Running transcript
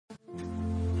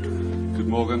Good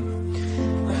morning.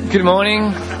 Good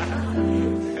morning.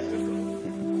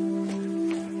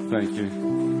 Thank you.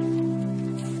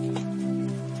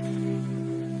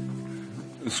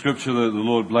 The scripture that the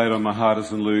Lord laid on my heart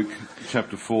is in Luke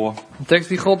chapter 4, De tekst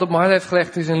die God op mijn hart heeft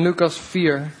gelegd is in Lucas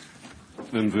 4,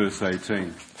 in verse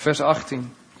 18. vers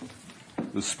 18.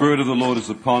 The Spirit of the Lord is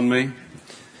upon me,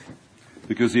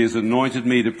 because He has anointed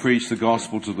me to preach the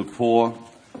gospel to the poor,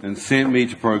 and sent me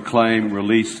to proclaim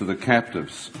release to the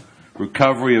captives,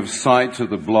 recovery of sight to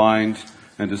the blind,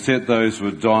 and to set those who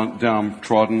are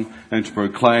downtrodden, and to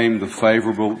proclaim the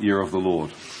favorable year of the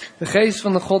Lord. De geest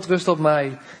van de God rust op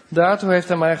mij. Daartoe heeft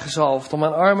hij mij gezalfd. Om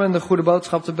aan armen de goede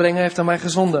boodschap te brengen heeft hij mij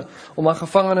gezonden. Om aan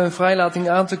gevangenen hun vrijlating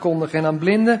aan te kondigen. En aan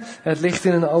blinden het licht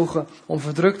in hun ogen. Om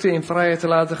verdrukten in vrijheid te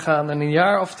laten gaan. En een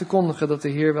jaar af te kondigen dat de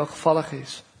Heer welgevallig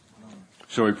is.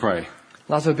 Shall we pray?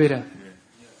 Laten we bidden.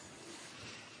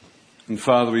 And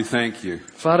Father, we thank you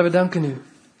Vader, we danken u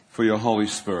for your Holy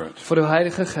Spirit voor uw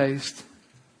heilige geest.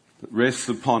 that rests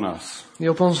upon us, Die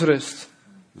op ons rust.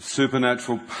 the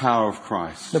supernatural power of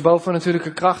Christ, De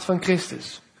bovennatuurlijke kracht van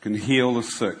Christus. can heal the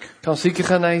sick, Kan zieken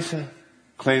genezen.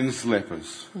 cleanse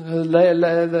lepers,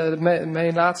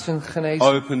 Melaatsen genezen.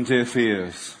 open deaf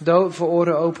ears, Dove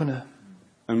oren openen.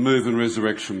 and move in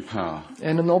resurrection power,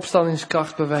 En een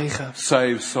opstandingskracht bewegen.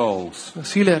 save souls,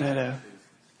 Zielen redden.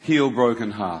 heal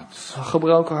broken hearts,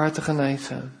 Gebroken harten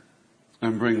genezen.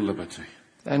 and bring liberty.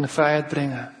 En de vrijheid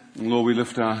brengen. And Lord, we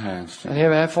lift our hands to En you. Heer,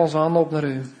 we heffen onze handen op naar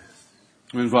u.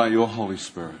 We invite your Holy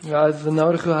Spirit Ja, we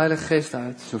nodigen uw heilige geest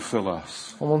uit. to fill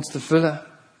us. Om ons te vullen.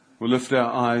 We lift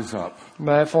our eyes up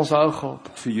We heffen onze ogen op.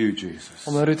 to you, Jesus,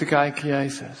 Om naar u te kijken,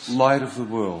 Jezus. light of the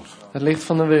world, Het licht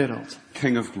van de wereld.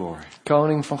 King of glory.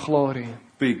 Koning van glorie.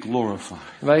 Be glorified.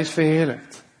 Wees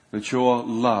verheerlijkt. Let your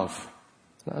love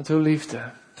Laat uw liefde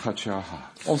touch our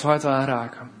hearts. ons hart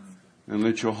aanraken. And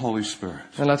let your Holy Spirit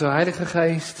En laat uw heilige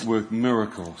geest work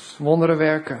miracles wonderen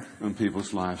werken. in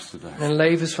people's lives today. In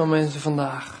levens van mensen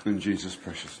vandaag. In Jesus'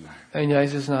 precious name. In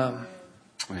Jezus' naam.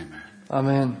 Amen.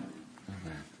 Amen.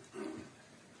 Amen.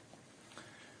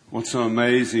 What's so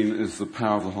amazing is the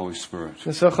power of the Holy Spirit. Het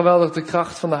is zo geweldig, de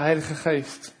kracht van de heilige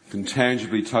geest. It can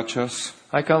tangibly touch us,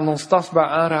 Hij kan ons tastbaar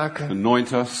aanraken.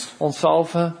 anoint us, Ons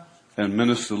zalven. and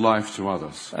minister life to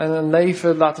others. En een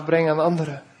leven laten brengen aan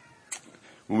anderen.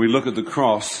 When we look at the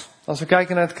cross, Als we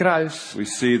kijken naar het kruis, we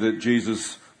see that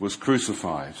Jesus was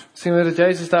crucified. zien we dat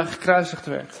Jezus daar gekruisigd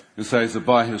werd. It says that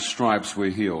by his stripes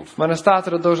we're healed. Maar dan staat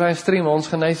er dat door zijn striemen ons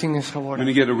genezing is When geworden.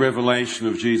 you get a revelation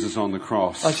of Jesus on the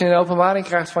cross, Als je een openbaring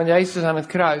krijgt van Jezus aan het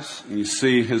kruis, and you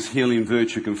see his healing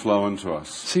virtue can flow into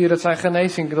us. zie je dat zijn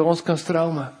genezing door ons kan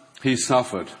stromen. He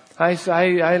suffered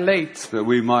Hij leed, that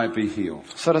we might be healed.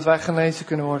 zodat wij genezen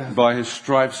kunnen worden. By his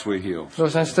stripes we're healed. Door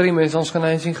zijn striemen is ons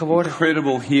genezing geworden.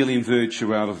 Incredible healing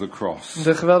virtue out of the cross.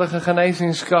 De geweldige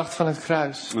genezingskracht van het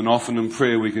kruis. And often in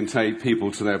prayer we can take people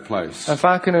to that place, En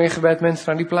vaak kunnen we in gebed mensen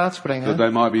naar die plaats that brengen. they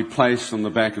might be placed on the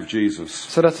back of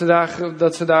Jesus. Zodat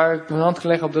ze daar hun hand kunnen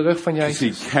leggen op de rug van Because he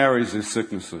Jezus. carries their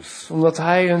sicknesses. Omdat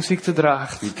hij hun ziekte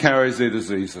draagt. He carries their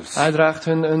diseases Hij draagt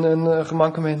hun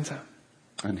gemankementen.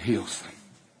 and heals them.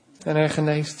 En hij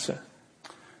geneest ze.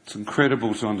 It's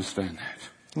incredible to understand that.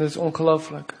 Dat is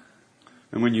ongelooflijk.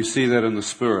 And when you see that in the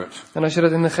spirit, En als je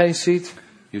dat in de geest ziet,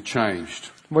 you're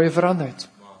changed. word je veranderd.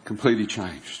 Completely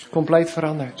changed. Compleet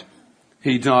veranderd.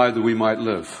 He died that we might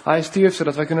live. Hij stierf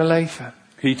zodat wij kunnen leven.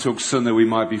 He took sin that we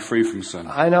might be free from sin.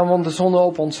 Hij nam de zonde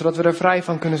op ons zodat we er vrij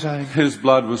van kunnen zijn. His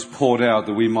blood was poured out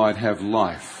that we might have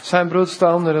life. Zijn bloed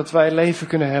stroomde dat wij leven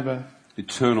kunnen hebben.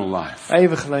 Eternal life.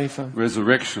 Eeuwig leven.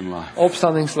 Resurrection life.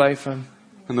 Opstandingsleven.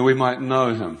 And that we might know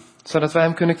him Zodat wij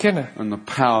hem kunnen kennen. and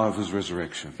the power of his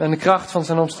resurrection. En de kracht van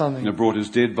zijn And opstanding. it brought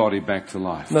his dead body back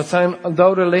to life. Dat zijn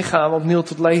dode lichaam opnieuw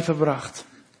tot leven bracht.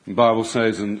 The Bible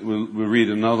says, and we'll read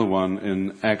another one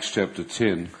in Acts chapter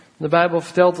 10, De Bijbel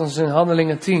vertelt ons in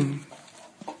Handelingen 10.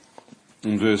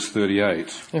 in verse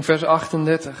 38. In vers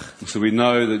 38. So we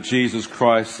know that Jesus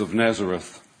Christ of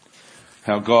Nazareth,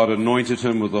 how God anointed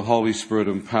him with the Holy Spirit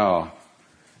and power.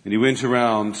 And he went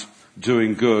around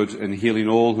doing good and healing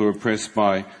all who were oppressed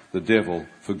by the devil,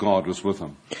 for God was with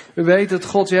him. U weet dat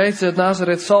God Jezus uit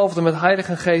Nazareth zalfde met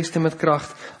heilige geest en met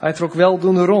kracht. Hij trok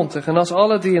weldoende rond en genas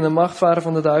alle die in de macht waren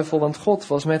van de duivel, want God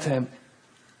was met hem.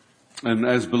 And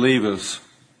as believers,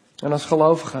 En als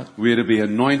gelovigen we are to be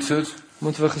anointed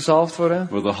moeten we gezalfd worden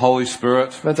with the Holy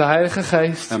Spirit met de heilige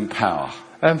geest and power.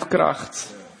 en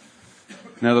kracht.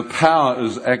 Now the power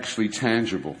is actually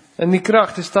tangible. En die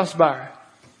kracht is tastbaar.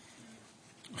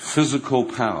 Physical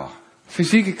power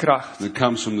Fysieke kracht. that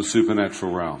comes from the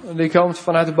supernatural realm. Die komt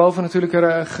vanuit het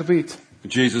bovennatuurlijke gebied.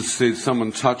 Jesus said,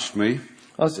 someone touched me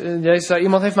Als Jezus zei,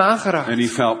 iemand heeft me aangeraakt. And he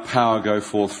felt power go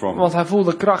forth from him. Want hij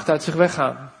voelde kracht uit zich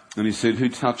weggaan. And he said, who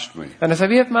touched me? En hij zei,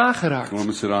 wie heeft me aangeraakt? The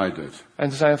woman said, I did. En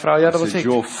toen zei een vrouw, ja, He dat was said, ik.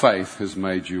 your faith has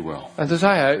made you well. En toen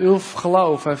zei hij, uw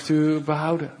geloof heeft u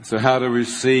behouden. So how to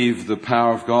receive the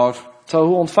power of God? Zo,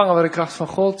 hoe ontvangen we de kracht van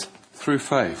God? Through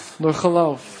faith. Door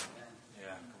geloof.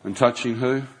 And touching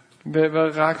who? We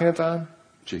raken het aan.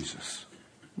 Jesus.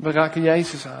 We raken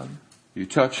Jezus aan. You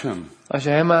touch him Als je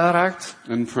hem aanraakt,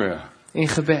 in prayer in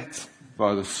gebed.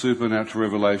 by the supernatural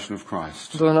revelation of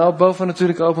Christ. Door een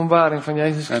bovennatuurlijke openbaring van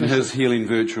Jezus And Christus. his healing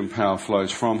virtue and power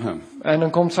flows from him En dan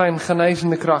komt zijn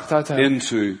genezende kracht uit hem.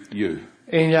 into you.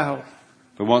 In jou.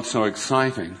 But what's so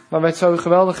exciting Maar wat zo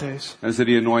geweldig is is that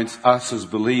he anoints us as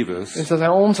believers is dat hij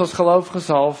ons als gelovigen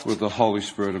zalft. with the Holy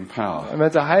Spirit and power.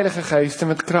 Met de Heilige Geest en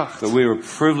met kracht. That we are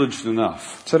privileged enough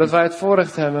Zodat wij het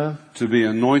voorrecht hebben to be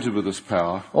anointed with this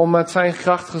power om met zijn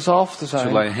kracht gezalfd te to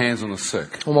zijn. lay hands on the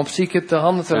sick Om op zieken de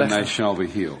handen te and they leggen. shall be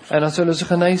healed. En dan zullen ze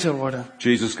genezen worden.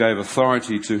 Jesus gave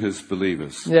authority to his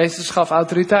believers. Jezus gaf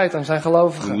autoriteit aan zijn In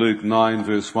gelovigen. Luke 9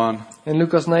 verse 1, In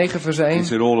Lucas 9 vers he 1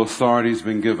 said all authority has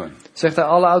been given. zegt hij,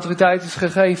 alle autoriteit is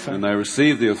gegeven. And they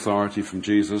received the authority from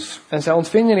Jesus En zij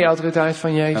ontvingen die autoriteit van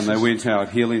and they Jezus. went out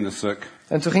healing the sick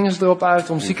En toen gingen ze erop uit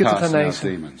om and zieken te casting out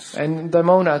genezen. demons. En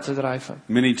demonen uit te drijven.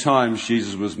 Many times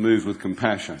Jesus was moved with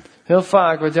compassion. Heel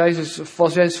vaak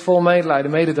was Jezus vol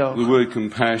medelijden, The mededogen. word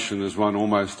compassion is one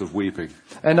almost of weeping.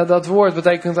 En dat woord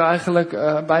betekent eigenlijk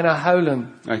bijna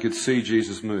huilen. I could see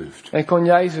Jesus moved. En ik kon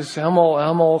Jezus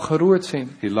helemaal geroerd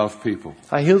zien. He loved people.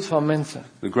 Hij hield van mensen.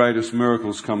 The greatest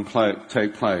miracles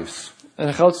take place En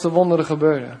de grootste wonderen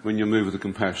gebeurden. when you move with the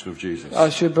compassion of Jesus.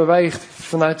 Als je beweegt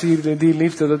vanuit die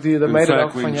liefde, de In fact,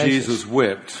 mededogen van when Jezus. Jesus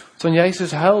wept, Toen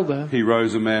Jezus huilde, he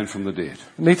rose a man from the dead.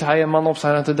 liet hij een man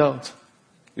opstaan uit de dood.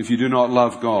 If you do not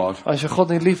love God Als je God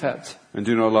niet lief hebt and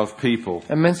do not love people,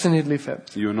 en mensen niet lief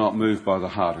hebt, you are not moved by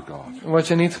the heart of God.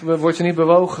 word je niet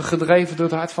bewogen, gedreven door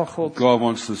het hart van God. God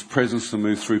wants his presence to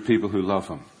move through people who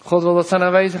love him God wil dat zijn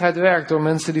aanwezigheid werkt door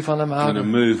mensen die van hem and to houden.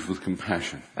 move with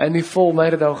compassion. En die vol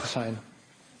mededogen zijn.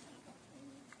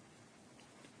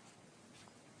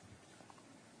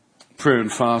 Prayer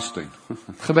and fasting.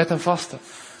 Gebed en vasten.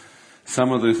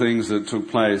 Some of the things that took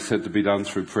place had to be done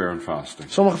through prayer and fasting.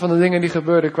 Sommige van de dingen die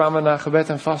gebeurden kwamen na gebed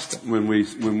en vasten.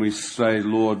 When we say,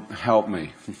 Lord, help me,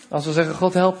 Als we zeggen,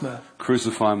 God help me.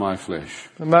 crucify my flesh,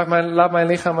 Laat mijn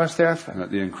lichaam maar sterven. that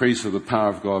the increase of the power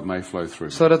of God may flow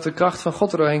through. Zodat de kracht van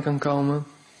God er doorheen kan komen.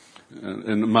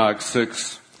 In Mark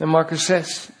 6, In Marcus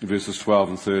 6, verses 12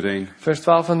 and 13, vers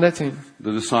 12 en 13.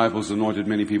 the disciples anointed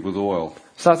many people with oil,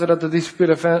 Staat er dat de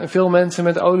discipelen veel mensen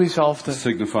met olie zalfden.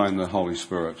 signifying the Holy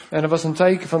Spirit. En dat was een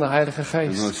teken van de Heilige And they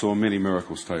Geest. saw many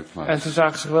miracles take En place. toen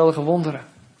zagen ze geweldige wonderen.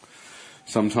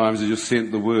 Sometimes he just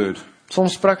sent the word,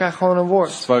 Soms sprak hij gewoon een woord.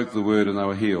 spoke the word, and they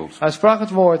were healed. Hij sprak het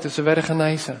woord en ze werden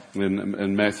genezen.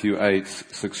 In Matthew 8,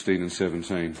 16 and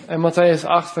 17. En Matthäus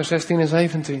 8, vers 16 en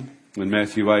 17. In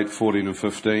Matthew 8, 14 and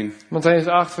 15. Matthäus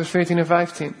 8, vers 14 en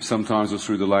 15. Sometimes it's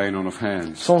through the laying on of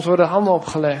hands. Soms worden handen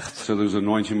opgelegd. So there was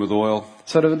anointing with oil,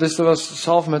 Dus er was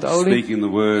zalf met olie. speaking the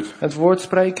word, Het woord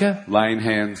spreken. laying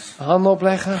hands, Handen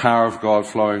opleggen. power of God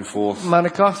flowing forth. Maar de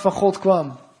kracht van God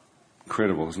kwam.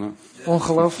 Incredible, isn't it?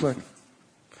 Ongelooflijk.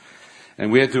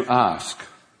 And we had to ask,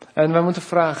 En wij moeten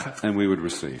vragen. and we would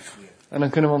receive. En dan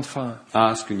kunnen we ontvangen.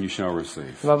 Ask and you shall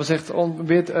receive. De Bijbel zegt,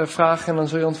 vragen en dan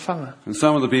zul je ontvangen. And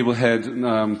some of the people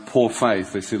had poor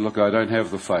faith. They said, look, I don't have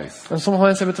the faith. En sommige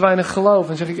mensen hebben te weinig geloof.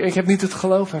 En zeggen, ik heb niet het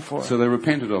geloof ervoor. So they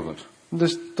repented of it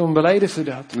Dus toen beleden ze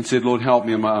dat. and said, Lord, help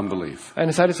me in my unbelief. En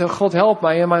dan zeiden ze, God help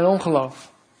mij in mijn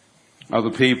ongeloof.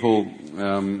 Other people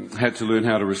had to learn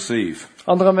how to receive.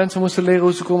 Andere mensen moesten leren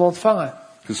hoe ze konden ontvangen.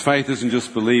 Because faith isn't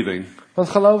just believing, Want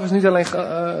geloof is niet alleen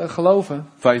geloven,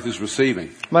 faith is receiving.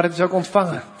 maar het is ook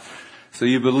ontvangen. So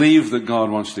you believe that God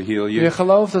wants to heal you, Je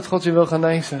gelooft dat God je wil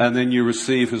genezen. and then you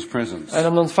receive His presence. En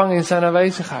dan ontvangen in zijn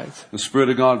aanwezigheid. The Spirit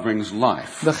of God brings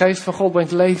life. De geest van God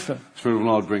brengt leven, The Spirit of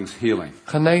God brings healing.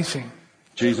 genezing.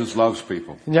 Jesus loves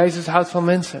people. En Jezus houdt van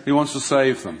mensen. He wants to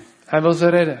save them. Hij wil ze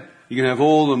redden. You can have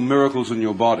all the miracles in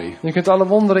your body, Je kunt alle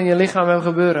wonderen in je lichaam hebben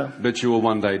gebeuren. but you will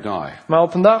one day die. Maar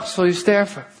op een dag zul je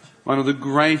sterven. One of the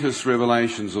greatest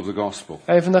revelations of the gospel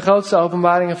Een van de grootste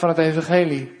openbaringen van het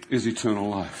evangelie is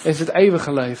eternal life. is het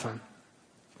eeuwige leven.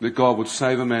 That God would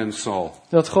save a man's soul.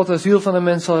 Dat God de ziel van een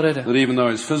mens zal redden. That even though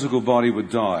his physical body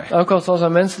would die, Ook al zal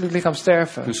zijn menselijk lichaam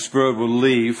sterven. his spirit will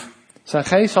leave Zijn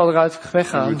geest zal eruit and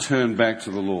weggaan return back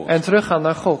to the Lord. en teruggaan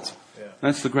naar God.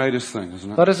 That's the greatest thing, isn't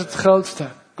it? Dat is het grootste.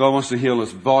 God wants to heal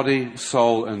his body,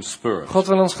 soul and spirit. God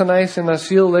wil ons genezen naar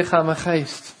ziel, lichaam en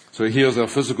geest. So So he heals our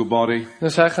physical body,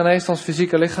 Dus hij geneest ons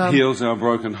fysieke lichaam, heals our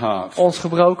broken heart. ons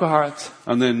gebroken hart.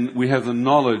 And then we have the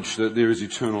knowledge that there is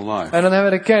eternal life. En dan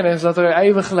hebben we de kennis dat er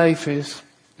eeuwig leven is.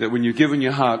 That when you've given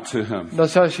your heart to him,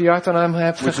 Dat als je je hart aan hem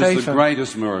hebt which is the gegeven,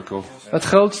 greatest miracle, het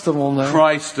grootste wonder,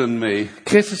 Christ in me,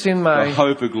 Christus in the mij,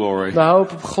 hope of glory, de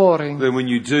hoop op glorie. then when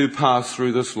you do pass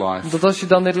through this life, Dat als je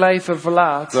dan dit leven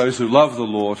verlaat, those who love the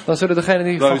Lord, dan zullen degenen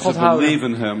die van those God who believe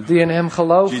houden, in him, die in hem Jesus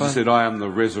geloven. said, I am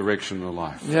the resurrection and the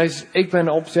life. Jezus zegt, ik ben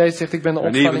de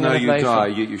And even opstanding en though het you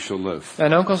die, leven. yet you shall live.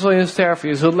 En ook al zul je sterven,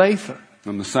 je zult leven.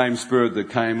 And the same spirit that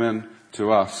came in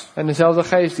to us En dezelfde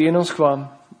geest die in ons kwam,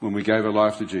 when we gave our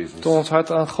life to Jesus, toen we ons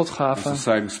hart aan God it's gaven, the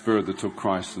same spirit that took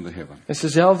Christ into heaven. is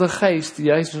dezelfde geest die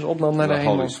Jezus opnam naar de The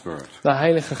Holy hemel. Spirit. De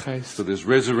Heilige Geest. So there's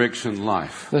resurrection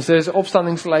life, Dus er is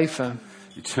opstandingsleven,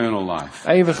 eternal life,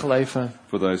 eeuwig leven,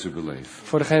 for those who believe.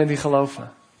 voor degenen die geloven.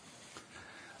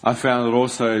 I found that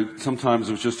also sometimes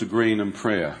it was just agreeing in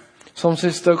prayer. Soms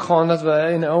is het ook gewoon dat we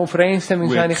in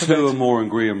overeenstemming zijn Where in two or gebed. more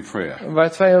agree in prayer.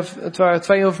 Waar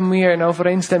twee of meer in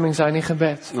overeenstemming zijn in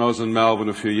gebed. I was in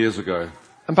Melbourne a few years ago,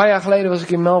 Een paar jaar geleden was ik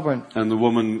in Melbourne. and the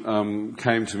woman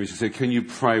came to me. She said, "Can you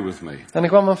pray with me? En er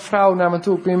kwam een vrouw naar me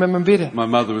toe. Kun je met me bidden? My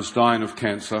mother is dying of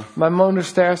cancer. Mijn moeder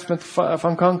sterft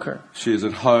van kanker. She is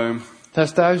at home. Zij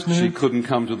is thuis She nu. couldn't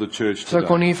come to the church Ze kon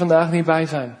today. hier vandaag niet bij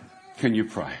zijn. Can you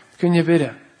pray?" Kun je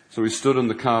bidden? So we stood in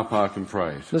the car park and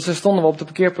prayed. Dus daar stonden we op de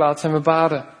parkeerplaats en we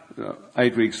baden.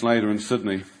 8 weeks later in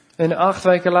Sydney, En 8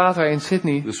 weken later in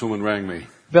Sydney this woman rang me.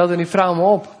 belde die vrouw me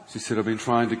op. She said, "I've been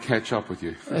trying to catch up with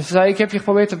you." En ze zei, ik heb je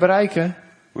geprobeerd te bereiken.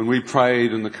 When we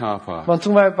prayed in the car park, Want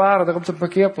toen wij waren er op de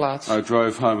parkeerplaats. I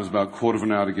drove home. It was about a quarter of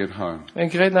an hour to get home. En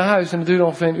ik reed naar huis en het duurde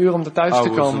ongeveer een uur om er thuis I te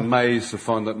was komen. amazed to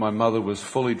find that my mother was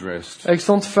fully dressed. Ik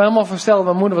stond helemaal versteld.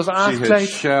 Mijn moeder was She had aangekleed.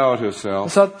 showered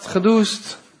herself, Ze had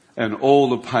gedoucht. and all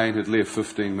the pain had left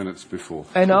 15 minutes before.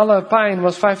 En alle pijn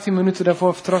was 15 minuten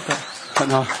daarvoor vertrokken.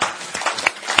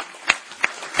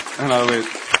 And I went,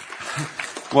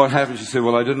 "What happened?" She said,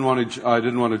 "Well, I didn't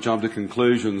want to jump to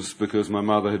conclusions because my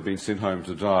mother had been sent home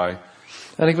to die.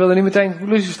 En ik wilde niet meteen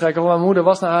conclusies trekken, want mijn moeder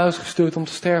was naar huis gestuurd om te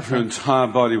Her sterven. entire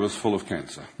body was full of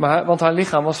cancer." Want haar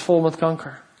lichaam was vol met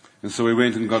kanker. And so we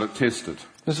went and got it tested.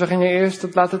 Dus we gingen eerst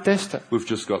het laten testen. We've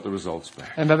just got the results back.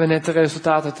 En we hebben net de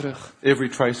resultaten terug. Every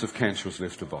trace of cancer has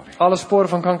left her body. Alle sporen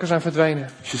van kanker zijn verdwenen.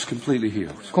 She's completely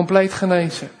healed. Compleet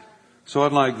genezen. So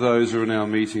I'd like those who are in our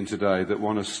meeting today that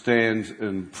want to stand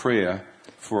in prayer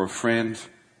for a friend,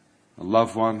 a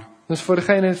loved one, Dus voor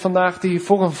degenen vandaag die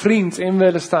voor een vriend in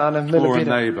willen staan en willen or a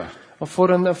bidden. neighbor Of voor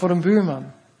een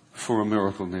buurman. for a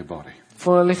miracle in their body.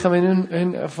 Voor een lichaam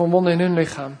voor een wonder in hun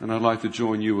lichaam. And I'd like to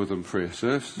join you with in prayer. So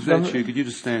if that's Dan- you, could you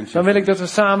just stand to Dan your wil ik dat we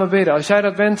samen bidden. Als jij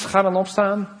dat bent, ga dan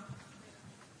opstaan.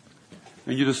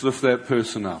 And you just lift that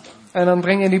person up. En dan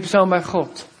breng je die persoon bij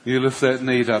God. You lift that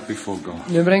need up before God.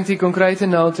 Je brengt die concrete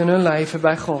nood in hun leven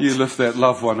bij God. You lift that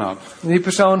loved one up. Die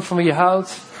persoon van wie je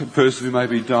houdt. The person who may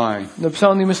be dying. De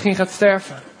persoon die misschien gaat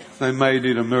sterven. They may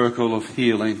need a miracle of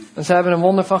healing. En zij hebben een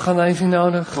wonder van genezing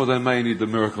nodig. Or they may need the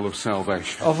miracle of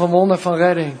salvation. Of een wonder van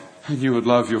redding. And you would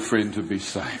love your friend to be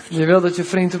saved. Je wil dat je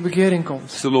vriend tot bekering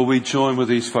komt. So Lord, we join with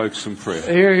these folks in prayer.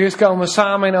 Heer, hier komen we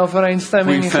samen in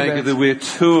overeenstemming We in thank you gebed. that where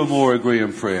two or more agree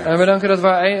in prayer, En we danken dat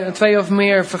waar 2 of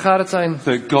meer vergaderd zijn.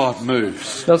 that God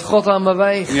moves. Dat God aan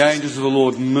beweegt. The angels of the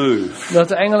Lord move. Dat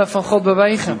de engelen van God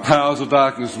bewegen. Powers of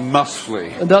darkness must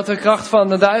flee. Dat de kracht van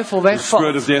de duivel The spirit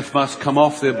wegvalt. of death must come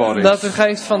off their Dat de bodies.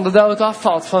 geest van de dood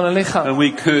afvalt van hun lichaam. And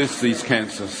we curse these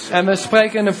cancers En we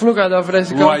spreken een vloek uit over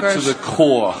deze right to kankers. the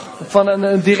core.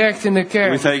 Direct in de We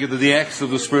kern. thank you that the axe of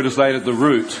the spirit is laid at the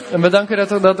root. En we danken dat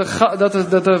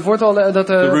de wortel, dat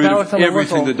The de root touw of ligt aan de everything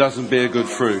wortel. that doesn't bear good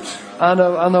fruit.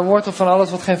 Aan de wortel van alles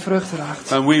wat geen vrucht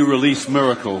draagt. And we release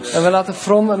miracles, En we laten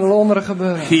wonderen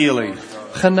gebeuren. healing,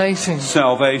 Genezing.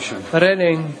 salvation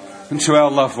Redding. into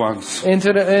our loved ones, In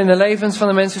de levens van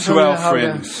de mensen to van wie our we houden.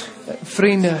 friends,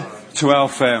 Vrienden. to our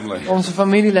family. Onze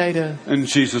familieleden. In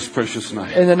Jesus' precious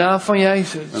name. In de naam van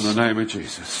Jezus. In the name of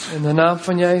Jesus. In de naam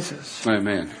van Jezus.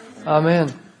 Amen. Amen.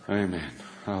 Amen.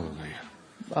 Hallelujah.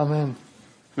 Amen.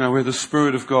 Now where the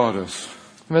Spirit of God is,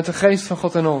 Met de geest van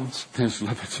God in ons. there's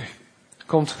liberty.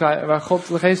 Waar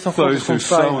de geest van God is, Those who komt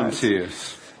sow in vrijheid.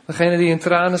 tears Degenen die in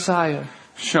tranen zaaien.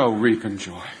 shall reap in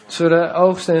joy. Zullen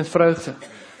oogsten in vreugde.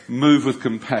 Move with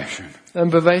compassion. Een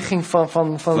beweging van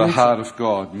The liefde. heart of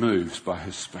God moves by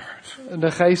His Spirit.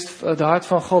 De geest, het hart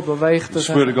van God beweegt. The Dus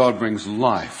Spirit of God brings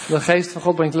life, de geest van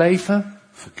God brengt leven,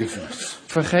 forgiveness,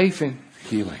 vergeving,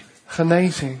 healing.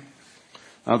 genezing.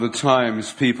 Other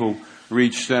times people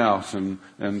reached out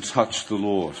and touched the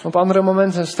Lord. Op andere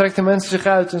momenten strekten mensen zich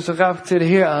uit en ze raakten de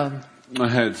Heer aan. I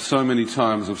had so many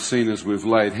times I've seen as we've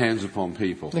laid hands upon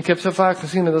people. Ik heb zo vaak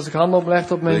gezien dat als ik handen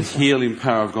opleg op The mensen, healing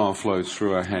power of God flows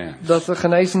through our hands. dat de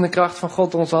genezende kracht van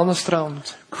God door onze handen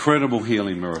stroomt. Incredible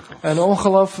healing miracles. En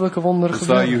ongelofelijke wonderen As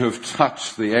though you gebeuren. have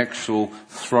touched the actual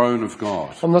throne of God.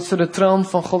 Omdat ze de troon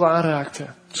van God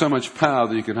aanraakten. So much power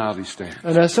that you can hardly stand.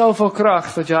 En er is zoveel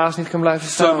kracht dat je haast niet kan blijven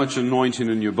So staan. much anointing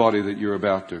in your body that you're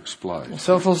about to explode.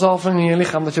 Zoveel zalving in je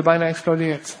lichaam dat je bijna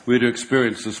explodeert. We're to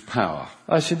experience this power.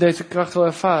 Als je deze kracht wil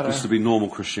ervaren, This to be normal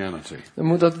Christianity.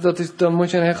 dan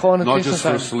moet je een gewone Not christen just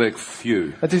for a zijn. select few.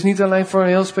 Het is niet alleen voor een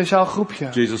heel speciaal groepje.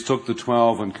 Jesus took the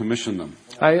 12 and commissioned them.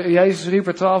 Jezus riep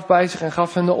er 12 bij zich en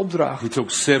gaf hen de opdracht. He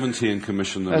took 70 and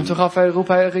commissioned En them.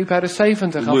 toen riep hij de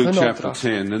 70 en gaf Luke hen de chapter opdracht.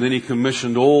 10. And then he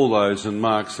commissioned all those in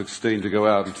Mark 16 to go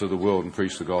out into the world and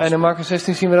preach the En in gospel. Marcus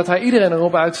 16 zien we dat hij iedereen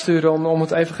erop uitstuurde om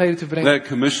het evangelie te brengen. That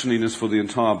commissioning is for the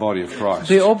entire body of Christ.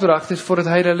 Die opdracht is voor het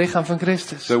hele lichaam van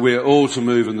Christus. That we're all to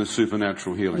move in the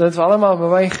supernatural healing. Dat we allemaal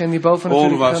bewegen in die All of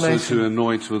bovennatuurlijke us are genezing. to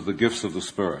anoint with the gifts of the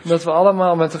Spirit. Dat we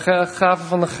allemaal met de gaven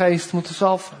van de geest moeten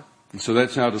zalven. So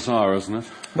that's our desire, isn't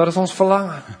it? Dat is ons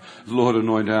verlangen. Lord,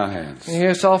 anoint our De hands.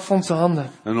 Heer zalf onze handen.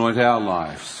 Anoint our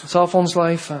lives. Zalf ons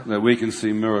leven. That we can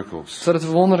see miracles. Zodat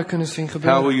we wonderen kunnen zien How will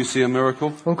gebeuren. you see a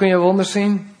miracle? Hoe kun je een wonder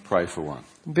zien? Pray for one.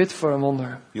 Bid voor een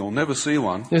wonder. You'll never see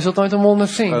one Je zult nooit een wonder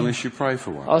zien unless you pray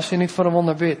for one. als je niet voor een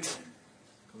wonder bidt.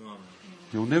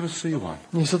 You'll never see one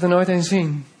Je zult er nooit een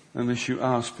zien unless you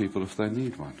ask people if they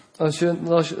need one.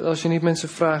 als je niet mensen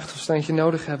vraagt of ze eentje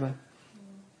nodig hebben.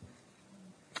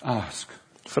 Ask.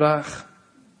 Vraag.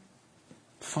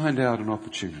 Find out an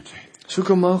opportunity Zoek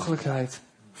een mogelijkheid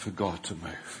for God to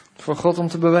move. voor God om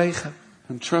te bewegen.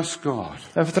 And trust God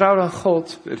En vertrouw dan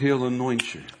God that He'll anoint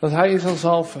you dat Hij je zal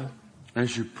zalven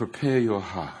as you prepare your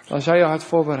heart. als jij je hart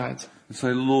voorbereidt. And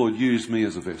say, Lord, use me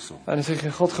as a vessel. En dan zeg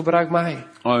je, God gebruik mij.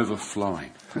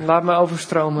 Overflowing. Laat mij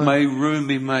overstromen. May room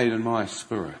be made in my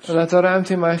spirit En laat er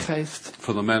ruimte in mijn geest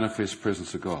for the manifest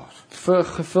presence of God.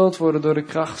 gevuld worden door de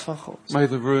kracht van God. May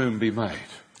the room be made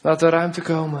Laat er ruimte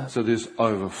komen. so there's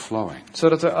overflowing.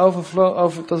 Zodat er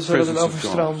Presence of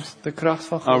overstroomt de kracht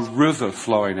van A God. river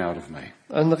flowing out of me.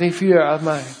 Een rivier uit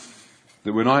mij.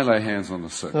 That when I lay hands on the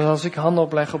sick, Dat als ik handen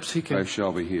opleg op they zieken,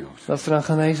 shall be healed. dat ze dan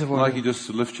genezen I'd like worden. you just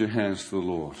to lift your hands to the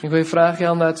Lord Ik wil je vragen je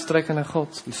handen uit te strekken naar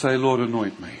God. and say, Lord,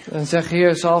 anoint me. En zeg,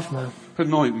 Heer, zalf me.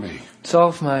 Anoint me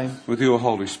Zalf mij with your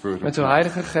Holy Spirit. met uw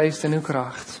heilige geest en uw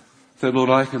kracht. That,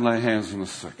 Lord, I can lay hands on the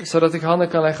sick Zodat ik handen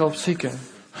kan leggen op zieken.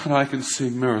 and I can see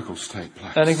miracles take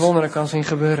En ik place. wonderen kan zien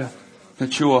gebeuren.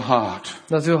 That your heart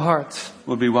Dat uw hart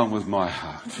would be one with my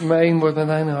heart. me één wordt met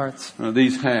mijn hart. And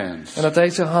these hands En dat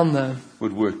deze handen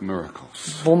would work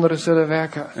miracles wonderen zullen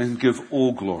werken. and give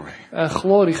all glory En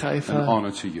glorie and geven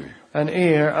honor to you en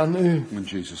eer aan u. in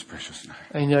Jesus' precious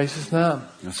name. In Jezus' naam.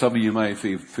 Now, some of you may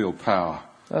feel power.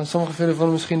 En sommigen van jullie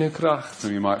voelen misschien uw kracht.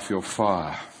 Some of you might feel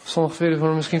fire. Sommigen van jullie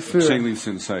voelen misschien vuur. Tingling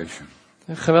sensation.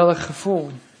 Een geweldig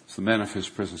gevoel. It's the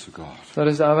manifest presence of God. Dat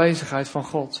is de aanwezigheid van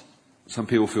God. Some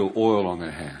people feel oil on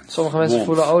their hands. Sommige mensen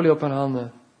Warmth. voelen olie op hun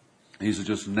handen. These are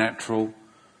just natural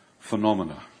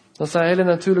phenomena Dat zijn hele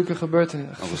natuurlijke of a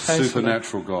verschijnselen.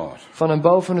 supernatural God Van een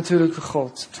bovennatuurlijke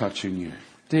God. touching you.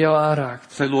 Die jou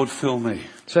aanraakt. Say, Lord, fill me.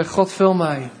 Zeg, God, vul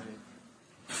mij.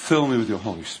 Fill me with your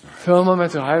Holy Spirit. Vul me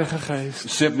met uw heilige geest.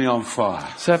 Set me on fire.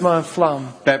 Zet me een vlam.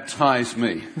 Baptize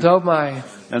me Doop mij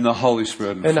in the Holy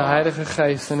Spirit and in de fire. heilige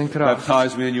geest en in kracht.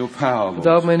 Baptize me in your power, Doop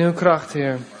Lord. me in uw kracht,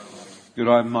 Heer.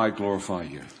 That I might glorify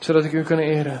you. Zodat ik u kan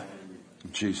eren. In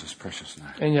Jesus' precious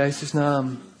name. In Jezus'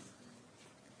 naam.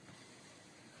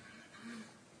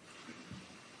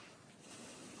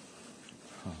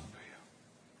 Hallelujah.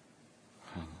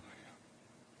 Hallelujah.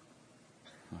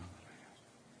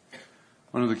 Hallelujah.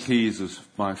 One of the keys of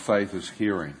my faith is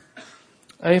hearing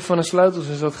Een van de sleutels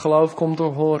is dat geloof komt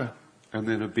door horen. and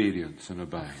then obedience and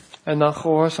obeying. En dan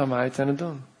gehoorzaamheid en het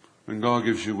doen. When God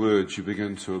gives you words, you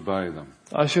begin to obey them.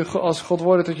 Als God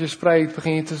woorden tot je spreekt,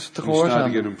 begin je te You start to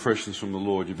gehoorzamen. get impressions from the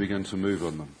Lord, you begin to move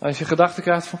on them. Als je gedachten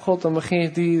krijgt van God, dan begin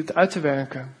je die uit te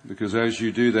werken. Because as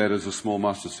you do that, as a small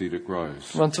mustard seed, it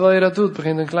grows. Want terwijl je dat doet,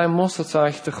 begint een klein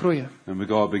mosterdzaadje te groeien. And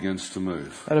God begins to move.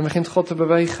 En dan begint God te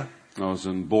bewegen. I was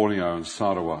in Borneo in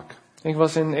Sarawak. Ik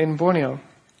was in Borneo.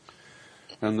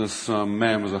 And this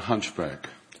man was a hunchback.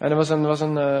 En er was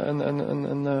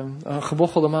een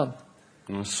gebochelde man.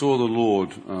 And I saw the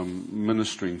Lord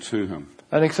ministering to him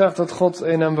En ik zag dat God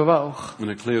in hem bewoog. in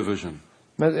a clear vision.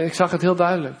 Ik zag het heel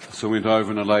duidelijk. So I went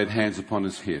over and I laid hands upon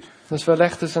his head. Dus we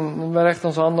legden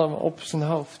onze handen op zijn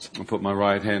hoofd. I put my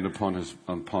right hand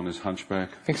upon his hunchback.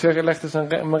 Ik legde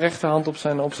mijn rechterhand op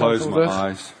zijn Closed my rug.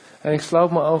 eyes. En ik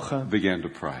sloot mijn ogen. began to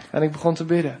pray. En ik begon te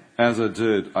bidden. As I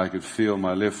did, I could feel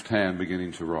my left hand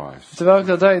beginning to rise. Terwijl ik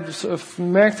dat deed,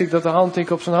 merkte ik dat de hand die ik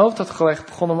op zijn hoofd had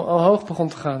gelegd omhoog begon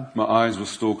te gaan. My eyes were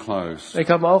still closed. Ik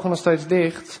had mijn ogen nog steeds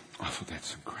dicht. I thought,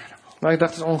 that's incredible. Maar ik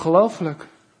dacht, het is ongelooflijk.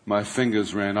 My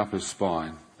fingers ran up his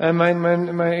spine, En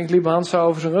ik liep mijn hand zo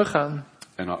over zijn rug aan.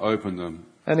 and I opened them,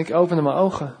 En ik opende mijn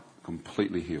ogen.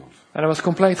 completely healed. En hij was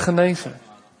compleet genezen.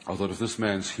 I thought, if this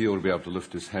man's healed, he'll be able to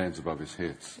lift his hands above his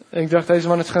head. Ik dacht, deze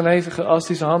man is genezen als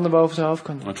hij zijn handen boven zijn hoofd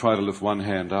kan doen. I tried to lift one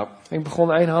hand up, Ik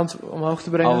begon één hand omhoog te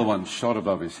the other brengen. one shot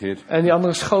above his head. En die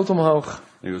andere schoot omhoog.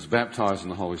 He was baptized in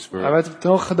the Holy Hij Spirit werd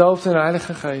nog gedoopt in de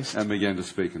Heilige Geest. and began to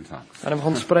speak in tongues. En hij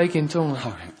begon te spreken in tongen. Oh,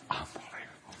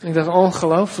 unbelievable. Ik dacht,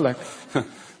 ongelooflijk.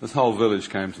 This whole village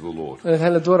came to the Lord. En het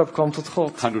hele dorp kwam tot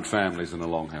God. 100 families in a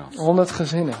longhouse. 100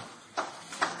 gezinnen.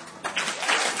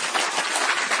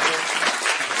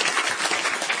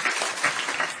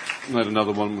 And then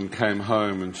another woman came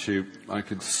home and I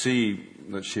could see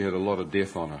that she had a lot of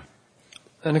death on her.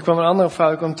 En er kwam een andere vrouw,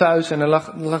 die kwam thuis en er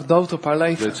lag dood op haar They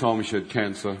leven. told me she had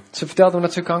cancer, Ze vertelde me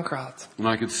dat ze kanker had. and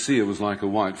I could see it was like a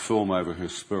white film over her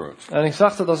spirit. En ik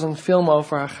zag het als een film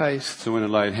over haar geest. So when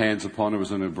I laid hands upon her, it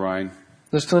was in her brain.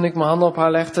 Dus toen ik mijn handen op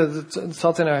haar legde, het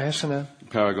zat in haar hersenen, The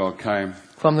power of God came,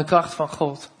 kwam de kracht van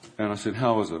God. and I said,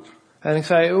 how is it? En ik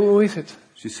zei, hoe is het?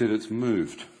 She said, it's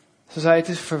moved. Ze zei, het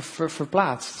is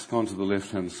verplaatst. It's gone to the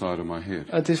left-hand side of my head.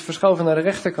 Het is verschoven naar de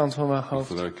rechterkant van mijn I hoofd.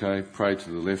 said, okay, pray to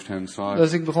the left-hand side.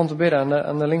 Dus ik begon te bidden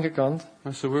aan de linkerkant.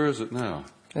 I said, where is it now?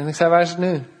 En ik zei, waar is het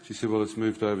nu? She said, well, it's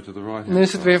moved over to the right-hand Nu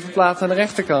is het side. weer verplaatst aan de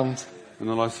rechterkant. And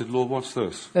then I said, Lord, what's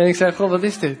this? En ik zei, God, wat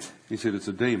is dit? He said, it's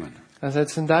a demon. Hij zei, het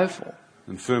is een duivel.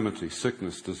 Infirmity,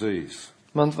 sickness, disease.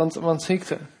 Want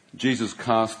ziekte. Jesus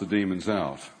cast the demons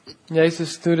out.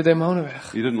 Jezus stuurde demonen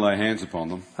weg. He didn't lay hands upon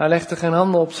them. Hij legde geen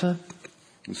handen op ze.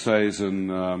 It says in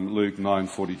Luke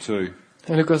 9:42,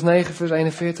 In Lucas 9, vers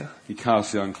 41. he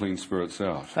cast the unclean spirits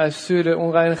out. Hij stuurde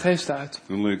onreine geesten uit.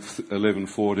 In Luke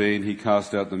 11:14, he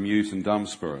cast out the mute and dumb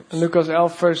spirits. In Lucas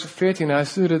 11, vers 14. Hij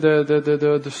stuurde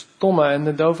de stomme en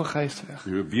de dove geesten weg.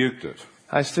 He rebuked it.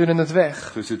 Hij stuurde het weg.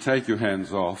 So he said, take your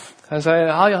hands off Hij zei,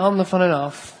 haal je handen van hen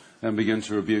af. and begin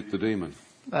to rebuke the demon.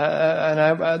 En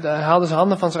hij haalde zijn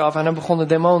handen van zich af en hij begon de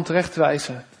demon terecht te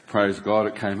wijzen. Praise God,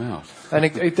 it came out. En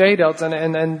ik deed dat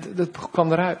en het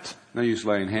kwam eruit. No use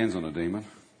laying hands on a demon.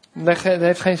 Het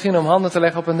heeft geen zin om handen te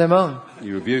leggen op een demon.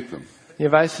 You rebuke them. Je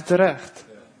wijst ze terecht.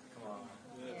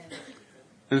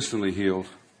 Instantly healed.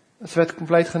 Ze werd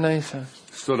compleet genezen.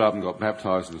 Stood up and got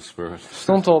baptized in the Spirit.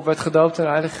 Stond op, werd gedoopt in de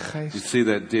Heilige You Geest. see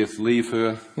that death leave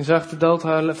her, Je zag de dood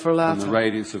haar and the verlaten.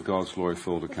 radiance of God's glory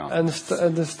filled the camp. En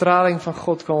de straling van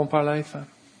God kwam op haar leven.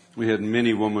 We had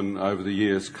many women over the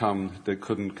years come that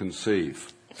couldn't conceive.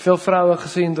 Veel vrouwen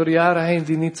gezien door de jaren heen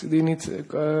die niet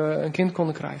een kind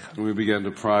konden krijgen. And we began to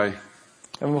pray,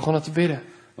 En we begonnen te bidden.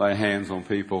 lay hands on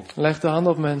people, Leg de hand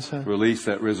op mensen. release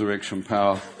that resurrection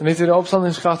power. En liet u de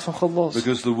opstandingskracht van God los.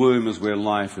 Because the womb is where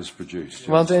life is produced.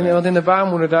 You Want understand? in de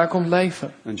baarmoeder, daar komt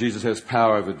leven. And Jesus has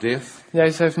power over death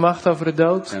Jezus heeft macht over de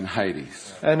dood and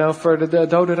Hades. en over de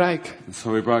dode rijk. And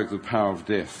so we broke the power of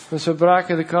death Dus we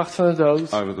braken de kracht van de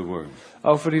dood over the womb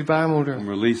over die baarmoeder. and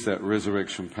released that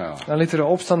resurrection power. Dan liet er de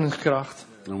opstandingskracht.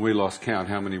 And we lost count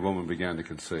how many women began to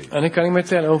conceive. En ik kan niet meer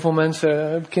tellen hoeveel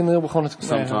mensen kinderen begonnen te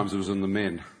krijgen. Sometimes it was in the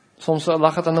men. Soms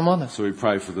lag het aan de mannen. So we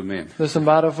pray for the men, Dus dan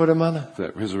baden we voor de mannen. that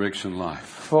resurrection life.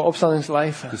 Voor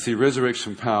opstandingsleven. You see,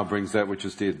 resurrection power brings that which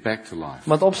is dead back to life.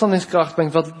 Want opstandingskracht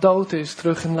brengt wat dood is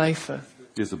terug in leven.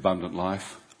 There's abundant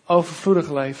life, Overvloedig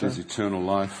there's leven.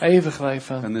 eternal life, Eeuwig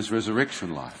leven. and there's resurrection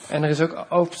life. En er is ook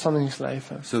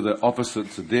opstandingsleven. So the opposite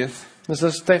to death Dus dat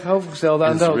is het tegenovergestelde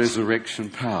aan is dood.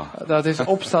 resurrection power. Dat is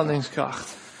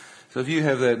opstandingskracht. So if you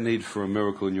have that need for a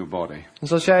miracle in your body,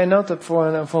 Dus als jij een nood hebt voor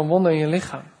een wonder in je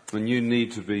lichaam. and you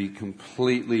need to be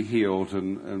completely healed,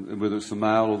 and whether it's the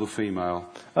male or the female,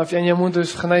 En je moet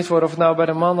dus genezen worden of het nou bij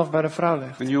de man of bij de vrouw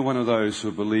ligt. and you're one of those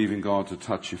who believe in God to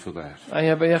touch you for that, En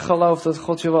je gelooft dat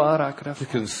God je wil aanraken to daarvoor.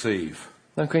 conceive,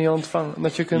 Dan kun je ontvangen.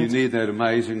 you need that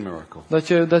amazing miracle.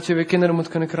 Dat je weer kinderen moet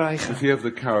kunnen krijgen. If you have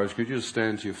the courage, could you just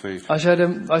stand to your feet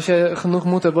Als je genoeg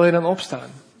moed hebt, wil je dan opstaan.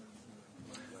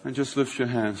 and just lift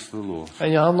your hands to the Lord.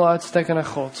 En je handen uitsteken naar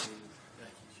God.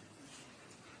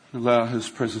 Allow His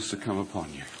presence to come upon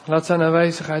you. Laat zijn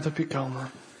aanwezigheid op je komen.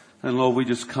 And Lord, we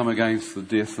just come against the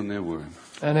death in their womb,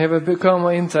 En Heer, we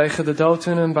komen in tegen de dood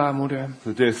in hun baarmoeder.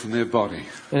 the death in their body.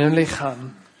 In hun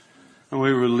lichaam. And we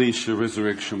release your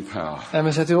resurrection power. En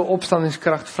we zetten uw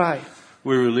opstandingskracht vrij.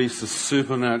 We release the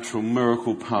supernatural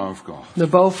miracle power of God. De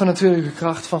bovennatuurlijke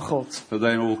kracht van God. That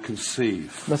they will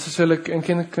conceive. Dat ze zullen een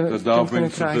kind That they'll kunnen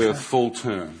bring to birth krijgen. full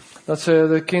term. Dat ze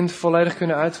de kind volledig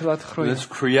kunnen uit laten groeien. This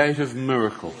creative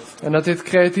miracle, En dat dit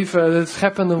creatieve, dit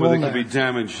scheppende where there could wonder, be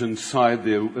damage inside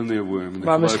in their womb, in the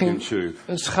waar fallopian misschien tube.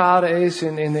 een schade is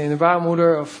in de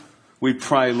baarmoeder, of We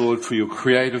pray, Lord, for your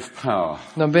creative power,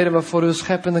 dan bidden we voor uw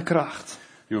scheppende kracht,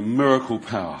 your miracle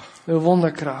power uw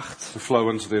wonderkracht to flow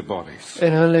into their bodies.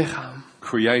 in hun lichaam.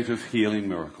 Creative healing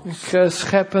miracles.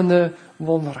 Scheppende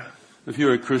wonderen. If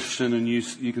you're a Christian and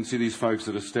you can see these folks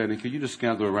that are standing, could you just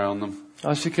gather around them?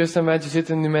 Als je christen bent, je zit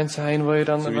in die mensen heen, wil je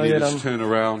So dan you just turn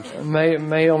around.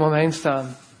 mee om hem heen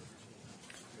staan.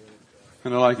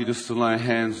 And I'd like you just to lay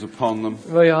hands upon them.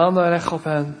 Wil je handen leggen op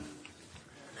hen.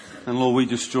 And Lord, we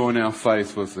just join our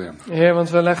faith with them. Heer, want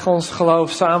we leggen ons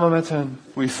geloof samen met hun.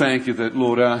 We thank you that,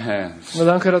 Lord, our hands, We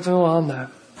danken dat we uw handen,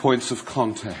 points of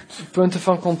contact, punten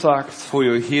van contact, for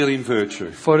your healing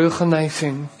virtue, voor uw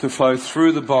genezing, to flow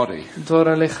through the body, door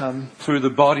een lichaam, through the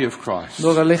body of Christ,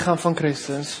 door het lichaam van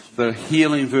Christus. the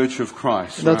healing virtue of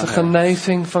Christ. Dat de in our hands.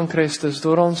 genezing van Christus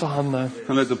door onze handen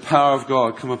And let the power of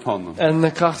God come upon them, en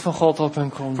de kracht van God op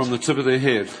hen from komt. the tip of their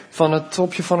head Van het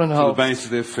topje van hun to the hoofd base of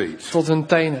their feet. tot hun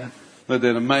tenen. Let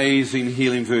that amazing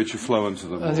healing virtue flow into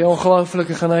them. Dat die Lord.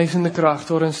 ongelooflijke genezende kracht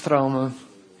door hen stromen.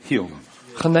 Heal them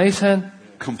Genees hen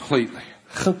completely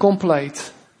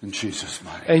compleet in Jesus'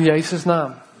 name. in Jezus'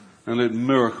 naam. And let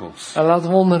miracles En laat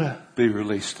wonderen be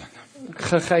released in them,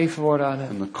 gegeven worden aan hen.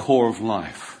 in the core of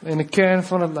life, In de kern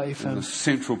van het in the leven.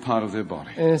 central part of their body.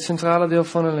 In het centrale deel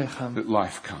van hun lichaam. Let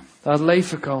life come Laat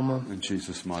leven komen. in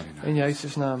Jesus' mighty name. In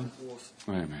Jezus' naam.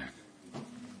 Amen.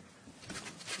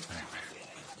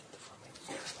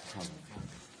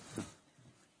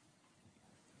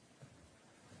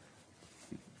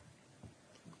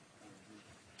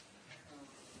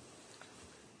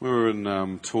 We were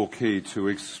in Torquay 2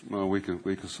 weeks, well, a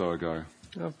week or so ago,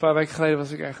 Een paar weken geleden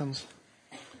was ik ergens.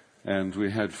 and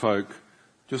we had folk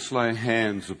just lay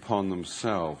hands upon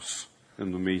themselves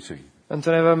in the meeting. En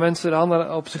toen hebben we mensen de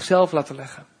handen op zichzelf laten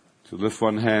leggen. To lift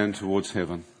one hand towards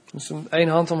heaven, Dus één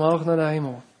hand omhoog naar de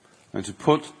hemel. and to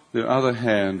put their other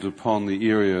hand upon the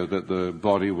area that the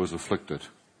body was afflicted.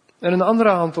 En een andere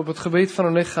hand op het gebied van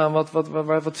hun lichaam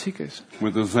wat ziek is.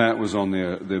 Whether that was on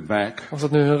their back, Of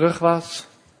dat nu hun rug was,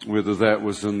 whether that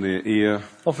was in their ear,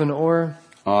 of hun oor,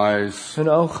 eyes, hun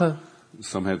ogen.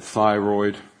 some had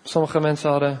thyroid, Sommige mensen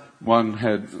hadden one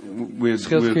had with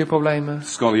schildklierproblemen,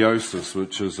 scoliosis,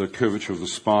 which is a curvature of the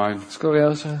spine,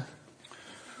 scoliose.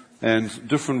 and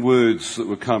different words that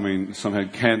were coming. Some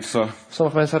had cancer.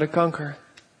 Sommige mensen hadden kanker.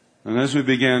 And as we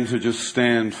began to just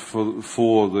stand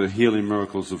for the healing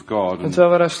miracles of God, En and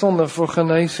terwijl we daar stonden voor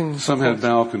genezing. some had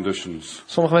bowel conditions,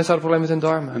 Sommige mensen hadden problemen met hun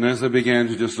darmen. and as they began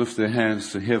to just lift their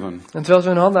hands to heaven En terwijl ze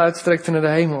hun handen uitstrekten naar de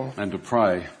hemel and to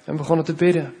pray, en begonnen te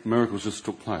bidden, miracles just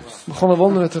took place. begonnen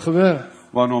wonderen te gebeuren.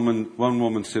 One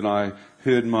woman said, I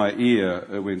heard my ear,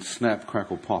 it went snap,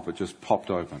 crackle, pop, it just popped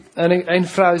open. En een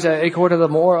vrouw zei, ik hoorde dat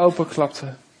mijn oor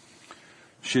openklapte.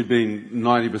 She'd been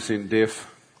 90% deaf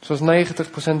Ze was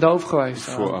 90% doof geweest.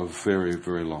 for a very,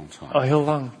 very long time. Al heel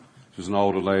lang. She was an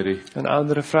older lady. Een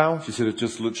oudere vrouw. She said it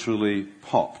just literally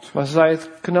popped, Maar ze zei, het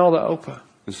knalde open.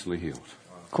 instantly healed.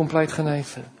 Compleet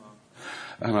genezen.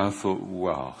 And I thought,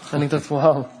 wow, En ik dacht,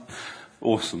 wauw,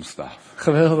 awesome stuff.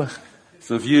 geweldig.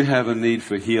 So if you have a need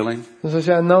for healing, Dus als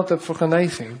jij een nood hebt voor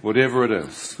genezing, whatever it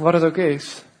is, wat het ook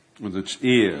is, whether it's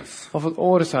ears, of het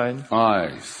oren zijn,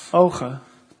 eyes, ogen,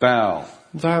 bowel,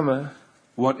 darmen,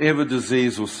 whatever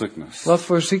disease or sickness, wat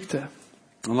voor ziekte,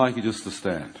 I'd like you just to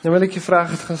stand. dan wil ik je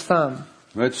vragen te gaan staan.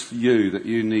 That's you, that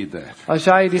you need that. Als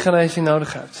jij die genezing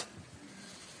nodig hebt,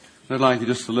 I'd like you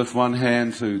just to lift one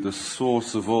hand to the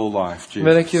source of all life, dan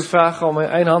wil ik je Jesus. vragen om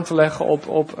één hand te leggen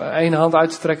op één hand uit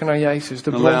te strekken naar Jezus, de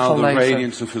bron Allow van the leven.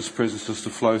 radiance of His presence just to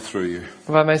flow through you.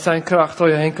 Waarmee zijn kracht door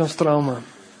je heen kan stromen.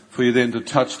 For you then to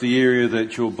touch the area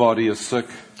that your body is sick,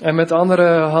 En met de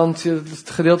andere hand het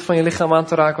gedeelte van je lichaam aan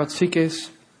te raken wat ziek is.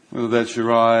 whether that's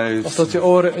your eyes, Of dat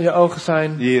je ogen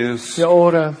zijn, ears, je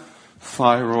oren,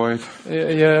 thyroid,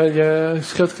 je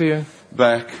schildklier,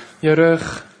 back, je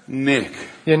rug, neck.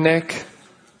 je nek.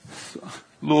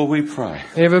 Lord, we pray.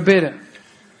 Heer, we bidden.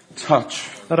 Touch.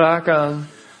 Raak aan.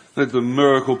 Let the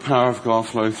miracle power of God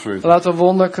flow through. Laat de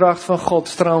wonderkracht van God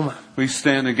stromen. We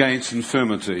stand against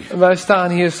infirmity. En wij staan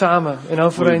hier samen in We break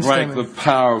overeenstemming. the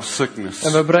power of sickness.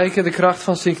 En we breken de kracht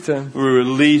van ziekte. We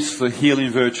release the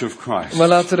healing virtue of Christ. We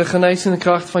laten de genezende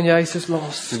kracht van Jezus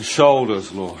los. In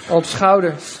shoulders, Lord. Op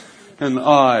schouders, In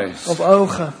eyes. op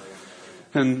ogen,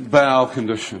 In bowel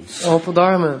conditions. op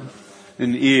darmen,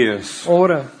 In ears.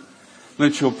 oren.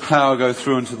 Let your power go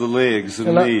through into the legs and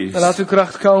En knees. laat uw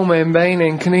kracht komen in benen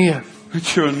en knieën. Let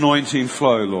your anointing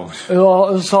flow, Lord.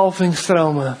 Uw zalving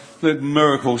stromen. Let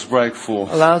miracles break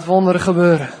forth Laat wonderen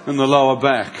gebeuren. in the lower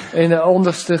back. In de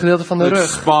onderste gedeelte van de Let rug.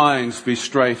 spines be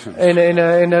straightened.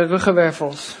 In de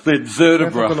ruggenwervels. Let vertebra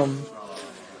Wervelkolom.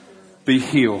 be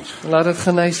healed. Laat het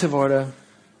genezen worden.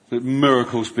 Let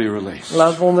miracles be released.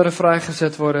 Laat wonderen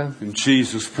vrijgezet worden. In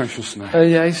Jesus' precious name. In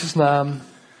Jezus' naam.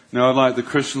 Now I'd like the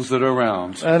Christians that are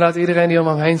around, En laat iedereen die om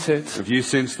hem heen zit. if you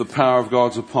sense the power of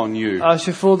God's upon you, Als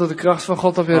je voelt dat de kracht van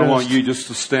God op je I want rust. you just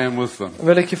to stand with them.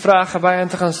 Wil ik je vragen bij hen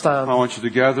te gaan I staan. want you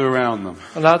to gather around them.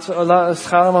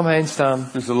 Ga om hem heen staan.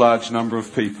 There's a large number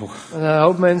of people. Een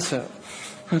hoop mensen.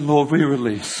 And Lord, we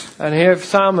release En Heer,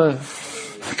 samen.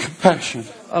 the compassion,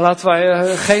 Laten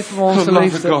wij geven we the onze love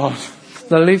of liefde. God,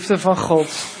 De liefde van God.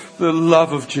 the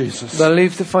love of Jesus, De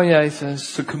liefde van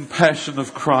Jezus. the compassion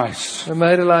of Christ, De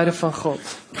medelijden van God.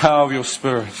 power of your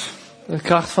Spirit De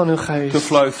kracht van uw to geest.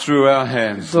 flow through our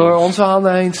hands. Door Lord. onze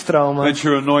handen heen stromen. Let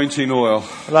your anointing oil,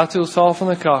 Laat uw zalf van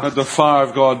de kracht. let the fire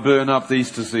of God burn up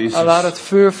these diseases. En laat het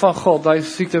vuur van God deze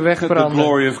ziekte Let the wegbranden.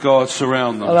 glory of God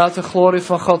surround En them. laat de glorie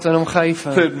van God hen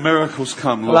omgeven. Let miracles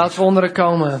come, Lord. Laat wonderen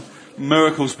komen.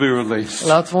 Miracles be released.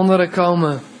 Laat wonderen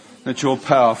komen. Let your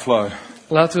power flow.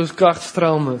 Laat uw kracht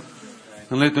stromen.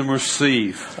 And let them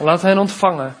receive En laat hen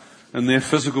ontvangen. in their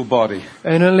physical body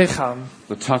In hun lichaam.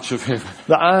 the touch of heaven.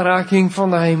 De aanraking van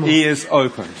de hemel. Ears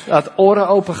opened. Laat oren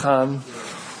opengaan.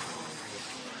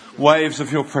 Waves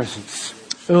of your presence.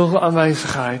 Uw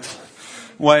aanwezigheid.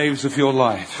 Waves of your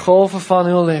light. Golven van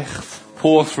uw licht.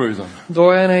 Pour through them.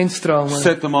 Door hen heen stromen.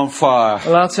 Set them on fire.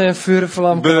 Laat ze in vuur en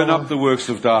vlam Burn komen. up the works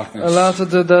of En darkness. laat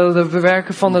de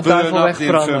werken van de Burn duivel up the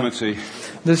wegbranden. infirmity.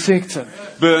 De ziekte.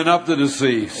 Burn up the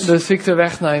disease. De ziekte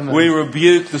wegnemen. We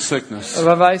rebuke the sickness.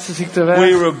 We wijzen de ziekte We weg.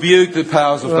 rebuke the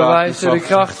powers of We darkness. wijzen de off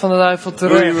them. kracht van de duivel We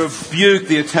terug. rebuke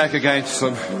the attack against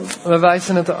them. We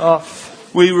wijzen het af.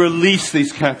 We release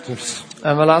these captives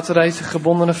En we laten deze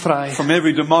gebondenen vrij. from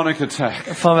every demonic attack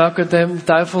Van welke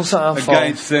duivelse aanval.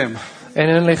 against them. In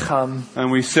hun lichaam.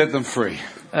 And we set them free.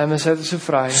 En we zetten ze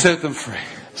vrij. Set them free.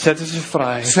 Zetten ze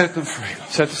vrij. Set them free.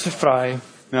 Zetten ze vrij.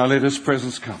 Now let His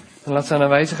presence come. En laat zijn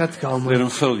aanwezigheid Let komen. Him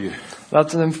fill you.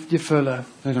 Laat hem je vullen.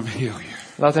 Let Him heal you.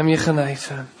 Laat hem je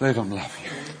genezen. Let Him love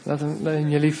you. Laat hem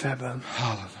je lief hebben.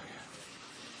 Hallelujah.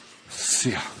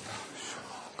 Sia.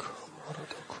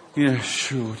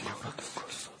 Yeshua.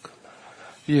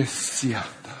 Yes, sia.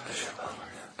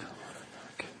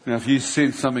 Now, if you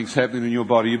sense something's happening in your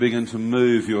body, you begin to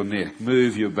move your neck,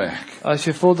 move your back, Als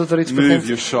je voelt dat er iets move begint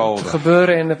your te shoulder.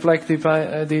 gebeuren in de plek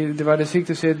waar de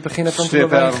ziekte zit, begin het dan te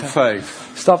Step out in bewegen. faith.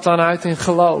 Stap dan uit in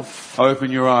geloof. Open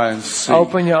your eye and see.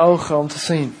 Open je ogen om te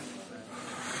zien.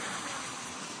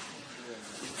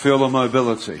 Feel the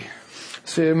mobility.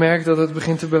 Dus je merkt dat het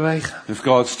begint te bewegen. If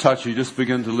God's touched you, just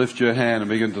begin to lift your hand and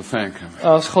begin to thank Him.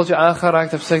 Als God je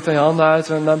aangeraakt hebt, steek dan je handen uit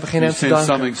en dan begin You hem te sense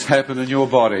danken. something's happened in your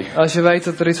body. Als je weet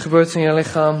dat er iets gebeurt in je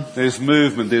lichaam, There's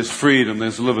movement, there's freedom,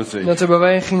 there's liberty. dat er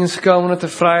beweging is gekomen, dat er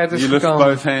vrijheid is You lift gekomen.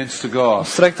 both hands to God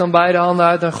Strek dan beide handen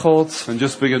uit naar God and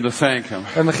just begin to thank Him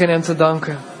en begin hem te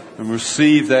danken. and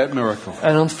receive that miracle.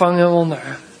 En ontvang een wonder.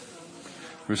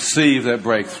 Receive that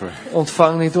breakthrough.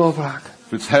 Ontvang die doorbraak.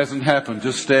 If it hasn't happened,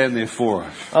 just stand there for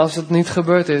it. Als het niet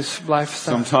gebeurd is, blijf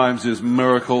staan. Sometimes there's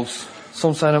miracles.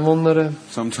 Soms zijn er wonderen.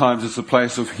 Sometimes it's a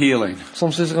place of healing.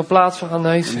 Soms is er een plaats van And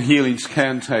genezing. healings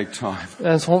can take time.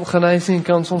 En genezing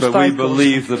kan soms But we tijd kosten.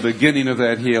 believe the beginning of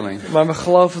that healing, Maar we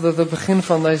geloven dat het begin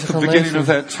van deze the beginning of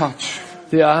genezing, that touch,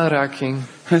 die aanraking,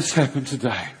 has happened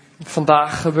today.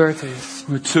 vandaag gebeurd is.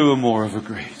 Where two or more have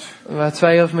agreed. Waar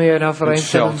twee of meer daarvoor It eens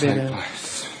shall zijn take binnen,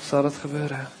 place. zal het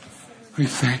gebeuren. We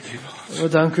thank you, Lord. We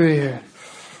danken u, Heer.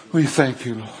 We thank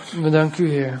you, Lord. We danken u,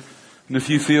 Heer. And if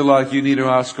you feel like you need to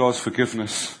ask God's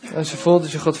forgiveness Als je voelt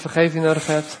dat je God vergeving nodig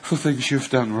hebt for things you've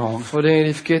done wrong, voor dingen die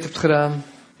je verkeerd hebt gedaan,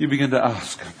 you begin to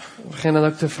ask Him. begin dan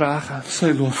ook te vragen.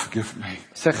 Say, Lord, forgive me.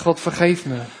 Zeg, God vergeef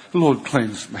me. Lord,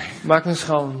 cleanse me. Maak me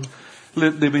schoon.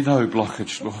 Let there be no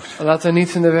blockage, Lord. Laat er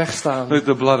niets in de weg staan. Let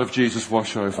the blood of Jesus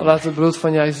wash over me. Laat het bloed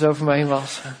van Jezus over me heen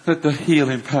wassen. Let the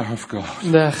healing power of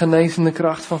God De genezende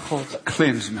kracht van God.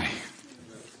 cleanse me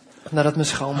Laat het me of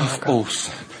schoonmaken all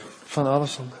sin. van alle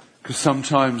zonde. Because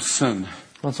sometimes sin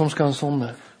Want soms kan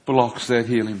zonde blocks that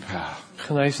healing power.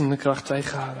 genezende kracht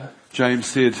tegenhouden.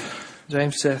 James said,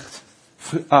 James zegt,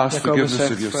 ask Jacobus forgiveness of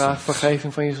zegt, your vraag sins.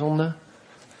 vergeving van je zonde.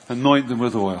 Anoint them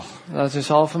with oil. Laat ze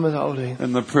zalven met olie.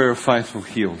 And the prayer of faith will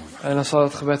heal them. En dan zal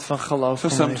het gebed van geloof So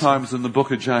genezen. sometimes in the book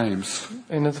of James,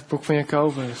 In het boek van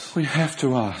Jacobus we have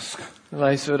to ask,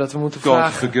 lezen we dat we moeten God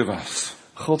vragen. forgive us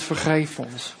God vergeef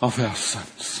ons of our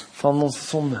sins. van onze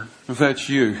zonden. If that's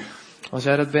you, Als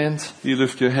jij dat bent, you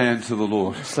lift your hand to the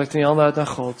Lord strek je handen uit naar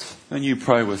God. and you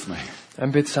pray with me.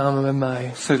 En bid samen met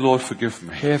mij. Say, Lord, forgive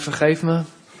me. Heer, vergeef me.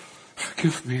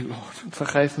 Forgive me, Lord,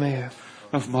 Vergeef me, Heer,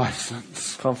 of my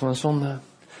sins. van mijn zonde.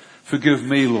 Forgive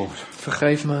me, Lord,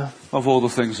 Vergeef me of all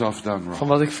the things I've done van wrong.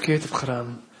 wat ik verkeerd heb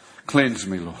gedaan. Cleanse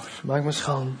me, Lord. Maak me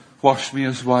schoon. Wash me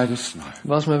as white as snow.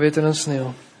 Was me witter dan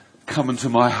sneeuw. Come into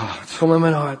my heart. Kom in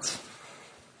mijn hart.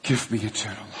 Give me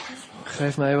eternal life, Lord.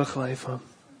 Geef me eeuwig leven.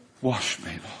 Wash me,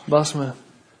 Lord, Was me,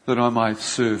 that I might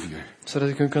serve you zodat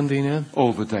ik u kan dienen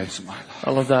all the days of my life.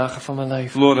 alle dagen van mijn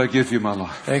leven. Lord, I give you my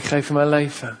life. En ik geef u mijn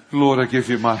leven. Lord, I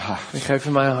give you my heart. Ik geef u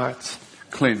mijn hart.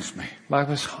 Cleanse me. Maak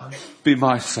me schoon. Be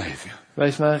my Savior.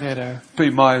 Wees mijn redder. Be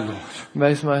my Lord.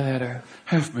 Wees mijn herder.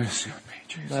 Have mercy on me,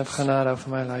 En Jesus. heb genade over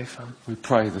mijn leven. We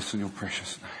pray this in your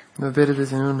precious name. We bidden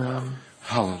dit in uw naam.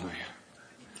 Hallelujah.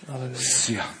 Halleluja.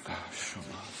 Sianda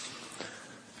Shema.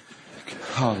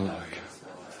 Hallelujah.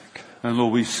 And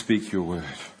Lord, we speak your word.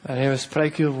 En Heer, we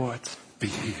spreken uw woord. Be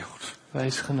healed.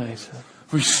 Wees genezen.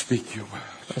 We speak your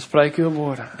word. We spreken uw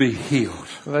woorden. Be healed.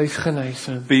 Wees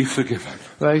genezen. Be forgiven.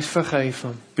 Wees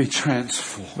vergeven. Be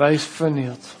transformed Wees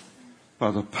vernield.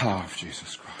 by the power of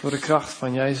Jesus Christ. Door de kracht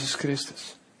van Jezus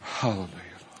Christus. Hallelujah,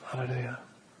 Lord. Halleluja.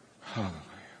 Hallelujah.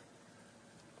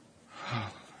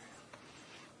 Hallelujah.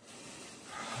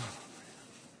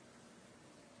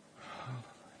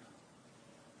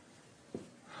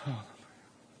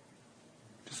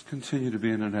 Just continue to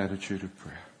be in an attitude of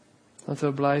prayer. Laten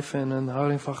we blijven in een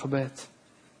houding van gebed.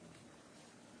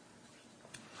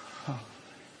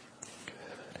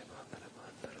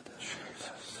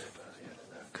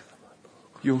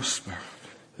 Your Spirit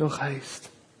Uw geest.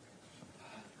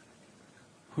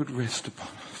 would rest upon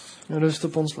us. Rust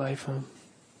op ons leven.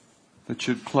 That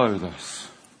should clothe us,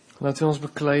 Laat u ons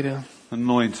bekleden.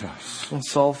 anoint us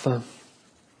Ons zalven.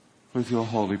 with your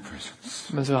holy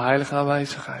presence. Met uw heilige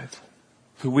aanwezigheid.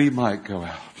 That we might go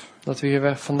out Dat we hier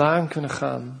weg vandaan kunnen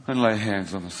gaan. and lay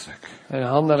hands on the sick. En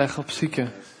handen leggen op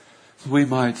zieken. That we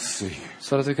might see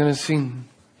Zodat we kunnen zien.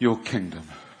 your kingdom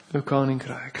Uw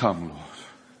koninkrijk. come, Lord.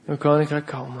 Uw koninkrijk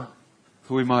komen.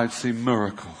 That we might see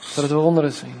miracles Zodat we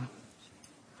wonderen zien.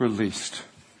 released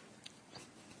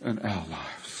in our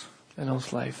lives In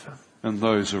ons leven. and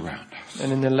those around us.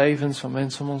 En in de levens van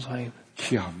mensen om ons heen.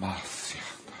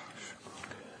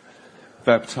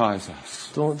 Baptize us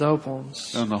Doop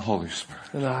ons. in the Holy Spirit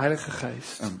In de Heilige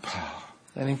Geest. and power.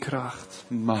 En in kracht.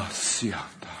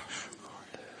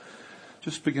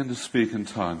 Just begin to speak in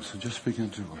tongues and just begin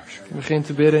to worship. Begin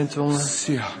te bidden in tongen.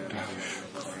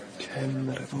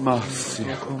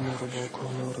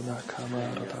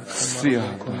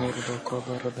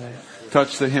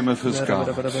 Touch the hem of his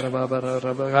garment.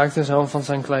 Raak de zoom van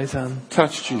zijn kleed aan.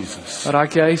 Touch Jesus.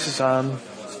 Raak Jezus aan.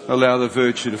 Allow the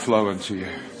virtue to flow into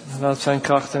you. Laat zijn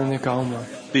kracht in u komen.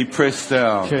 Be pressed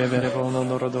down,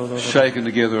 shaken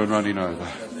together and running over.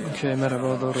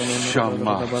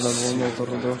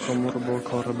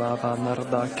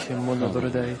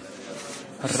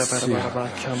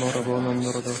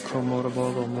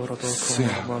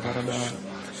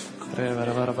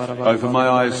 Open my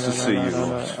eyes to see you,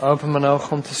 Lord. Open mijn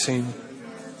ogen om te zien.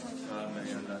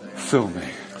 Fill me.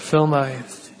 Vul mij.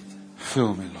 Fill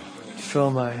me, Lord. Vul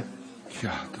mij.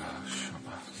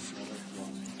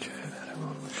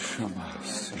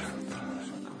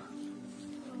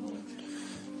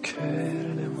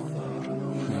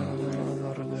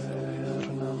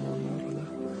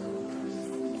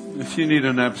 If you need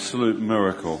an absolute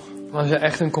miracle, Als je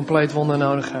echt een compleet wonder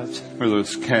nodig hebt. whether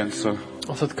it's cancer,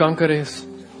 Of het kanker is.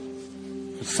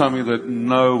 it's something that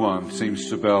no one seems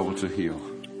to be able to heal,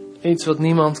 Iets wat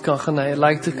niemand kan genezen,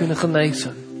 lijkt te kunnen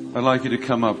genezen. I'd like you to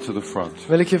come up to the front.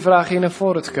 Wil ik je vragen hier naar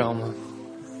voren te komen.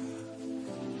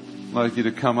 I'd like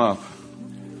you to come up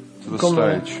to the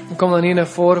stage. Kom dan hier naar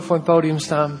voren voor het podium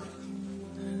staan.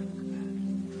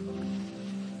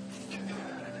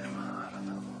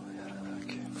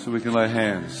 So we can lay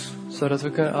hands. Zodat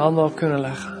we handen op kunnen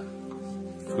leggen.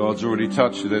 God's already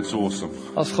touched you, that's awesome.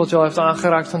 Als God je al heeft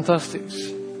aangeraakt,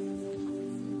 fantastisch.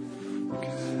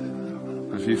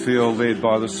 If you feel led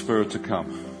by the Spirit to come,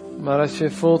 Maar als je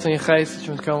voelt in je geest dat je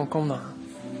moet komen, kom dan.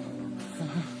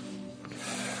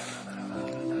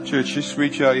 church, just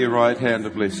reach out your right hand, a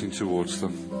blessing towards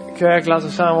them. Kerk, laten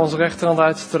we samen onze rechterhand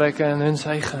uitstrekken en hun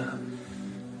zegenen.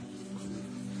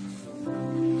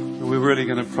 We're really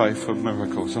going to pray for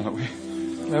miracles, aren't we?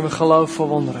 We hebben geloof voor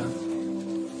wonderen.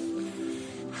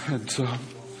 And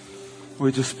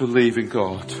we just believe in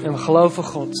God En we geloven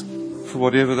God. for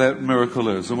whatever that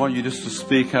miracle is. I want you just to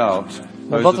speak out.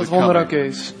 Maar Those wat that het are wonder ook coming.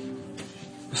 is.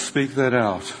 Speak that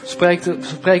out.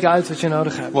 Spreek uit wat je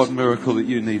nodig hebt. What miracle that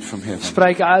you need from heaven.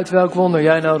 Spreek uit welk wonder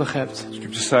jij nodig hebt.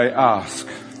 Scripture say, ask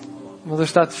Want er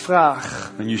staat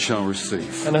vraag. and you shall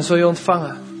receive. En dan zul je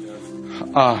ontvangen.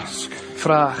 Ask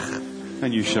Vraag.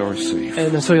 and you shall receive.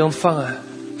 En dan zul je ontvangen.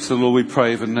 So Lord, we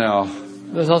pray even now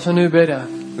Dus als we nu bidden,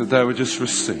 that they would just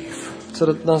receive.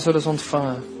 dan zullen ze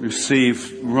ontvangen.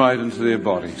 Receive right into their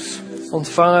bodies.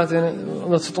 Ontvangen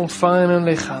omdat ze het ontvangen in hun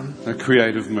lichaam. A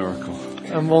creative miracle.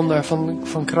 Een wonder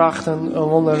van kracht en een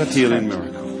wonder dat Healing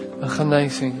miracle. een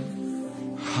genezing.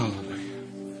 Hallelujah.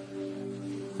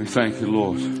 We thank you,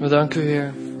 Lord, We danken u,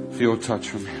 Heer, for your touch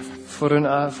from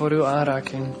heaven. voor uw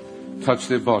aanraking. Touch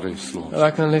their bodies, Lord.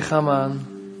 Raak hun lichaam aan.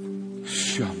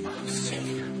 Shama.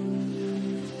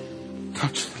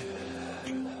 Touch them.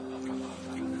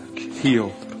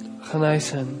 Heal.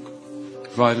 Genees hen.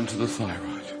 Right into the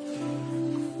thyroid.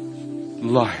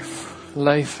 Life.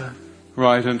 Leven.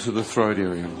 Right into the throat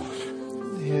area,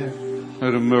 Lord. Heer,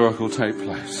 Let a miracle take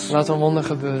place. laat een wonder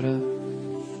gebeuren.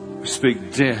 We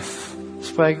speak death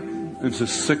Spreek, into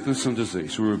sickness and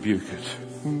disease. We rebuke it.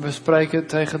 we spreken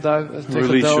tegen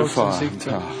Release your dood en fire and ziekte.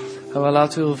 power En we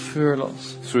laten uw vuur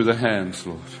los. through the hands,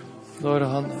 Lord. Door de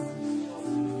handen.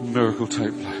 Miracle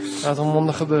take place. Laat een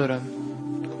wonder gebeuren.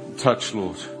 Touch,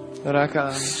 Lord. Raak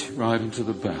aan. Right into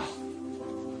the bowel.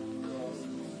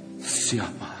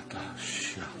 Siamata,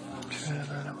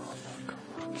 Siamata.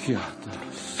 Kiata,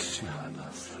 Siamata.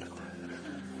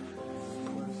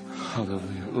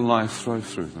 Hallelujah. Life flow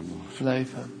through them, Lord.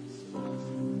 Leven.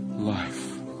 Life.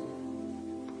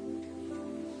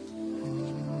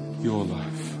 Your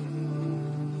life.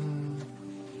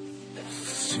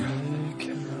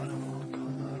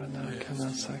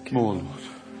 More, Lord.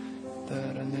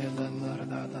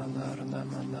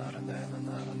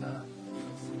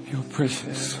 Your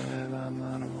presence.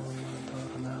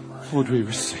 Lord, we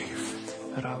receive.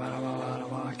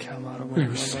 We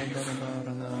receive.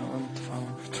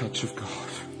 Touch of God.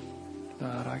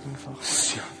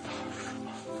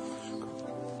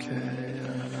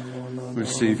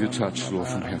 Receive your touch, Lord,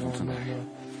 from heaven tonight.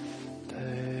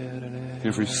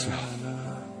 Every cell.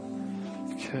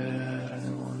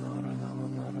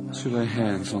 To lay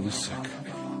hands on the sick.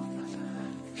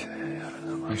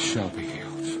 They shall be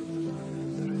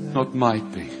healed. Not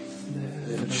might be,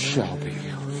 but shall be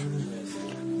healed.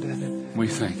 We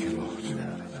thank you, Lord.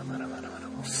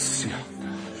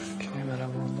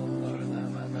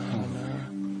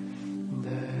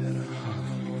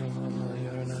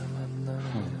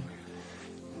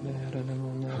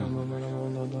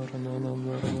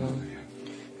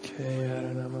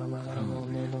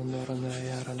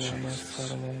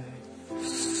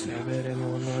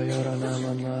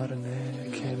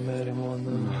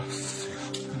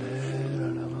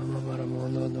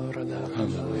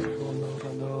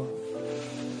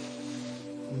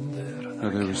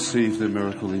 Let they receive their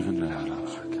miracle even now, Lord.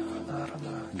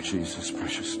 In Jesus'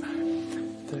 precious name.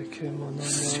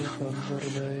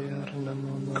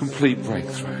 Complete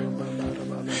breakthrough.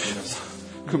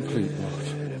 Complete, Lord.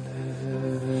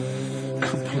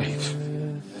 Complete.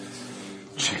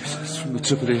 Jesus, from the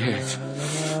tip of their head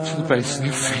to the base of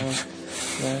their feet.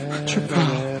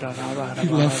 You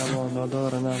love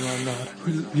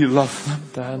them. You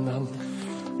love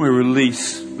them. We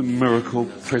release the miracle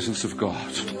presence of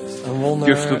God.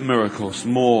 Gift of miracles.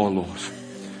 More, Lord.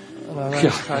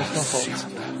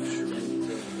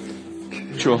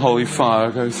 Let your holy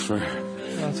fire go through.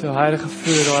 Laat uw heilige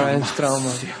vuur doorheen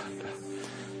stromen.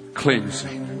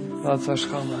 Cleansing. Laat het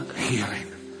schoonmaken. Healing.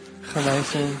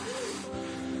 Genezing.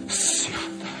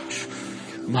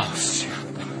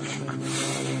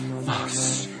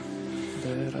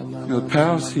 The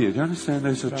power's here. Do you understand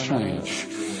there's a change?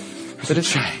 Er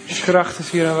is kracht is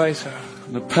hier aanwezig.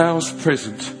 The power's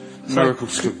present.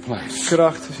 Miracles took place.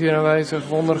 Kracht is hier aanwezig.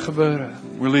 Wonderen gebeuren.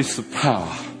 Release the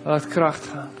power. Laat kracht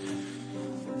gaan.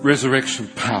 Resurrection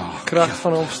power. Kracht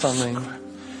van opstanding.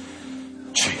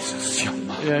 Jesus.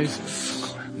 Jezus.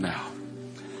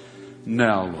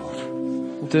 Now, Lord.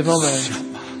 Op dit moment.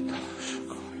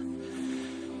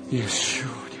 Yes.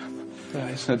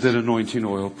 Let that anointing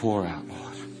oil pour out,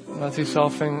 Lord. Laat die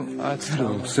zalving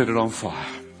uitstromen. Set it on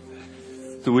fire.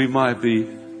 That we might be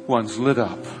ones lit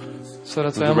up.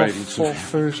 Zodat we helemaal vol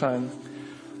vuur zijn.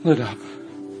 Lit up.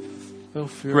 Veel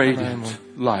vuur van de hemel. Radiant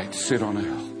light set on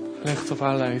her. Licht op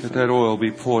haar leven. Let that oil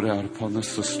be poured out upon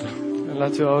this sister. En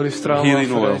laat uw olie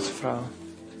stromen over deze vrouw.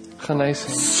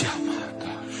 Genezing.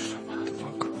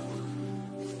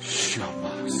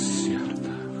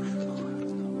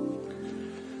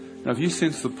 Now, if you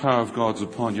sense the power of God's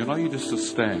upon you, I'd like you just to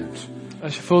stand.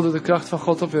 Als je voelt dat de kracht van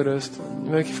God op je rust, dan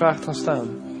wil ik je vragen gaan staan.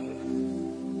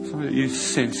 Something that you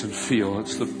sense and feel.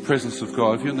 It's the presence of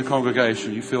God. If you're in the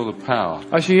congregation, you feel the power.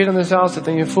 Als je hier in de zaal zit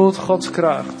en je voelt Gods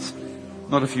kracht.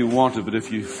 Not if you want it, but if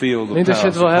you feel the Niet als je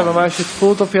het wil hebben, maar als je het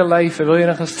voelt op je leven, wil je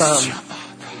dan gaan staan.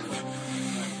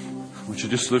 Would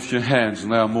you just lift your hands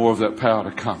and allow more of that power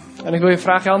to come? En ik wil je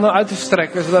vragen je handen uit te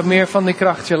strekken, zodat meer van die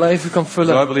kracht je leven kan So I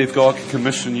vullen. believe God can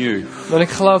commission you. Want ik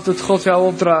geloof dat God jou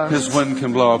opdraagt His wind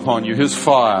can blow upon you. His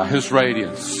fire, His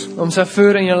radiance. om zijn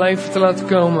vuur in je leven te laten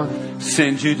komen.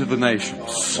 Send you to the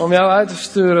nations. Om jou uit te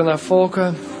sturen naar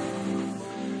volken.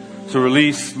 To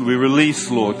release, we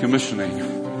release, Lord, commissioning.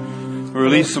 We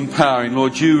release empowering.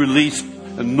 Lord, you release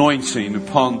anointing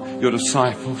upon your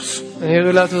disciples. En Heer,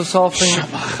 u laat uw zalving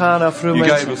gaan over uw You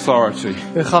gave mensen. authority.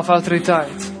 U gaf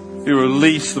autoriteit. You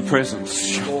release the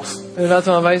presence. U laat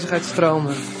uw aanwezigheid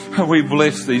stromen. And we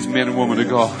bless these men and women of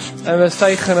God. En we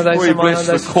zegenen deze We mannen en bless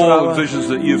the deze call and vrouwen. visions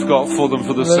that you've got for them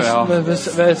for this hour. We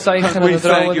And zegenen we de thank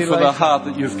dromen you die for the leven. heart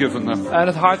that you've given them. En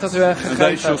het hart dat u hen And they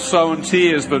gegeven shall hebt. sow in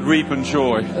tears but reap in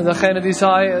joy. En degene die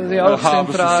zaaien, die oogsten in harvest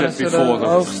is tranen, set before zullen them.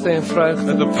 oogsten in vreugde.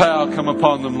 Let the power come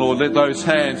upon them, Lord. Let those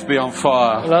hands be on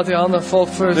fire. Laat die handen vol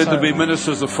vuur Let there be zijn.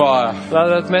 ministers of fire. Laat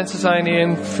het mensen zijn die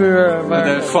in vuur And that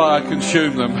werken. fire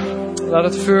consume them. Laat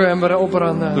het vuur hem The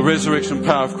opbranden. resurrection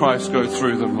power of Christ go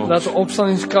through them, Laat Lord. de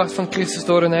opstandingskracht van Christus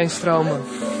door hen heen stromen.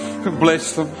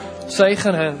 Bless them.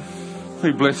 Zegen hen.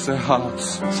 We bless their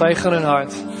hearts. Zegen hun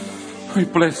hart. We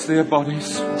bless their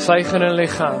bodies. Zegen hun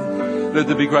lichaam. Let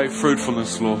there be great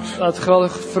fruitfulness, Lord. Laat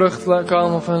geweldige vrucht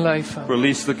komen van hun leven.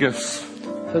 Release the gifts.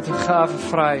 Zet de gaven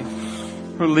vrij.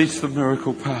 Release the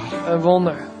miracle power. Een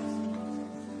wonder.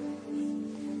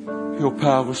 Your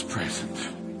power was present.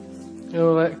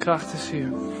 Uw kracht is hier.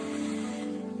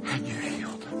 And you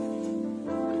healed them.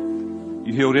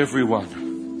 You healed everyone.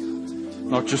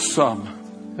 Not just some.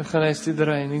 U geneest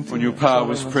iedereen. Niet When your power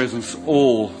was iemand. present,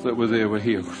 all that were there were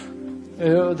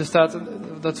healed. Er staat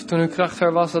dat toen uw kracht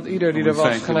er was, dat ieder die We er was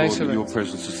thank you, Lord, genezen that your werd.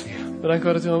 presence is here. Bedankt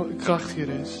dat uw kracht hier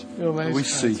is. Uw We see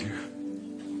aanwezigheid. you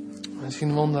We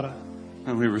zien wonderen.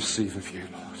 and we receive of you,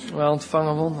 Lord. Wij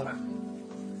ontvangen wonderen.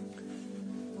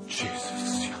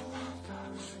 Jesus.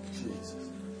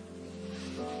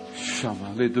 Shama.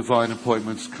 Let divine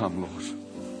appointments come, Lord.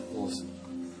 Awesome.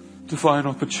 Divine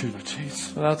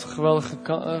opportunities. Laat geweldige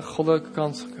goddelijke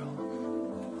kansen komen.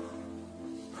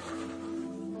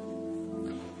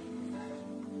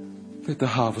 Let the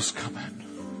harvest come in.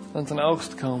 Laat een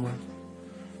oogst komen.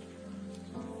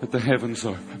 Let the heavens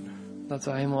open. Laat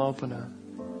de hemel openen.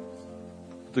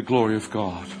 The glory of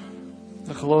God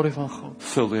De glorie van God.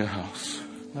 fill their house.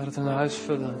 Laat het hun huis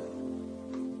vullen.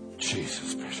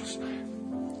 Jesus' precious name.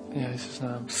 In Jezus'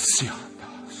 naam. Sianda,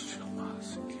 Shama,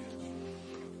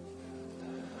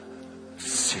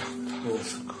 Sianda,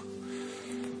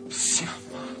 Sianda.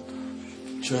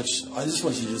 Church, I just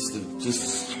want you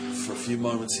just for a few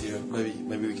moments here,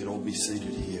 maybe we can all be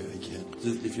seated here again.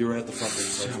 If you're at the front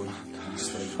bench, you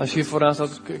stay. Als je hier vooraan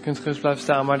staat, kunt je gerust blijven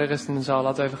staan. Maar de rest in de zaal,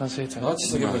 laten we even gaan zitten. I just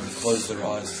think everyone can close their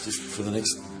eyes just for the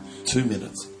next 2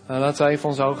 minutes. Laten we even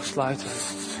onze ogen sluiten.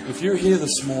 If you're here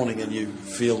this morning and you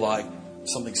feel like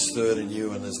something stirred in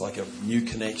you and there's like a new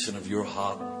connection of your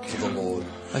heart to the Lord.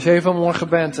 Als je hier vanmorgen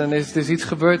bent en er is iets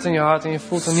gebeurd in je hart en je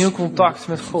voelt een nieuw contact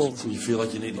met God. You feel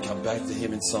like you need to come back to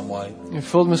Him in some way. Je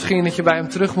voelt misschien dat je bij hem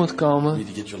terug moet You komen. need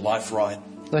to get your life right.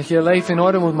 Dat je je leven in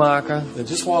orde moet maken. Then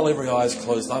just while every eye is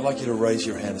closed, I'd like you to raise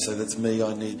your hand and say, "That's me.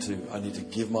 I need to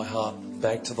give my heart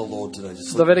back to the Lord today."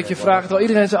 Just Dan wil ik je lift your vragen, hand terwijl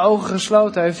iedereen zijn ogen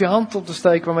gesloten heeft, je hand op te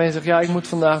steken waarmee je zegt, ja, ik moet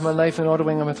vandaag mijn leven in orde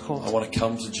brengen met up. I God. want to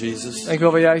come to Jesus. Ik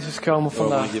wil bij Jezus komen I want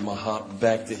vandaag. to give my heart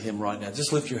back to Him right now.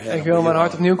 Just lift your hand. Ik wil mijn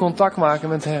hart opnieuw contact maken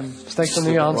met hem. Steek dan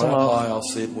nu je hand right omhoog. high, I'll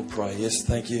see it. We'll pray. Yes,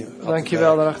 thank you. Up Dank the je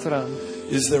wel back. daarachteraan.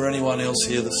 Is there anyone else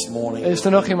here this morning? Is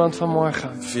er nog iemand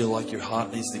vanmorgen? Feel like your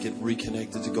heart needs to get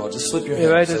reconnected to God? Just slip your Je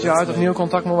hand. weet Say, dat je "That's hart me." opnieuw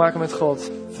contact moet maken met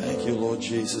God. Thank you, Lord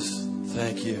Jesus.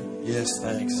 Thank you. Yes,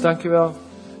 thanks. Dank je wel.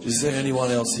 Is there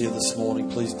anyone else here this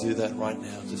morning? Please do that right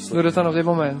now. Just Doe dat dan op dit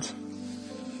moment.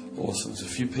 Awesome. There's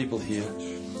a few people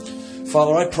here.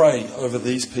 Father, I pray over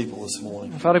these people this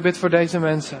morning. Vader, ik bid voor deze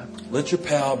mensen. Let your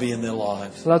power be in their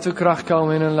lives. Laat uw kracht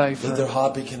komen in hun Let leven. their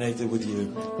heart be connected with you.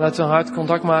 Laat hun hart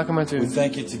contact maken met We u.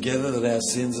 thank you together that our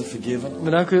sins are forgiven.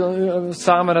 Bedank u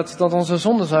samen dat onze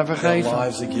zonden zijn Our vergeven.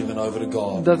 lives are given over to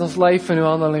God. Dat ons leven in uw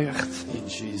handen ligt.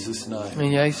 In Jesus' name. In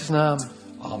Jezus' naam.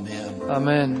 Amen.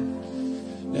 Amen.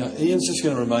 Now, Ian's just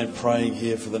going to remain praying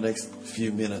here for the next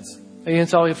few minutes. En je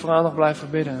zal je vooraan nog blijven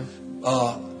bidden.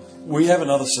 We have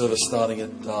another service starting at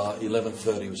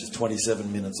 11:30, which is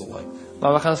 27 minutes away.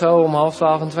 Maar we gaan zo om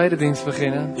 11:30 een tweede dienst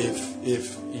beginnen.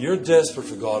 If you're desperate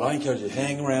for God, I encourage you,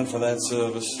 hang around for that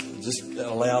service. Just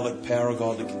allow the power of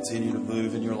God to continue to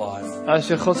move in your life. Als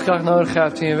je Gods kracht nodig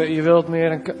hebt en je wilt meer,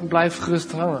 dan blijf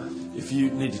gerust hangen. If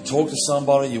you need to talk to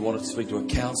somebody, you want to speak to a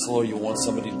counselor, you want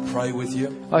somebody to pray with you,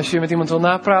 Als je met iemand wil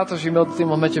napraten, als je wilt dat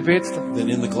iemand met je bidt, then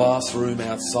in the glass room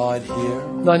outside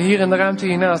here, dan hier in de ruimte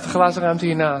hiernaast, de glazen ruimte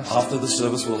hiernaast. after the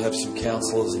service, we'll have some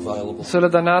counselors available.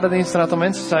 Zullen daarna de dienst een aantal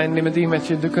mensen zijn die met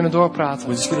je kunnen doorpraten.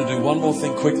 We're just going to do one more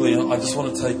thing quickly, and I just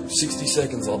want to take 60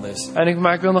 seconds on this.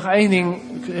 Maar ik wil nog één ding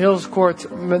heel kort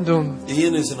doen.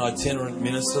 Ian is an itinerant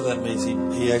minister. That means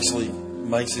he actually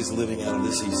makes his living out of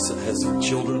this. He has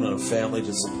children and a family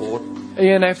to support.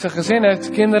 Ian heeft een gezin, heeft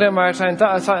kinderen, maar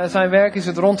zijn werk is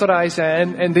het rond te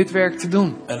reizen en dit werk te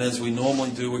doen. And as we normally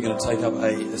do, we're going to take up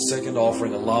a second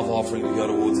offering, a love offering to go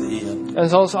towards Ian. En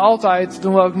zoals altijd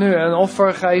doen we ook nu een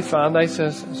offer geven aan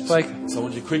deze spreker. So I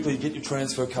want you quickly get your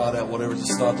transfer card out, whatever, to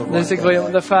start to Dus write ik wil that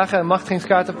je out. vragen een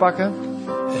machtigingskaart te pakken.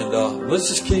 And let's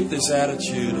just keep this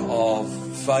attitude of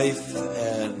faith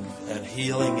and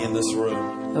healing in this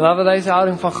room. En laten we deze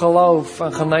houding van geloof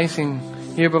en genezing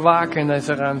hier bewaken in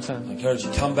deze ruimte. I encourage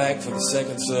you to come back for the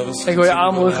second service. Ik wil je Continue to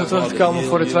aanmoedigen allow terug God te to komen heal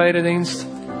voor de you. tweede dienst.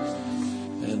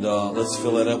 And let's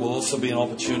fill that out. Will also be an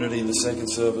opportunity in the second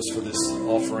service for this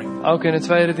offering. Ook in de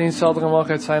tweede dienst zal er een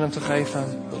mogelijkheid zijn om te geven.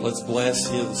 But let's bless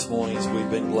here this morning as we've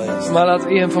been blessed. Maar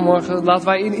laten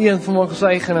wij Ian vanmorgen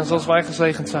zegenen zoals wij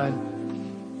gezegend zijn.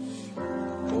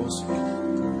 Awesome.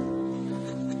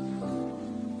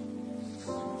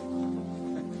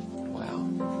 Wow.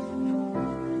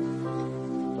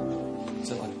 Is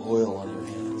that like oil on your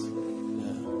hands?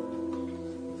 Yeah.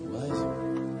 Amazing.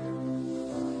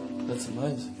 That's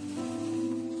amazing.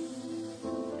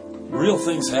 Real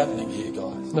things happening here,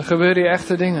 guys. Er gebeuren hier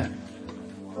echte dingen.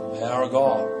 Power of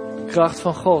God. Kracht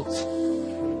van God.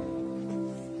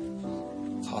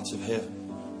 Touch of heaven.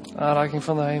 Aanraking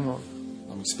van de hemel.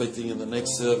 I'm expecting in the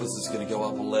next service it's going to go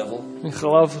up a level. Ik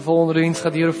geloof de volgende dienst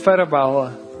gaat hierop verder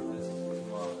bouwen.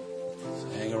 So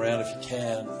hang around if you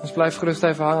can. Dus blijf gerust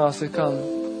even hangen als dit kan.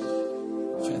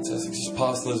 Fantastic. Just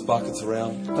pass those buckets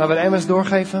around. Laten we de emmers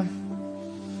doorgeven.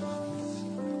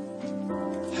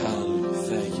 Hallelujah.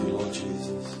 Thank you, Lord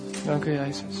Jesus. Dank u,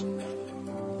 Jezus.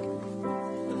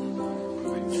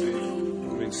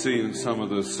 We've been seeing in some of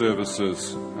the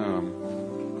services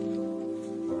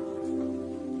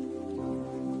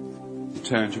the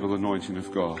tangible anointing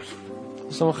of God.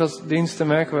 In sommige diensten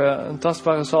merken we een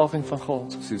tastbare zalving van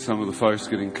God. Seen some of the folks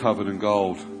getting covered in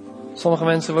gold. Sommige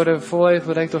mensen worden volledig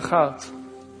bedekt door goud.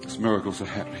 As miracles are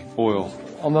happening. Oil,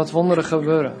 Omdat wonderen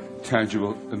gebeuren.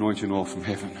 tangible anointing oil from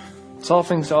heaven.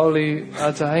 Zalvingsolie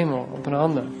uit de hemel op hun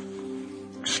handen.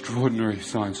 Extraordinary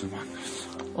signs and wonders.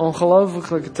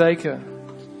 Ongelooflijke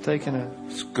tekenen.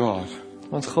 It's God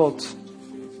Want God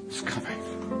is coming.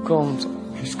 komt.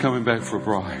 He's coming back for a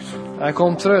bride. Hij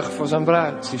komt terug voor zijn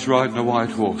bruid. He's riding a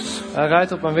white horse. Hij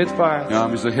rijdt op een wit paard. The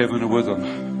armies of heaven are with him.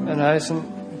 En hij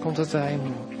komt uit de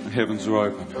hemel. The heavens are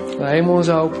open. De hemel is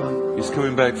open. He's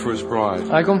coming back for his bride.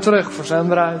 Hij komt terug voor zijn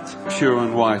bruid. Pure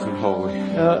and white and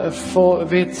holy. Vol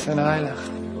wit en heilig.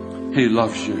 He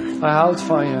loves you. Hij houdt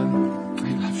van je.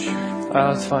 He loves you. Hij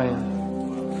houdt van je.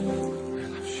 He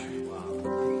loves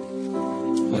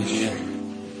you. Bless you.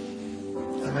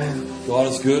 Amen. God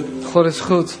is good. God is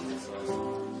goed.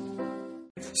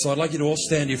 So I'd like you to all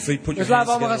stand to your feet, put your Dus hands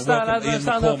laten we allemaal together, gaan and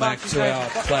staan. welcome Laten we Ian staan. McCormack to our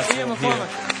Ian platform here. McCormack.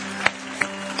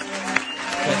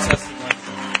 Fantastic.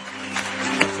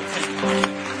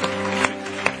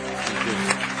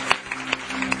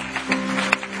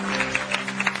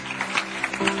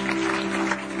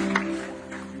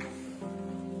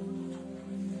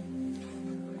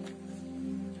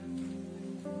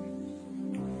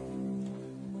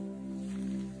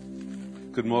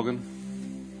 Good morning.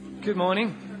 Good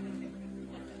morning.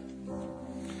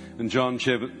 In John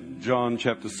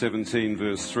chapter 17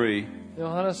 verse 3.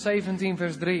 Johannes 17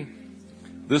 vers 3.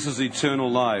 This is eternal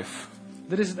life,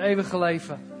 Dit is het eeuwige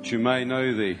leven. that you may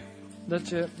know thee, Dat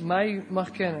je mij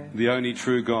mag kennen. the only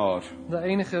true God, De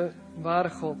enige ware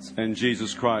God. and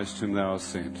Jesus Christ whom thou hast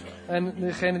sent. En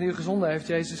degene die u gezonden heeft,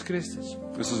 Jezus Christus.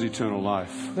 This is eternal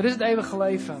life, Dit is het eeuwige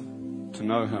leven. to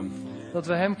know him, Dat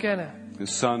we hem kennen.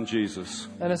 his son Jesus.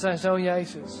 En het zijn zoon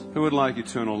Jezus. Who would like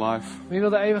eternal life? Wie wil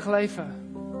de eeuwige leven?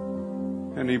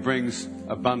 And he brings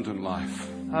abundant life.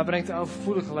 Hij brengt het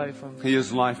overvloedige leven. He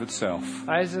is life itself.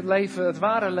 Hij is het leven, het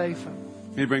ware leven.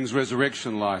 He brings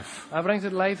resurrection life. Hij brengt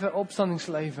het leven,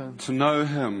 opstandingsleven. To know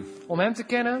him, Om hem te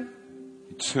kennen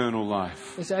eternal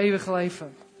life. is eeuwig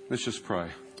leven. Let's just pray.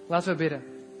 Laten we bidden.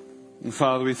 And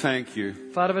Father, we thank you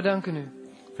Vader, we danken u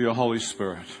for your Holy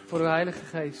Spirit voor uw Heilige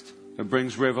Geest. that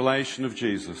brings revelation of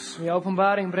Jesus. Die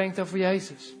openbaring brengt over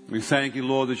Jezus. We thank you,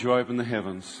 Lord, that you open the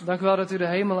heavens. Dank u wel dat u de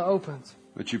hemelen opent.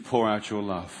 that you pour out your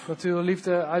love. Dat u uw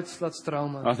liefde uit laat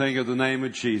stromen. I think in the name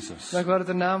of Jesus, Dank u wel dat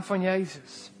de naam van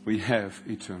Jezus we have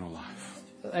eternal life.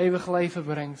 het eeuwige leven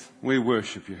brengt. We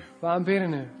worship you. We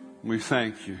aanbidden u. We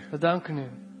thank you We danken u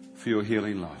for your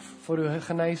healing love. voor uw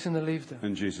genezende liefde.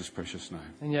 In Jesus' precious name.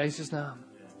 In Jezus' naam.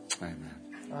 Amen.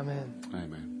 Amen.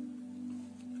 Amen.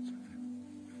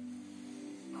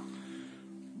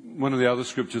 One of the other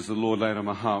scriptures the Lord laid on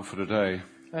my heart for today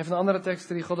Een van de andere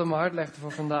teksten die God op mijn hart legde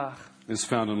voor vandaag is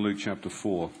found in Luke chapter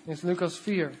 4. is Lucas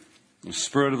 4. The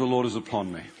Spirit of the Lord is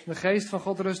upon me, De geest van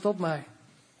God rust op mij.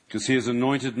 because he has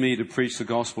anointed me to preach the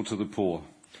gospel to the poor.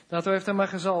 Daartoe heeft hij mij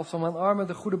gezalfd om aan armen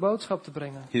de goede boodschap te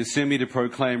brengen. He has sent me to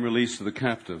proclaim release to the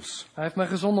captives, Hij heeft mij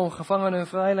gezonden om gevangenen hun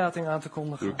vrijlating aan te the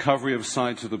kondigen. recovery of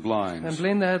sight to the En blind,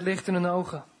 blinden het licht in hun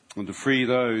ogen. and to free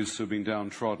those who have been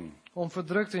downtrodden, Om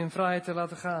verdrukten in vrijheid te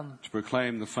laten gaan. to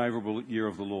proclaim the favorable year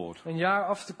of the Lord. Een jaar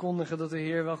af te kondigen dat de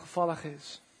Heer welgevallig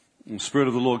is. And the Spirit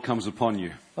of the Lord comes upon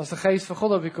you. Als de geest van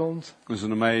God op je komt, There's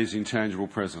an amazing, tangible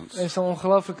presence. is er een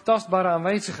ongelooflijk tastbare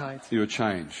aanwezigheid. You are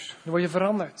changed. Dan word je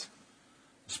veranderd.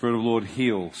 The Spirit of the Lord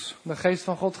heals De geest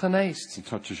van God geneest. and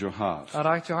touches your heart. Hij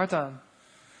raakt je hart aan.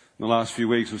 In the last few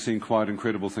weeks, we've seen quite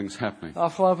incredible things happening. De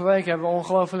afgelopen weken hebben we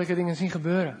ongelofelijke dingen zien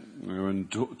gebeuren. We were in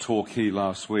Torquay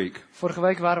last week, Vorige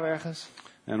week waren we ergens.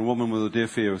 and a woman with a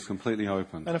deaf ear was completely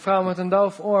opened. En een vrouw met een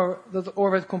doof oor, dat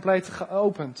oor werd compleet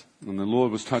geopend. And the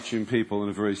Lord was touching people in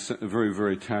a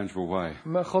very tangible way,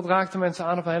 Maar God raakte mensen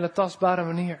aan op een hele tastbare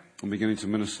manier. and beginning to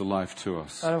minister life to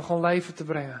us. En hem gewoon leven te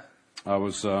brengen. I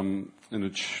was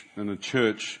in a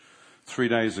church 3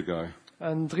 days ago,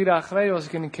 En 3 dagen geleden was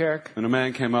ik in een kerk. and a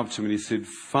man came up to me and he said,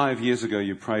 5 years ago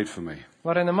you prayed for me.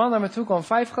 Waarin een man naar me toe kwam.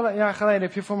 5 jaar geleden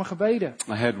heb je voor me gebeden.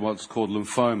 I had what's called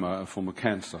lymphoma, a form of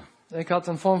cancer. Ik had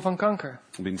een vorm van kanker.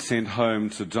 I'd been sent home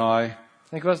to die,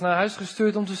 Ik was naar huis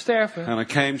gestuurd om te sterven. and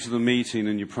I came to the meeting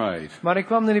and you prayed. Maar ik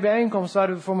kwam naar die bijeenkomst waar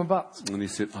u voor me bad. And he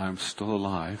said, I am still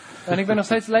alive En ik ben nog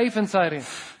steeds levend, zei hij.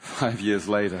 5 years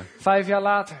later, 5 jaar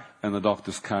later. and the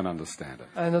doctors can't understand it.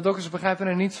 En de dokters begrijpen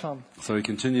er niets van. So he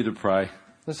continued to pray,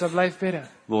 Dus hij bleef bidden.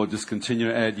 Lord, just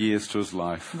continue to add years to his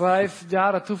life Blijf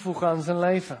jaren toevoegen aan zijn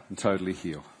leven. and totally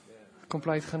heal.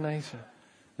 Compleet genezen.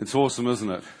 It's awesome, isn't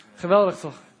it? Geweldig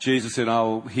toch? Jesus said, I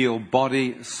will heal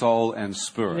body, soul, and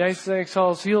spirit. Jezus zei, ik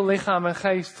zal ziel, lichaam en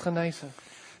geest genezen.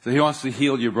 So he wants to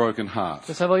heal your broken heart,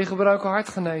 Dus hij wil je gebroken hart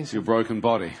genezen. your broken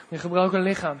body, Je gebroken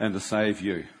lichaam. and to save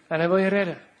you, En hij wil je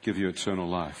redden. give you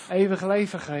eternal life. Eeuwig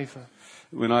leven geven.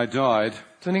 When I died,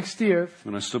 Toen ik stierf,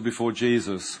 when I stood before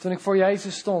Jesus, toen ik voor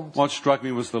Jezus stond. what struck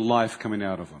me was the life coming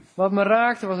out of him. Wat me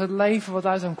raakte was het leven wat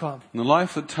uit hem kwam. And the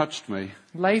life that touched me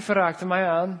Het leven raakte mij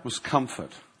aan. was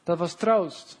comfort, Dat was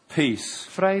troost, peace,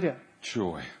 vrede,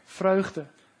 joy. vreugde.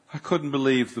 I couldn't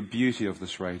believe the beauty of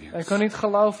this En ik radiance. kon niet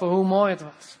geloven hoe mooi het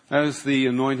was. As the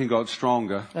anointing got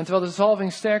stronger, En terwijl de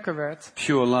zalving sterker werd,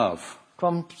 pure love,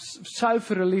 kwam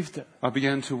zuivere liefde. I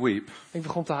began to weep. Ik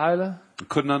begon te huilen. I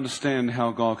couldn't understand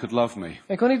how God could love me.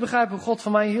 Ik kon niet begrijpen hoe God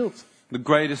van mij hield. The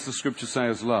greatest the scriptures say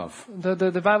is love.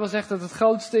 De Bijbel zegt dat het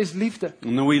grootste is liefde.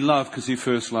 And that we love because he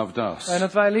first loved En us.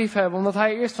 dat wij lief hebben omdat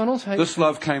hij eerst van ons This heeft.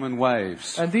 love came in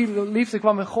waves. En die liefde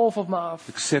kwam in golf op me af.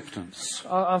 Acceptance.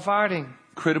 Aanvaarding.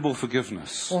 Incredible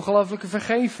forgiveness. Ongelooflijke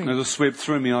vergeving. As it swept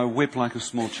through me, I wept like a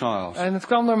small child. En het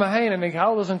kwam door me heen en ik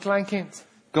huilde als een klein kind.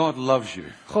 God loves you.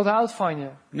 God houdt van je.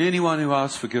 And anyone who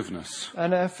asks forgiveness,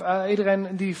 En iedereen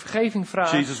die vergeving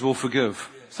vraagt, Jesus will forgive.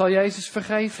 zal Jezus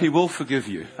vergeven. He will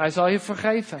forgive you. Hij zal je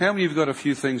vergeven. How many of you got a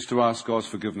few things to ask God's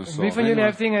forgiveness Wie of? van jullie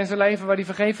heeft dingen in zijn leven waar hij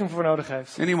vergeving voor nodig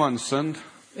heeft? Anyone sinned?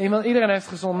 Iedereen heeft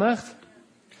gezondigd.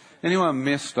 Anyone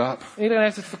messed up? Iedereen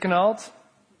heeft het verknald.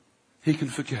 He can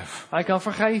forgive. Hij kan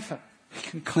vergeven. He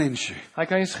can cleanse you. Hij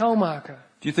kan je schoonmaken.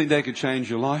 Do you think they could change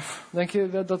your life? Denk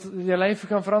je dat je leven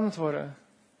kan veranderd worden?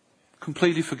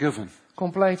 Completely forgiven.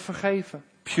 Compleet vergeven.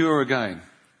 Pure again.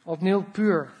 Opnieuw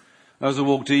puur. As I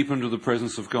walked deeper into the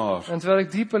presence of God, En terwijl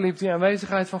ik dieper liep die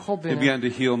aanwezigheid van God He binnen, began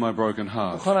to heal my broken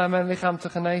heart. begon hij mijn lichaam te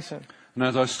genezen.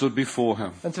 And as I stood before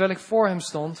Him, En terwijl ik voor hem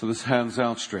stond, with His hands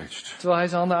outstretched, terwijl hij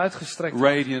zijn handen uitgestrekt had,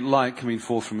 radiant light coming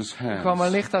forth from His kwam er hands,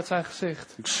 licht uit zijn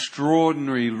gezicht.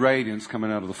 extraordinary radiance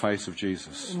coming out of the face of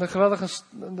Jesus. De geweldige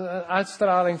de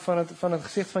uitstraling van het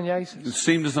gezicht van Jezus. It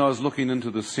seemed as though I was looking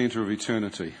into the center of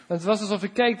eternity. Het was alsof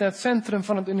ik keek naar het centrum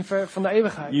van het universum, van de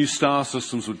eeuwigheid. New star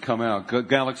systems would come out,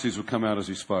 galaxies would come out as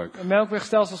He spoke. En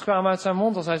melkwegstelsels kwamen uit zijn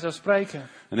mond als hij zou spreken.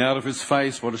 And out of His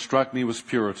face, what struck me was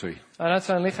purity, En uit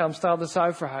zijn lichaam straalde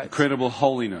zuiverheid, incredible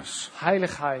holiness.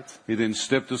 heiligheid. He then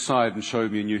stepped aside and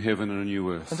showed me a new heaven and a new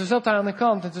En earth. toen zat hij aan de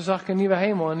kant en toen zag ik een nieuwe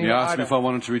hemel en een He nieuwe asked me if I aarde.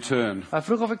 wanted to return. Hij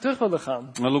vroeg of ik terug wilde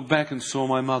gaan. I looked back and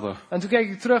saw my mother, En toen keek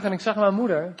ik terug en ik zag mijn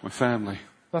moeder, my family.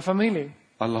 mijn familie.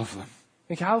 I love them.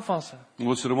 Ik hou van ze. The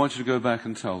Lord said, I want you to go back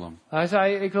and tell them. Hij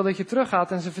zei, ik wil dat je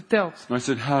teruggaat en ze vertelt. And I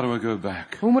said, how do I go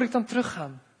back? Hoe moet ik dan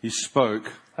teruggaan? He spoke.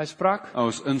 Hij sprak I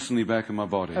was instantly back in my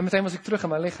body. en meteen was ik terug in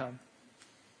mijn lichaam.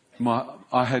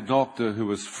 I had a doctor who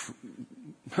was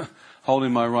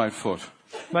holding my right foot.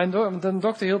 De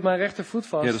dokter hield mijn rechtervoet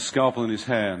He had a vast. scalpel in his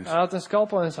hand. Hij had een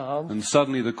scalpel in zijn hand. And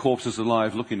suddenly the corpse is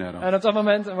alive looking at him. En op dat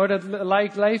moment wordt het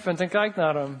lijk levend en kijkt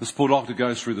naar hem. This poor doctor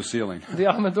goes through the ceiling. Die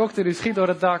arme dokter die schiet door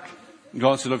het dak.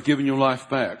 God said, I've given your life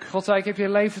back. God zei, ik heb je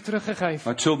leven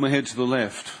teruggegeven. I tilted my head to the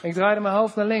left. Ik draaide mijn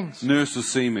hoofd naar links.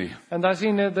 Nurses see me. En daar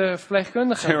zien de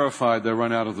verpleegkundigen. Terrified, they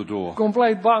run out of the door.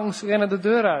 Compleet bang, ze rennen de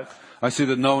deur uit. I see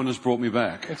that no one has brought me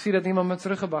back. Ik zie dat niemand me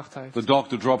teruggebracht heeft. The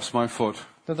doctor drops my foot.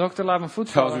 De dokter laat mijn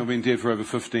voet Tells me I've vallen. been dead for over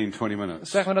 15, 20 minutes.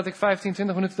 Zeg maar dat ik 15,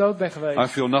 20 minuten dood ben I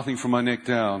geweest. feel nothing from my neck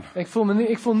down. Ik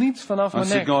voel niets vanaf I mijn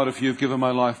said, nek. God, if you've given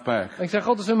my life back, Ik zeg,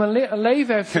 God, als u mijn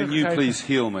leven heeft can you teruggegeven, please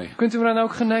heal me? kunt u me dan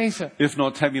ook genezen? If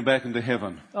not, take me back into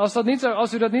heaven. Als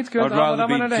u dat niet kunt, I'd haal me rather dan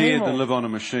maar naar be de dead than hemel. live on a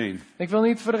machine. Ik wil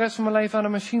niet voor de rest van mijn leven aan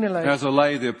een machine leven. As I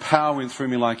lay there, power went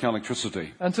through me like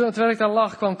electricity. En terwijl ik daar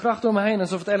lag, kwam kracht door me heen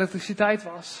alsof het elektriciteit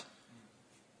was.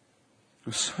 It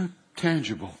was so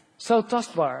tangible. Zo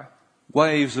tastbaar.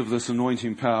 Waves of this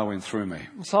anointing power went through me.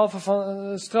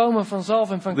 Stromen van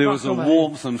zalf en van There was kracht a door me heen.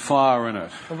 warmth and fire in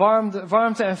it.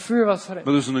 Warmte en vuur was erin. But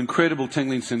there was an incredible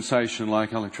tingling sensation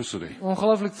like electricity.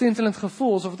 Ongelooflijk tintelend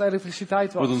gevoel, alsof het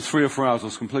elektriciteit was. Within 3 or 4 hours, I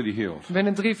was completely healed.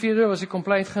 Binnen 3-4 uur was ik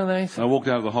compleet I genezen. walked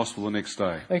out of the hospital the next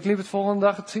day. Ik liep het volgende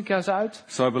dag het ziekenhuis uit.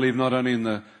 So I believe not only in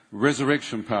the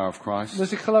resurrection power of Christ,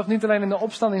 Dus ik geloof niet alleen in de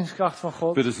opstandingskracht van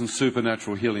God, but it's in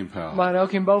supernatural healing power. maar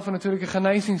ook in bovennatuurlijke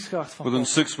genezingskracht van Within God.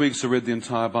 6 weeks, I read the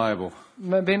entire Bible.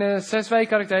 Maar binnen 6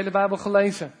 weken had ik de hele Bijbel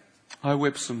gelezen. I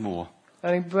wept some more.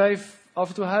 En ik bleef af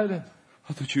en toe huilen.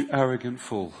 I thought, you arrogant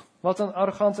fool. Wat een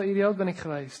arrogante idioot ben ik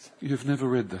geweest. You've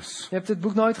never read this. Je hebt dit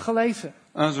boek nooit gelezen.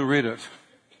 As I read it,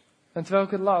 En terwijl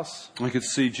ik het las, I could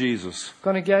see Jesus.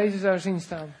 kon ik Jezus daar zien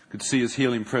staan. I could see his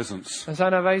healing presence. En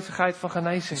zijn aanwezigheid van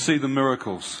genezing. See the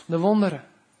miracles. De wonderen.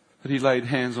 That he laid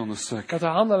hands on the sick. Dat hij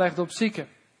handen legde op zieken.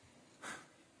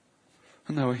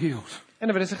 And they were healed. En dan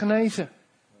werden ze genezen.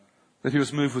 That he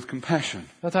was moved with compassion.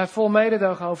 Dat hij vol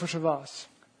mededogen over ze was.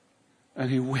 And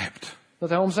he wept. Dat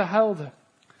hij om ze huilde.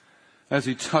 As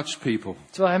he touched people,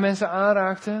 Terwijl hij mensen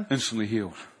aanraakte, instantly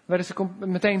healed. werden ze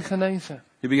meteen genezen.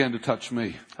 He began to touch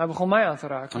me. Hij begon mij aan te I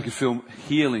raken. could feel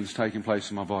healings taking place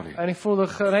in my body. En ik voelde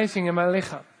genezing in mijn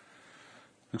lichaam.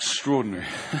 Extraordinary.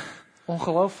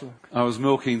 Ongelooflijk. I was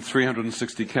milking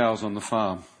 360 cows on the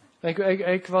farm.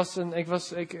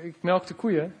 Ik melkte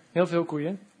koeien. Heel veel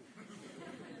koeien.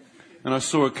 And I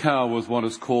saw a cow with what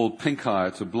is called pink eye.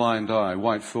 It's a blind eye,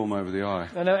 white film over the eye.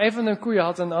 En een van de koeien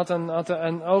had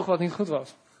een oog wat niet goed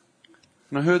was.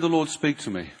 And I heard the Lord speak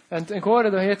to me. En ik hoorde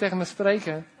de Heer tegen me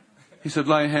spreken. He said,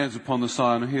 lay hands upon the side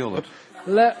and heal it.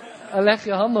 Leg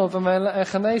je handen op en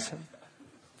genezen.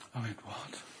 I went,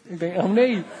 what? Ik denk, oh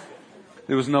nee.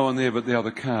 There was no one there but the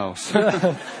other cows.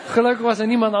 Gelukkig was er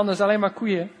niemand anders, alleen maar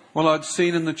koeien. Well, I'd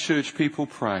seen in the church people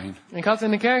praying. Ik had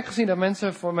in de kerk gezien dat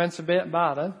mensen voor mensen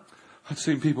baden. I'd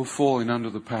seen people falling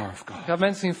under the power of Ik God. had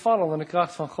mensen zien vallen onder de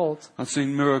kracht van God. I'd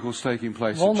seen miracles taking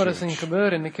place in Wonderen zien church.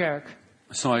 gebeuren in de kerk.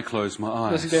 So I closed my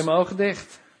Dus ik deed eyes, mijn ogen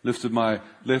dicht. lifted my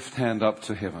left hand up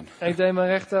to heaven, Ik deed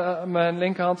mijn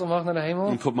linkerhand omhoog naar de hemel.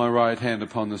 and put my right hand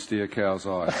upon this dear cow's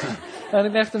eye. En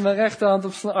ik legde mijn rechterhand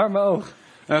op zijn arme oog.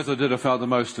 As I did, I felt the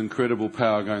most incredible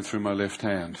power going through my left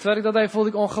hand. Terwijl ik dat deed, voelde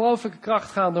ik ongelooflijke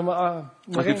kracht gaan door mijn arm.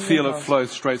 I could feel it flow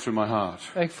straight through my heart.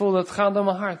 Ik voelde het gaan door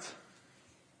mijn hart.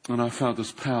 And I felt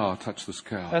this power touch this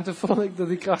cow. En toen voelde ik dat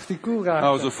die kracht die koe I was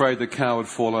raakte. afraid the cow would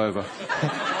fall over.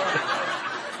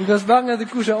 Ik was bang dat de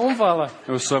koe zou omvallen.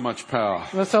 There was so much power.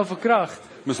 Er was zoveel kracht.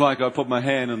 It was like I put my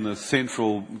hand in the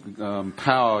central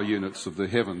power units of the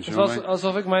heavens. Het You know what was I mean?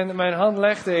 alsof ik mijn hand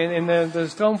legde in de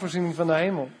stroomvoorziening van de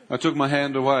hemel. I took my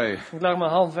hand away. Ik lag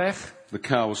mijn hand weg. The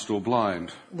cow was still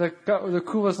blind. De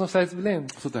koe was nog steeds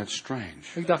blind. I thought that's strange.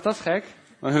 Ik dacht, dat is gek.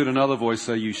 I heard another voice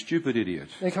say, "You stupid idiot.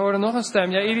 Ik hoorde nog een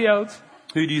stem. Jij idioot.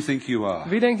 Who do you think you are?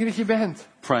 Wie denk je dat je bent?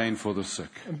 Praying for the sick.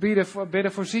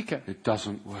 Bidden voor zieken. It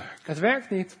doesn't work." Het werkt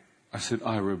niet. I said,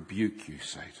 "I rebuke you,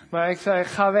 Satan. Maar ik zei,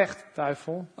 ga weg,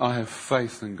 duivel. I have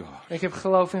faith in God. Ik heb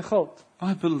geloof in God.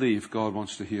 I believe God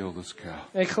wants to heal this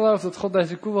cow. Ik geloof dat God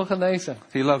deze koe wil genezen.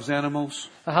 He loves animals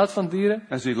Hij houdt van dieren,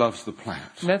 as he loves the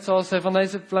plant. net zoals hij van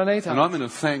deze planeet And houdt. I'm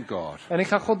going to thank God En ik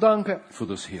ga God danken for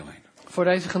this healing." voor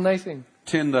deze genezing.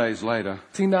 10 days later,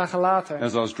 10 dagen later,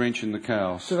 as I was drenching the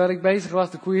cows, terwijl ik bezig was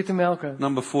de koeien te melken,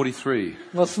 number 43,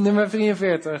 was nummer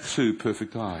 43. 2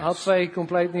 perfect Had eyes. 2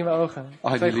 compleet nieuwe ogen. I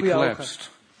 2 nearly goede ogen. collapsed.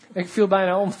 Ik viel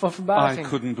bijna om van I verbazing.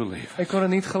 couldn't believe it. Ik kon het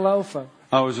niet geloven.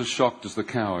 I was as shocked as the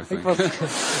cow, I Ik think. was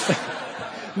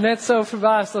net zo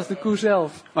verbaasd als de koe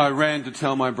zelf. I ran to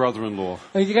tell my brother-in-law.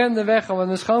 Ik rende weg om aan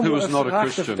mijn Who was not a schoonmoeder te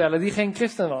Christian. vertellen die geen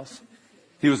christen was.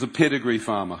 He was a pedigree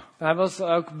farmer. Hij was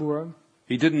ook boer.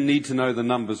 He didn't need to know the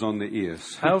numbers on the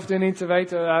ears. Hij hoefde niet te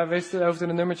weten, hij hoefde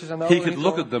de nummertjes aan de He ogen could niet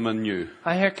look te at them and knew.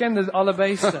 Hij herkende alle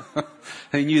beesten.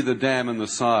 He knew the dam and the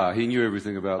sire. He knew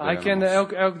everything about the Hij kende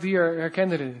animals. elk dier,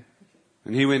 herkende hij.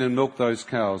 And he went and milked those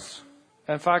cows.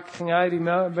 En vaak ging hij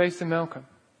die beesten melken.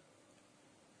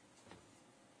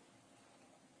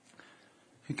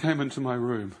 He came into my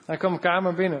room. Hij kwam mijn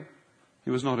kamer binnen.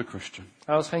 He was not a Christian.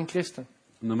 Hij was geen christen.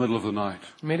 In the middle of the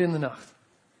night. Midden in de nacht.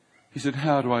 He said,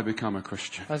 how do I become a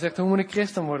Christian? Hij zegt, hoe moet ik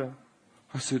christen worden?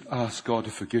 I said, ask God to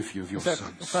forgive you of Ik your zeg,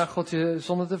 sins. vraag God je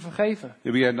zonde te vergeven.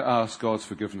 He began to ask God's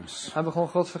forgiveness. Hij begon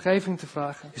Gods vergeving te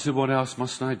vragen. He said, what else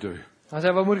must I do? Hij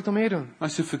zei, wat moet ik nog meer doen? I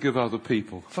said, forgive other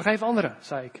people. Vergeef anderen,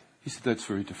 zei ik. He said, that's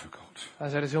very difficult. Hij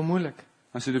zei, dat is heel moeilijk.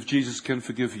 I said, if Jesus can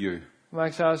forgive you, Maar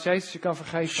ik zei, als Jezus je kan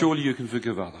vergeven, surely you can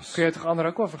forgive others. kun je toch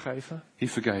anderen ook wel vergeven? He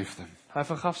forgave them. Hij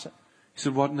vergaf ze. He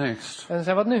said, what next? En hij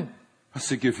zei, wat nu? I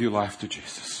said, give your life to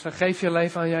Jesus. Vergeef je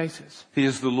leven aan Jezus. He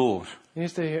is the Lord. Hij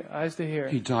is de Heer. Hij is de Heer.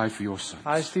 He died for your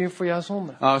Hij sins. stierf voor jouw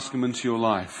zonde. Ask him into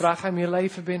your life. Vraag hem je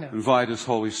leven binnen. Invite his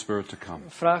Holy Spirit to come.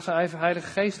 Vraag zijn eigen Heilige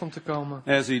Geest om te komen.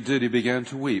 As he did, he began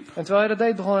to weep. En terwijl hij dat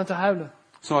deed, begon hij te huilen.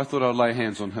 So I thought I'd lay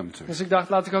hands on him too. Dus ik dacht,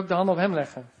 laat ik ook de handen op hem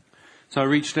leggen. So I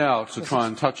reached out to try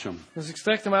and touch him. Dus ik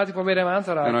strekte hem uit, ik probeerde hem aan te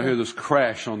And I heard raken. this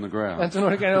crash on the En ground. toen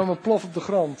hoorde ik een enorme plof op de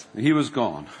grond. He was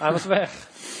gone. Hij was weg.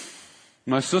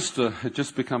 My sister had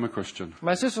just become a Christian.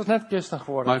 Mijn zus was net christen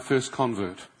geworden. My first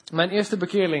convert. Mijn eerste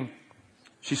bekeerling.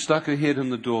 She stuck her head in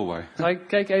the doorway. Hij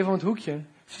keek even om het hoekje.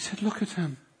 She said, look at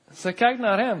him. Ze kijkt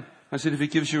naar hem. I said, if he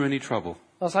gives you any trouble,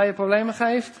 Als hij je problemen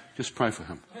geeft, just pray for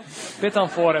him. bid dan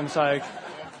voor hem, zei ik.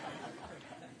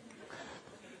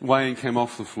 Wayne came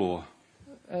off the floor.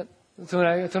 Toen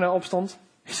hij opstond,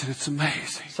 He said, it's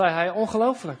amazing. zei hij,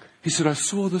 ongelooflijk. He said, I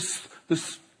saw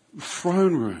this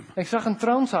throne room. Ik zag een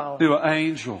troonzaal. There were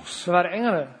angels. Er waren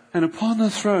engelen. And upon the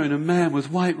throne, a man with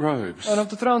white robes. En op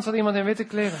de troon zat iemand in witte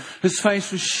kleren. His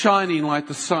face was shining like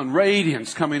the sun,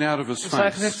 radiance coming out of his Zijn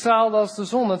gezicht face. straalde als de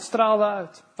zon, het straalde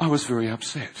uit. I was very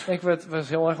upset. Ik was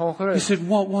heel erg He ongerust. said,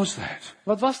 what was that?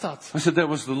 Wat was dat? I said, that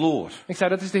was the Lord. Ik zei,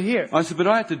 dat is de Heer. I said, but I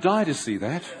had to die to see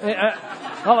that.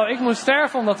 Hallo, ik moest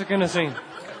sterven om dat te kunnen zien.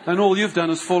 And all you've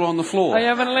done is fall on the En floor.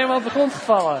 jij bent alleen maar op de grond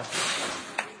gevallen.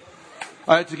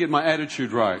 I had to get my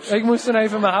attitude right. Ik moest toen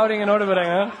even mijn houding in orde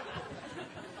brengen.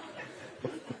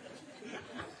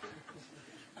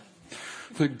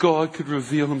 That God could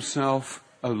reveal himself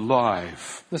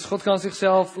alive Dus God kan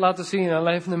zichzelf laten zien aan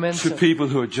levende to mensen. people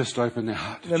who had just opened their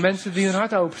heart. De mensen die hun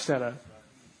hart openstellen.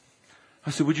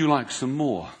 I said, would you like some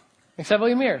more? Ik zei, wil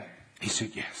je meer? He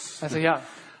said, yes. Hij zei, ja.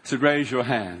 I said, raise your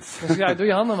hands. Dus ik zei, doe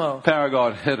je handen omhoog. Power of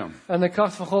God hit him, En de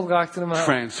kracht van God raakte hem aan.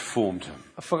 transformed him.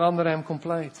 Veranderde hem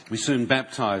compleet. We soon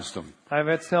baptized him, Hij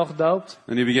werd snel gedoopt.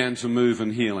 and he began to move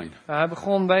in healing. En hij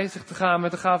begon bezig te gaan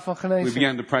met de gave van We genezing.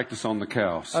 began to practice on the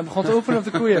cows. Hij begon te oefenen op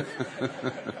de koeien.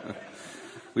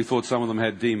 We thought some of them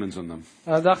had demons in them.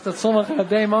 Hij dacht dat sommigen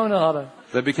demonen hadden.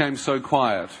 They became so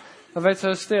quiet, Dat werd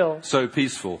zo stil, so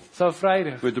peaceful. zo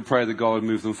vredig. We had to pray that God would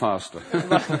move them faster.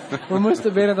 We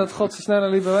moesten bidden dat God ze sneller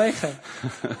liet bewegen.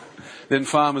 Then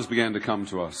farmers began to come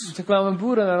to us. Toen kwamen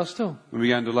boeren naar ons toe. We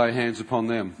began to lay hands upon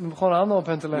them. We begonnen handen op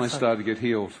hen te And they leggen. started to get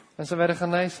healed. En ze werden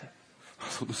genezen. I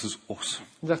thought, this is awesome.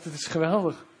 Ik dacht, dit is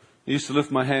geweldig. I used to lift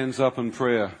my hands up in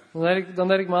prayer. Dan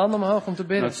deed ik mijn handen omhoog om te And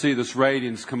bidden. I'd see this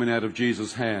radiance coming out of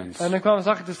Jesus' hands. En dan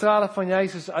zag ik de stralen van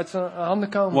Jezus uit zijn handen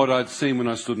komen. What I'd seen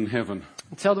when I stood in heaven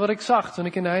Hetzelfde wat ik zag toen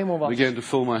ik in de hemel was. began to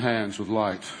fill my hands with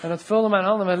light. En het vulde mijn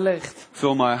handen met licht.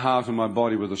 Fill my heart and my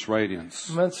body with this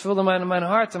radiance. Het vulde mijn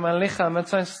hart en mijn lichaam met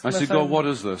zijn, I met said, zijn God, what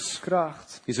is this?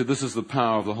 kracht. He said, this is the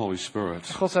power of the Holy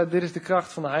Spirit. God zei, dit is de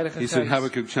kracht van de Heilige He said, Geest.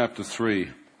 Habakkuk chapter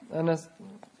 3. En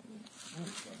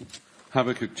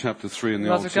Habakkuk chapter 3 in the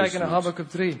laten Old we kijken naar Testament. Habakkuk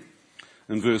 3.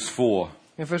 In verse 4.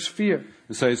 In vers 4.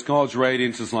 It says, God's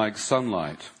radiance is like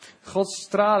sunlight. Gods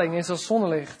straling is als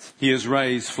zonnelicht. He has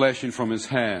rays flashing from his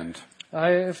hand.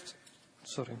 Hij heeft...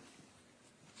 Sorry.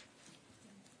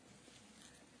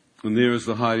 And there is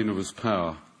the hiding of his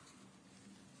power.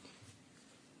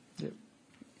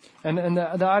 En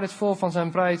de aarde is vol van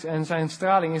zijn prijs en zijn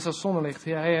straling is als zonnelicht.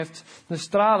 Hij heeft de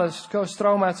stralen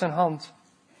stromen uit zijn hand.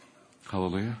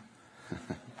 Hallelujah.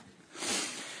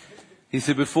 He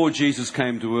said, before Jesus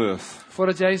came to earth,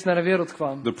 Voordat Jezus naar de wereld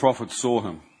kwam, the prophets saw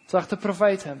him. zag de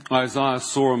profeet hem. Isaiah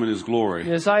saw him in his glory.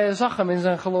 Jesaja zag hem in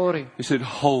zijn glorie. He said,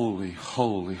 holy,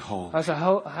 holy, holy. Hij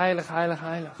zei, heilig, heilig,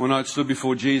 heilig. When I stood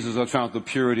before Jesus, I felt the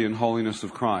purity and holiness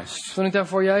of Christ. Toen ik daar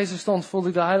voor Jezus stond, voelde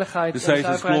ik de heiligheid It en de says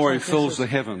his zuiverheid glory van fills the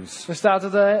Christus. heavens. Er staat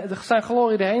dat zijn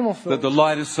glorie de hemel That vult. the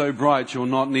light is so bright you'll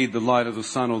not need the light of the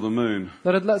sun or the moon.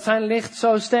 Dat zijn licht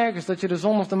zo sterk is dat je de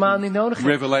zon of de maan niet nodig hebt.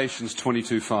 Revelations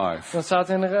 22:5. Dat staat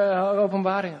in de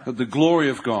openbaringen. That the glory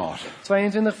of God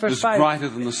 22 vers is 5.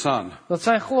 brighter than the sun. Dat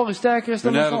zijn glorie sterker is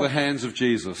dan And de out of the zon. hands of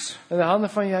Jesus In de handen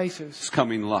van Jezus is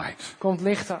coming light. komt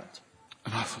licht uit.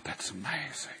 And I thought, that's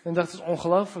amazing. En dat is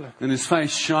ongelooflijk. And his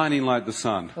face shining like the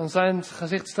sun. Dan zijn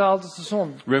gezicht straalt als de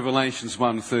zon. Revelations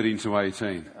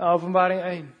 1:13-18. Openbaring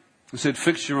 1. It said,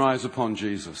 fix your eyes upon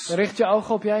Jesus Richt je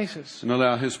ogen op Jezus. and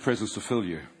allow his presence to fill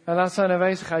you. En laat zijn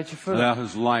aanwezigheid je vullen. Allow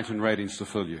his light and radiance to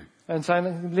fill you. En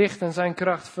zijn licht en zijn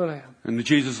kracht vullen je. And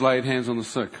Jesus laid hands on the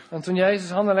sick En toen Jezus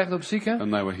handen legde op zieken,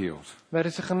 and they were healed.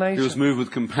 werden ze He was genezen. moved with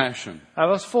compassion. Hij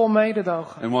was vol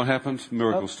mededogen. And what happened?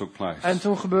 Miracles took place. En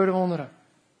toen gebeurden wonderen.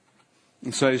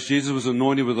 It says Jesus was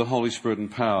anointed with the Holy Spirit and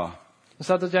power. Er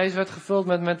staat dat Jezus werd gevuld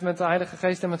met de Heilige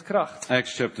Geest en met kracht.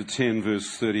 Acts chapter 10 verse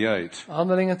 38.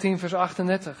 Handelingen 10 vers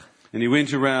 38. And he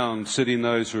went around setting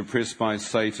those who were oppressed by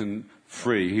Satan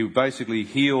free. He basically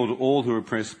healed all who were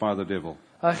oppressed by the devil.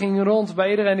 Hij ging rond bij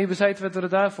iedereen die bezeten werd door de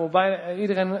duivel. Bijna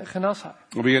iedereen genas hij.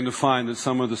 We began to find that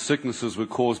some of the sicknesses were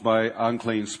caused by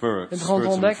unclean En spirits, begon te spirits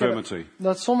of ontdekken infirmity.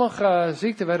 dat sommige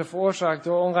ziekten werden veroorzaakt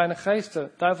door onreine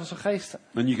geesten, duivelse geesten.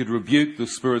 And you could rebuke the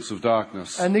spirits of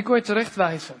darkness En die kon je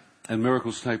terechtwijzen. and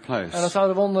miracles take En dan place.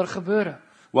 zouden wonderen gebeuren.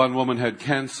 One woman had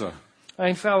cancer.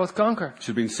 Een vrouw had kanker.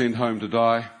 She'd been sent home to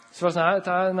die. Ze was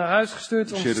naar huis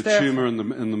gestuurd om She te had a sterven. tumor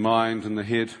in the mind and the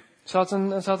head. Ze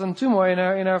had een tumor in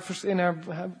haar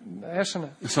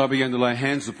hersenen. So I began to lay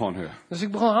hands upon her. Dus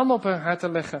ik begon handen op haar te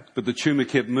leggen. But the tumor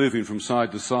kept moving from side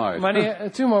to side. Maar die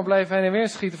tumor bleef heen en weer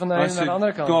schieten van de I ene naar de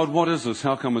andere said, kant. God, what is this?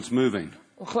 How come it's moving?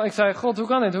 Ik zei, God, hoe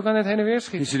kan dit? Hoe kan dit heen en weer He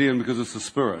schieten? said, Ian, because it's the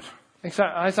spirit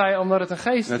Hij zei, omdat het een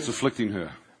geest that's is afflicting her.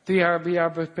 die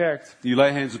haar beperkt. You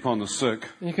lay hands upon the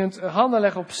sick, Je kunt handen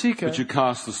leggen op zieken, but you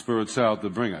cast the spirits out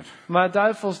that bring it. maar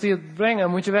duivels die het brengen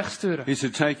moet je wegsturen. He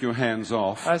said, take your hands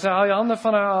off, Hij zei, haal je handen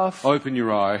van haar af, open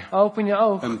your eye, open je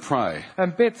oog and pray.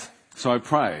 en bid. So I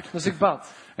prayed, Dus ik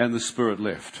bad. and the spirit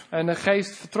left. En de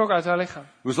geest vertrok uit haar lichaam.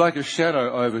 It was like a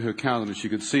shadow over her countenance. You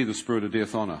could see the spirit of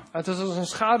death on her. Het was als een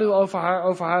schaduw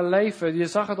over haar leven. Je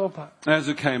zag het op haar. As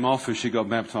it came off her, she got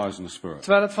baptized in the spirit.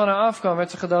 Terwijl het van haar afkwam,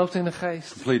 werd ze gedoopt in de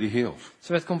geest. Completely healed.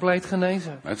 Ze werd compleet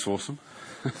genezen. That's awesome.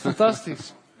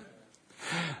 Fantastisch.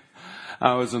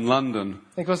 I was in London,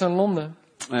 Ik was in Londen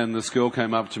and this girl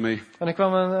came up to me. en er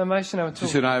kwam een meisje naar me She toe.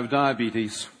 said, I have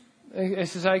diabetes. En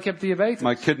ze zei, ik heb diabetes.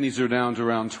 My kidneys are down to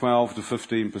around 12 to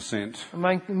 15%.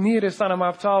 Mijn nieren staan er maar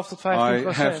op 12 tot 15%.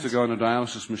 I have to go on a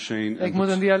dialysis machine Ik moet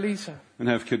een dialyse. and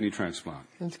have kidney transplant.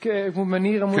 Mijn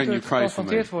nieren you moeten pray for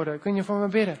geconfronteerd me? worden. Kun je voor me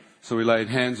bidden? So we laid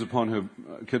hands upon her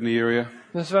kidney area.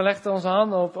 Dus we legden onze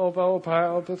handen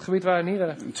op het gebied waar haar nieren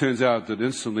liggen. It turns out that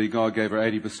instantly God gave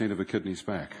her 80% of her kidneys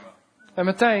back. En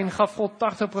meteen gaf God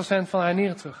 80% van haar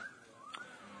nieren terug.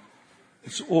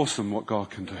 It's awesome what God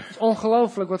can do. Het is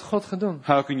ongelooflijk wat God gaat doen.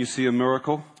 How can you see a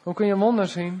miracle? Hoe kun je een wonder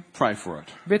zien? Pray for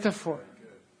it. Bid ervoor.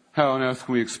 How on earth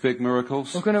can we expect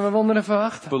miracles? Hoe kunnen we wonderen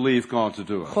verwachten? Believe God to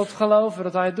do it. God geloven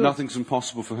dat hij het doet. Nothing's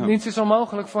impossible for him. Niets is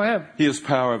onmogelijk voor hem. He has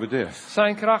power over death.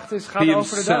 Zijn kracht gaat He over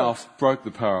de dood. himself broke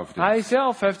the power of death. Hij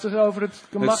zelf heeft dus over het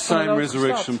That macht van de same dood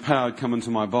resurrection gestapt. power had come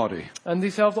into my body. En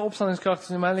diezelfde opstandingskracht is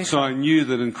in mijn lichaam. So I knew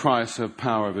that in Christ I have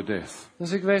power over death.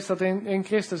 Dus ik wist dat in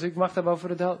Christus ik macht heb over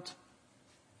de dood.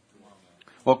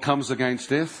 What comes against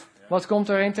death? Wat komt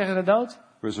er in tegen de dood?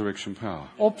 Resurrection power.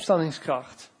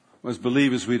 Opstandingskracht. As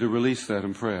believers, we to release that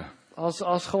in prayer.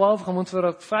 Als gelovigen moeten we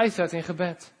dat vrijzetten in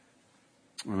gebed.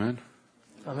 Amen.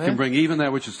 Can Amen. bring even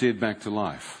that which is dead back to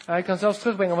life. Hij kan zelfs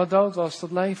terugbrengen wat dood was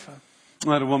tot leven. I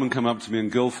had a woman come up to me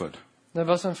in Guildford. Er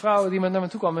was een vrouw die naar me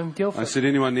toe kwam in I Guildford. said,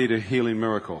 anyone need a healing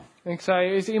miracle? En ik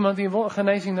zei, is er iemand die een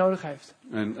genezing nodig heeft?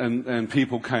 And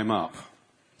people came up.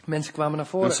 Mensen kwamen naar And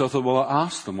voren. so I thought, well, I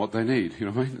asked them what they need. You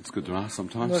know what I mean? It's good to ask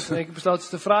sometimes. Dus ik besloot ze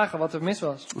te vragen wat er mis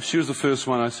was. She was the first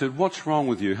one. I said, what's wrong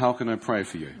with you? How can I pray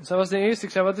for you? Zij was de eerste.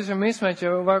 Ik zei, wat is er mis met je?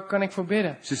 Waar kan ik voor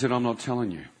bidden? She said, I'm not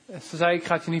telling you. Ze zei, ik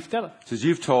ga het je niet vertellen. She says,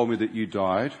 you've told me that you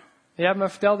died, Je hebt me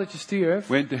verteld dat je stierf,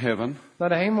 went to heaven, naar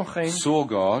de hemel ging, saw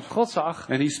God, God zag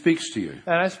and he speaks to you.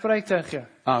 en hij spreekt tegen je.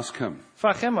 Ask him.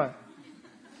 Vraag hem maar.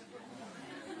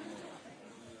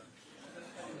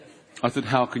 I said,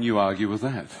 how can you argue with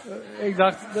that? Ik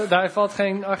dacht, daar valt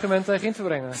geen argument tegen in te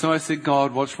brengen. So I said,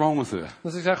 God, what's wrong with her?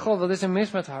 Dus ik zei, God, wat is er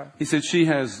mis met haar? He said, she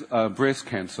has breast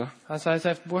cancer. Hij zei, ze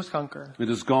heeft borstkanker. It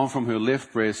has gone from her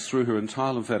left breast through her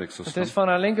entire lymphatic Het system. is van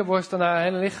haar linkerborst naar haar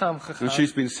hele lichaam And gegaan.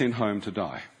 she's been sent home to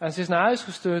die. En ze is naar huis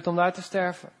gestuurd om daar te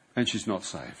sterven. And she's not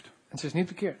saved. En ze is niet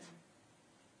bekeerd.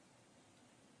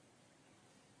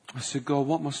 I said, God,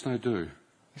 what must I do?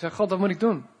 Ik zei, God, wat moet ik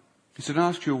doen? He said,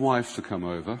 ask your wife to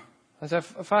come over. Hij zei,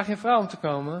 vraag je vrouw om te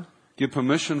komen. Get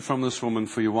permission from this woman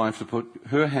for your wife to put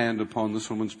her hand upon this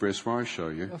woman's breast where I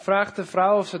show you. Vraag de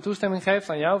vrouw of ze toestemming geeft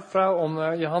aan jouw vrouw om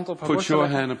je hand op haar Put borst te your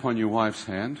leggen. hand upon your wife's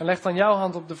hand. En leg dan jouw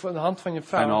hand op de hand van je And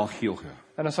vrouw. I'll heal her.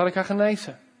 En dan zal ik haar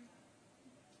genezen.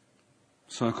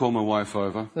 So I called my wife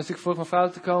over. Dus ik vroeg mijn vrouw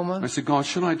te komen. I said, God,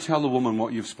 should I tell the woman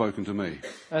what you've spoken to me?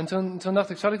 En toen dacht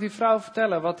ik, zal ik die vrouw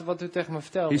vertellen wat u tegen me He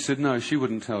vertelde? said, no, she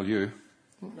wouldn't tell you.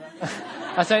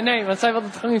 Hij zei nee, want zij wilde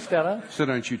het gewoon niet vertellen. So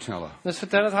don't you tell her. Dus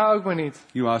vertel het haar ook maar niet.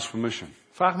 You ask permission.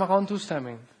 Vraag maar gewoon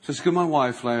toestemming. So could my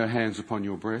wife lay her hands upon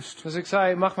your breast? Dus ik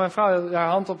zei, mag mijn vrouw haar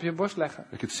hand op je borst leggen?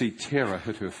 I could see terror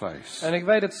hit her face. En ik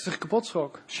weet dat ze zich kapot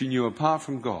schrok. She knew apart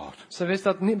from God, Ze wist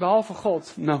dat niet, behalve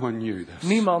God, no one knew this.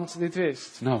 niemand dit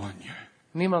wist. No one knew.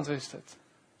 Niemand wist het.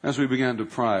 As we began to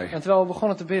pray, En terwijl we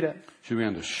begonnen te bidden, she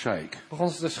began to shake. begon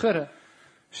ze te schudden.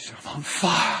 She said, I'm on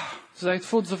fire. Ze zei, het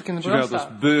voelt alsof ik in de She brand felt this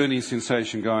sta. burning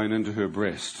sensation going into her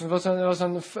breast. Het was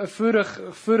een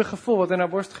vurig gevoel wat in haar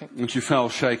borst ging. And she fell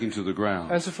shaking to the ground.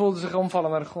 En ze voelde zich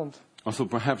omvallen naar de grond. I thought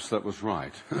perhaps that was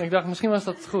right. En ik dacht, misschien was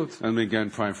dat goed. And we began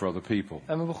praying for other people.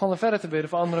 En we begonnen verder te bidden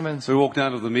voor andere mensen. We walked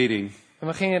out of the meeting. En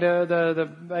we gingen de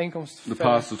bijeenkomst The verder.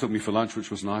 pastor took me for lunch, which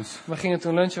was nice. We gingen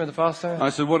toen lunchen met de pastor.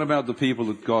 I said, what about the people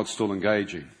that God's still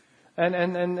engaging?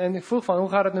 En ik vroeg van, hoe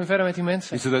gaat het nu verder met die He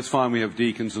mensen? said, that's fine. We have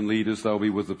deacons and leaders. They'll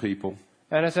be with the people.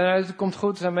 En hij zei, het komt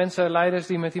goed. Er zijn mensen, leiders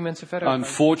die met die mensen verder gaan.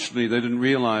 Unfortunately, they didn't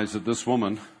realize that this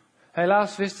woman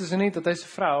Helaas wisten ze niet dat deze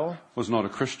vrouw was not a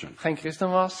Christian. geen christen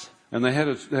was. And they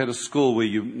had a school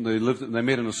where they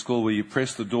met in a school where you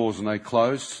press the doors and they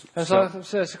closed. En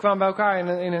So ze kwamen bij elkaar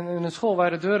in een school waar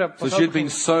de deuren pas she'd been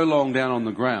open. so long down on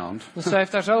the ground Dus ze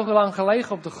heeft daar zo lang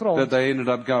gelegen op de that grond, they ended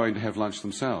up going to have lunch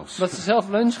themselves. dat ze zelf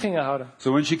lunch gingen houden.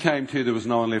 So when she came to, there was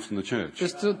no one left in the church.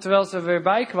 Dus terwijl ze weer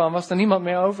bij kwam, was er niemand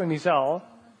meer over in die zaal.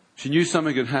 She knew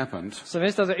something had happened. Ze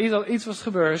wist dat er iets was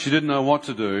gebeurd. She didn't know what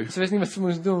to do. Ze wist niet wat ze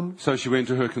moest doen. So she went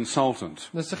to her consultant,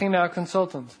 Dus ze ging naar een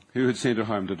consultant, who had sent her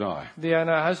home to die. die haar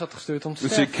naar huis had gestuurd om te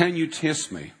And said, sterven. can you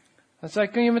test me? En zei,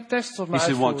 kun je mijn tests op me He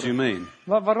said, what do you uitvoeren?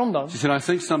 mean? Waarom dan? She said, I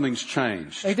think something's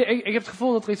changed. Ik heb het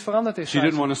gevoel dat er iets veranderd is. She zei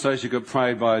didn't ze. want to say she got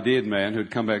prayed by a dead man who'd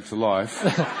come back to life.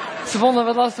 Ze vonden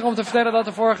het lastig om te vertellen dat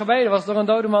er voor gebeden was door een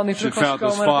dode man die She'd terug was felt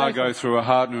this gekomen uit fire het go through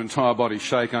her heart and her entire body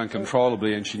shake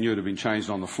uncontrollably, and she knew it had been changed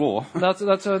on the floor.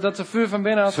 leven. Dat ze vuur van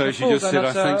binnen had So she gevoeld just en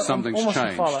said, dat "I think ze something's om was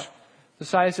changed." gevallen. Dus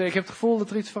zei ze, ik heb het gevoel dat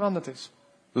er iets veranderd is.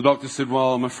 The doctor said,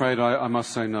 well, I'm afraid I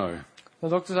must say no. De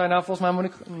dokter zei, nou volgens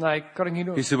mij kan ik niet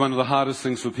He doen. said, one of the hardest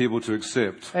things for people to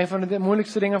accept Een van de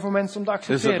moeilijkste dingen voor mensen om te is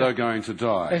that they're accepteren going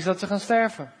to die. is dat ze gaan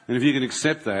sterven. And if you can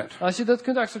accept that, Als je dat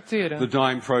kunt the accepteren,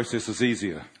 dying process is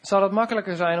easier. zal het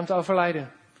makkelijker zijn om te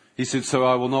overlijden. He said,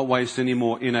 so I will not waste any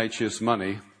more NHS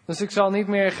money Dus ik zal niet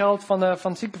meer geld van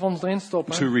het ziekenfonds erin to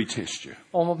stoppen retest you.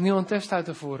 om opnieuw een test uit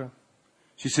te voeren.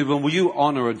 She said, well, will you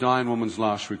honor a dying woman's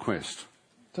last request?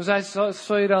 Toen zei ze,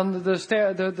 zul je dan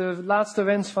de laatste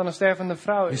wens van een stervende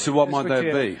vrouw He said, what might that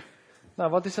respecteren? be? Nou,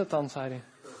 wat is dat dan, zei hij.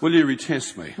 Will you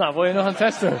retest me? Nou, wil je nog een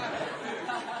test doen?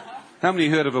 How many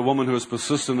heard of a woman who was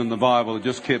persistent in the Bible and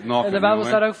just kept In knocking? de Bijbel you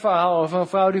know? staat ook verhaal over een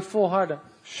vrouw die volhardde.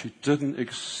 She didn't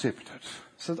accept it.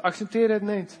 Ze accepteerde het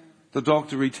niet. The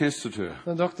doctor retested her.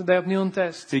 De dokter deed opnieuw een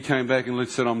test. He came back and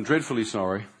said, I'm dreadfully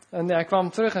sorry, En hij kwam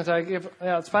terug en zei,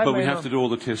 het spijt but me we have to enorm,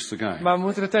 do all the tests again. maar we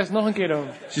moeten de test nog een keer doen.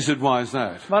 She said, why is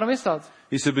that? Waarom is dat?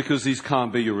 He said, because these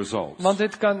can't be your results. Want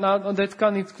dit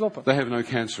kan niet kloppen. They have no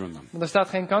cancer in them. Want er staat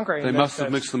geen kanker in They deze must have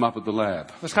test. mixed them up at the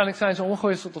lab. Waarschijnlijk zijn ze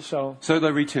omgewisseld of zo. So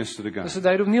they retested again. Dus ze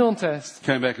deden opnieuw een test.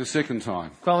 Came back a second time.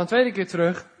 Kwam een tweede keer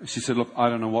terug. She said, look, I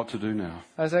don't know what to do now,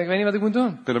 Hij zei, ik weet niet wat ik moet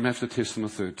doen. but I'm going to have to test them a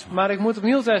third time. Maar ik moet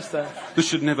opnieuw testen. This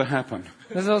should never happen.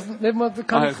 Dus dit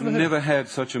kan I niet have gebeuren. never had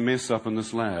such a mess up in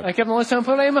this lab. Ik heb nog nooit zo'n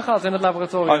probleem gehad in het I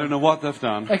laboratorium. don't know what they've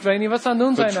done, Ik weet niet wat ze aan het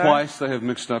doen but zijn daar. twice they have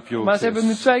mixed up your Maar ze hebben het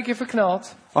nu tests. 2 keer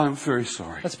verknald. I'm very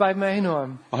sorry. Het spijt me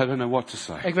enorm. I don't know what to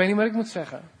say. Ik weet niet wat ik moet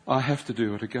zeggen. I have to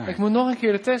do it Ik again. moet nog een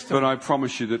keer de test doen. But I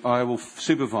promise you that I will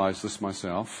supervise this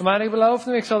myself. Maar ik beloof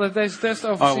nu, ik zal deze test I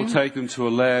will overzien. take them to a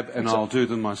lab and I'll do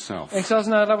them myself. Ik zal ze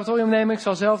naar het laboratorium nemen, ik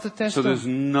zal zelf de test So doen. there's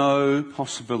no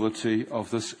possibility of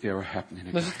this error happening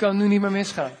again. Dus het kan nu niet meer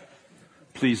misgaan.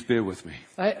 Please bear with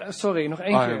me. Sorry, nog I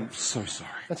 1 keer. am so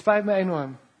sorry. Het spijt me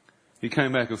enorm. He came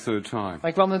back a third time.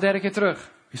 Hij kwam de derde keer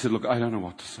terug. He said, look, I don't know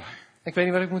what to say. Ik weet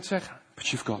niet wat ik moet zeggen. But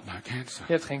you've got no cancer.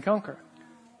 Je hebt geen kanker.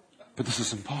 But this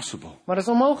is impossible. Maar dat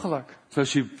is onmogelijk. So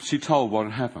she told what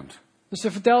had happened. Dus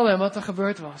ze vertelde hem wat er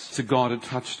gebeurd was. So God had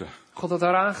touched her. God had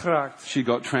haar aangeraakt. She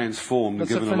got transformed and Dat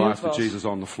ze given her life vernieuwd to was. Jesus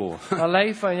on the floor. Haar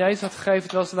leven aan Jezus had gegeven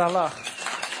terwijl ze daar lag.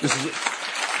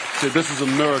 This is a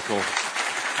miracle.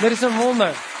 Dit is een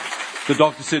wonder. The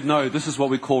doctor said, no, this is what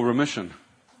we call remission.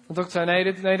 De dokter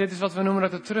zei, nee, dit is wat we noemen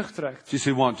dat het terugtrekt. She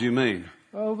said, what do you mean?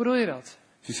 Hoe bedoel je dat?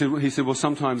 He said, well,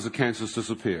 sometimes the cancers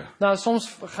disappear. Nou,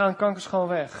 soms gaan kankers gewoon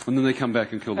weg. And then they come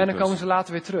back and kill the En dan komen person ze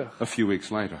later weer terug. a few weeks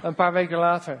later. Een paar weken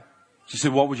later. She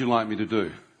said, what would you like me to do?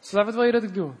 Ze zei, wat wil je dat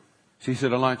ik doe? She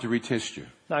said, I'd like to retest you.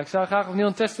 Nou, ik zou graag opnieuw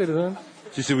een test willen doen.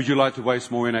 She said, would you like to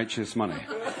waste more NHS money?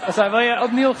 Hij zei, wil je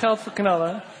opnieuw geld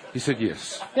verknallen? He said,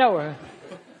 yes. Ja hoor.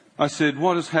 I said,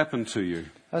 what has happened to you?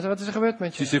 Hij zei, wat is er gebeurd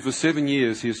met She je? said, for 7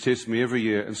 years he has tested me every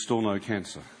year and still no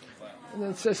cancer.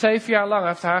 7 jaar lang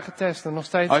heeft hij haar getest en nog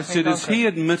steeds I geen said, has kanker. he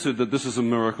admitted that this is a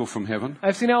miracle from heaven?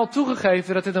 Heeft hij nou al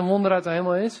toegegeven dat dit een wonder uit de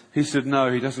hemel is? He said, no,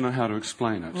 he doesn't know how to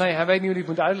explain it. Nee, hij weet niet hoe hij het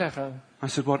moet uitleggen. I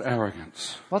said, what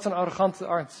arrogance. Wat een arrogante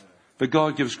arts. But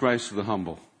God gives grace to the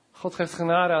humble. God geeft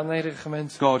genade aan nederige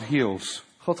mensen. God heals.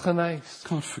 God geneest.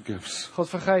 God forgives. God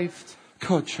vergeeft.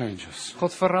 God changes.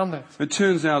 God verandert. It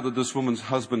turns out that this woman's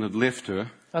husband had left her.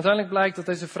 Uiteindelijk blijkt dat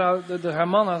deze vrouw, haar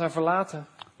man had haar verlaten.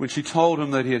 When she told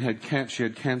him that she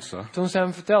had cancer, Toen ze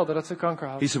hem vertelde dat ze kanker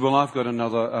he had. said, well, I've got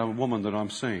another woman that I'm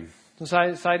seeing. Toen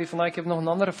zei hij van, nou, ik heb nog een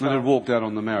andere And had vrouw. walked out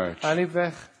on the marriage. Hij liep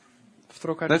weg.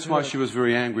 Vertrok uit de That's why she huwelijk. was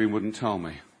very angry and wouldn't tell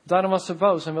me. Daarom was ze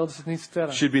boos en wilde ze het niet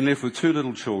vertellen. She'd been left with 2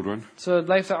 little children Ze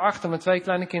bleef daarachter met 2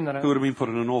 kleine who kinderen. would have been put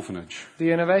in an orphanage.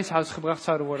 Die in een weeshuis gebracht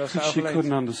zouden worden als ze She couldn't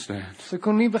overleed. understand Ze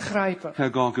kon niet begrijpen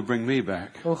how God could bring me back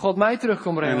hoe God mij terug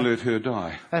kon and brengen. let her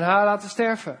die. En haar laten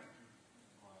sterven.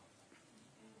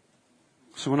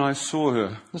 So when I saw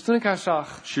her, Dus toen ik haar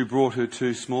zag, she brought her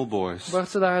 2 small boys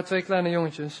bracht ze daar haar 2 kleine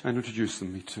jongetjes. and introduced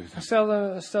them me to them.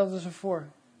 En stelde ze voor.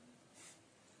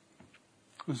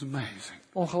 It was amazing.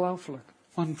 Ongelooflijk.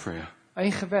 One prayer,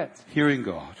 1 gebed. hearing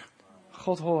God,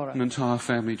 God horen. an entire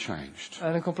family changed.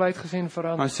 En een compleet gezin I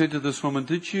veranderd. said to this woman,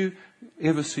 did you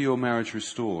ever see your marriage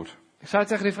restored? Ik zei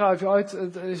tegen die vrouw, heb je ooit,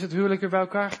 is het huwelijk weer bij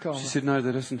elkaar gekomen? She said, no,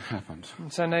 that hasn't happened. Ze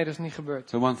zei, nee, dat is niet gebeurd.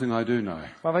 The one thing I do know,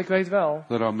 Maar ik weet wel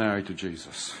that I'm married to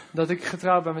Jesus. dat ik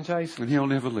getrouwd ben met Jezus. And he'll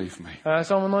never leave me. En hij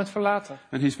zal me nooit verlaten.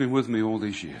 And he's been with me all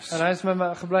these years. En hij is met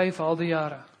me gebleven al die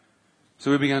jaren.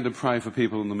 So we began to pray for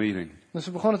people in the meeting. Dus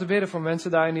we begonnen te bidden voor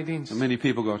mensen daar in die dienst. And many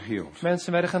people got healed.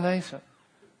 Mensen werden genezen.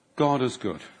 God is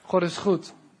good. God is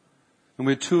goed. And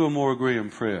where 2 or more agree in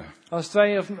prayer, Als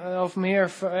 2 of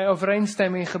meer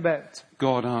overeenstemmen in gebed,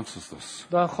 God answers this.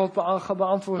 dan God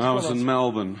beantwoordt I was in God.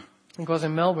 Melbourne Ik was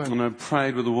in Melbourne. and I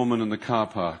prayed with a woman in the car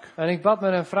park. En ik bad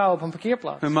met een vrouw op een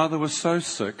parkeerplaats. Her mother was so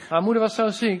sick, Haar moeder was zo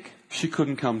ziek she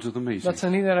couldn't come to the meeting. dat ze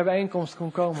niet naar de bijeenkomst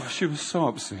kon komen. She was so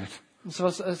upset.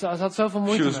 Ze had zoveel She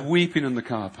moeite was mee. weeping in the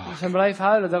car park. Ze bleef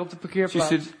huilen daar op de She parkeerplaats.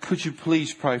 said, could you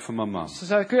please pray for my mum? Ze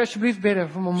zei, kun je alsjeblieft bidden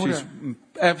voor mijn moeder? She's in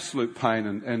absolute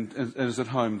pain and is at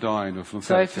home dying of Zij heeft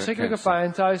lymphatic verschrikkelijke cancer. pijn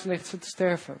en thuis ligt ze te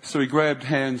sterven. So we grabbed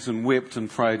hands and wept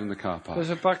and prayed in the car park. Dus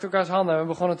we pakten elkaars handen en we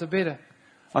begonnen te bidden.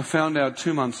 I found out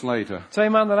 2 months later, 2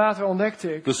 maanden later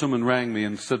ontdekte ik, this woman rang me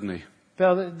in Sydney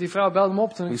die vrouw belde me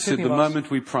op toen ik in and said Sydney the was. moment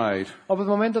we prayed, Op het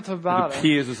moment dat we it baden,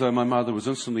 appears as though my mother was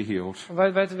instantly healed.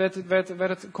 werd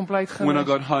het compleet When I genezen.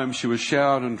 got home, she was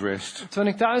showered and dressed. Toen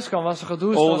ik thuis kwam, was ze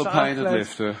gedoucht, All was the ze pain had aangekleed,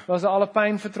 left her. was er alle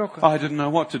pijn vertrokken. I didn't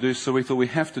know what to do, so we thought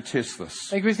we have to test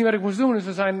this. Ik wist niet wat ik moest doen, dus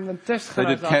we zijn een test They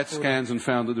did gaan CAT scans and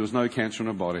found that there was no cancer in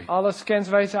her body. Alle scans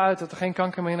wezen uit dat er geen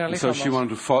kanker meer in haar And so lichaam she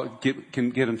was. wanted to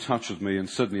get in touch with me in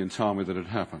Sydney and tell me that it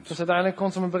happened. Dus uiteindelijk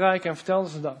kon ze me bereiken en vertelde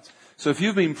ze dat. So if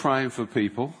you've been praying for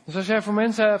people Dus als jij voor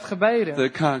mensen hebt gebeden,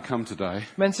 that can't come today,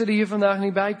 mensen die hier vandaag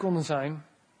niet bij konden zijn,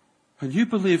 and you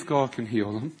believe God can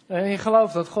heal them en je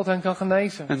gelooft dat God hen kan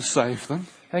genezen and save them,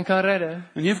 en kan redden,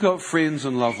 and you've got friends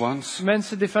and loved ones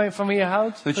mensen die van wie je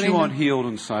houdt, that you want vrienden, healed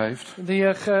and saved, die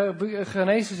je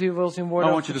genezen wil zien I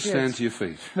worden want you to stand of to your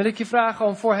feet. wil ik je vragen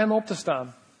om voor hen op te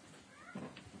staan.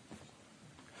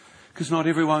 Because not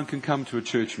everyone can come to a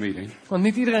church meeting. Want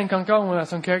niet iedereen kan komen naar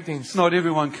zo'n kerkdienst. Not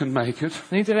everyone can make it.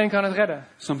 Niet iedereen kan het redden.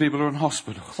 Some people are in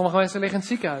hospital. Sommige mensen liggen in het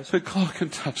ziekenhuis. But God can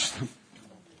touch them.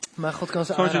 Maar God kan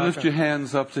ze So I want you to lift your aanraken.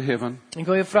 hands up to heaven. Ik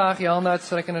wil je vragen je handen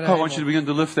uitstrekken naar de I want you to hemel.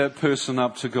 begin to lift that person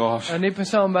up to God. En die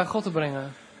persoon bij God te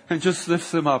brengen. And just lift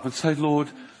them up and say, Lord,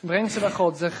 Breng ze bij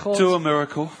God. Zeg God, do a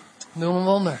miracle. doe een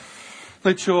wonder.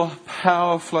 Let your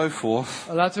power flow forth.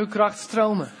 Laat uw kracht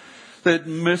stromen. That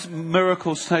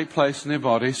miracles take place in their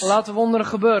bodies. Laat de wonderen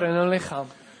gebeuren in hun lichaam.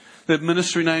 Let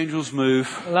ministering angels move.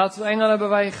 Laat de engelen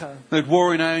bewegen. Let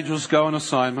warring angels go on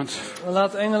assignment.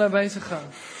 Laat engelen bezig gaan.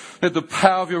 Let the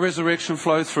power of your resurrection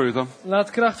flow through them. Laat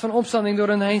de kracht van opstanding door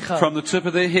hen heen gaan. From the tip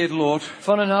of their head, Lord,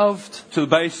 Van hun hoofd to the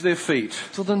base of their feet.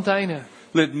 tot hun tenen.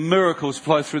 Let miracles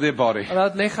flow through their body.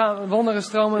 Laat lichaam, wonderen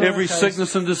stromen in hun Every geest.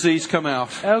 sickness and disease come out.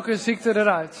 Elke ziekte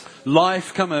eruit.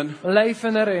 Life come in.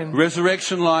 Leven erin.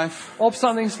 Resurrection life.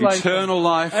 Opstandingsleven.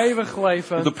 Eternal life. Eeuwig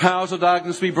leven. The powers of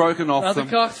darkness be broken off Laat de them.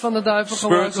 kracht van de duivel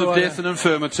Spirits gebroken of death worden. and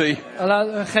infirmity. En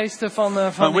laat geesten van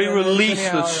And we de release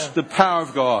neerhouden. the power of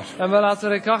God. En we laten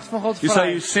de kracht van God You say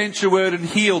you vrij. sent your word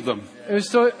and healed them.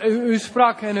 U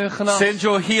sprak en u genas. Send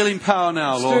your healing power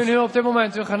now, Stuur Lord. nu op dit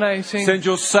moment uw genezing. Send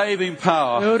your saving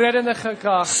power. Uw reddende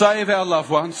kracht. Save our loved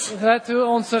ones. Red u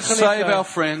onze Save our geliefden.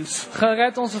 friends.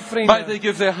 Gered onze May vrienden. they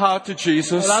give their heart to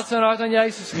Jesus. Laat ze hun hart aan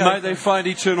Jezus May they geven. find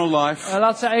eternal life. En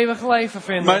laat ze eeuwig leven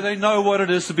May vinden. they know what it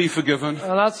is to be forgiven.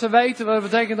 En laat ze weten wat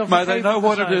het betekent om May they vergeven know te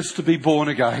what it zijn. is to be born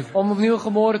again. Om opnieuw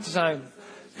geboren te zijn.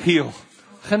 Heal,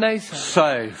 Genezen.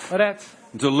 save, Red.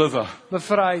 deliver.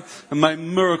 Bevrijd. And may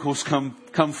miracles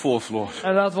come forth, Lord.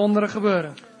 En laat wonderen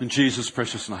gebeuren. In Jesus'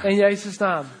 precious name. In Jezus'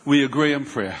 naam. We agree in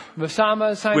prayer. We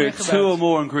samen zijn Where in two or gebed.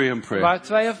 more agree in prayer. Waar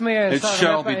 2 of meer It samen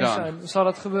shall bijeen be done. zijn, zal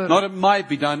het gebeuren. Not it might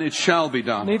be done, it shall be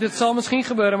done. Niet het zal misschien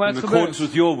gebeuren, maar In het accordance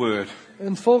gebeurt. with your word.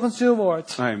 En volgens uw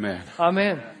woord. Amen.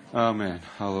 Amen. Amen.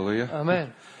 Hallelujah.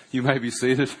 Amen. You may be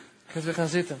seated. Kunt we gaan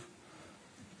zitten.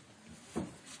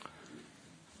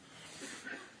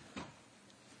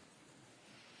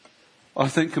 I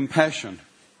think compassion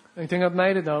Ik denk dat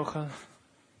mededogen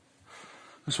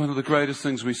is one of the greatest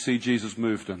things we see Jesus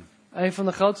moved in. een van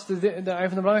de grootste, een van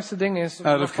de belangrijkste dingen is.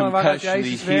 Out of Van waaruit compassion, he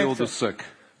Jezus healed the werkte. sick.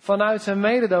 Vanuit zijn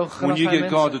mededogen When genas you hij get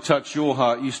God to mensen. touch your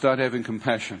heart, you start having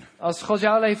compassion. Als God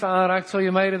jouw leven aanraakt, zul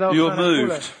je mededogen You're gaan voelen.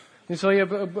 moved. Dan zul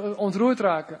je ontroerd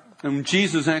raken. And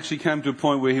Jesus actually came to a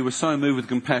point where he was so moved with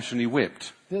compassion, he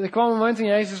wept. Er kwam een moment in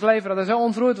Jezus' leven dat hij zo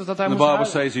ontroerd was dat hij And the moest Bible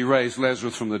huilen. says he raised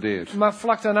Lazarus from the dead. Maar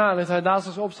vlak daarna liet hij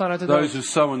Lazarus opstaan uit de Those dood. who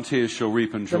sow in tears shall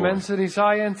reap in De joy. mensen die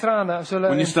zaaien en tranen zullen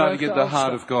When you in start to vreugde get the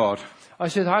heart oogsten. of God,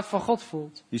 Als je het hart van God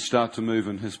voelt, you start to move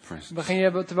in his presence. begin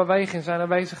je te bewegen in zijn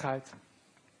aanwezigheid.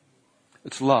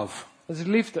 It's love. Dat is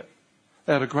liefde.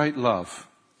 Out of great love,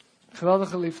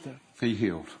 Geweldige liefde. he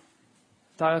healed.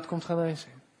 Daaruit komt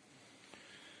genezing.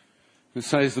 It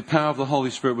says the power of the Holy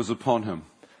Spirit was upon him.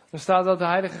 Er staat dat de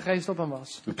Heilige Geest op hem was.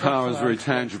 The De kracht power van is de very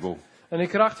Heilige Geest. tangible. En die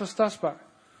kracht was tastbaar.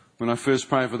 When I first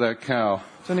prayed for that cow,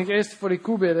 Toen ik eerst voor die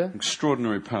koe bidde,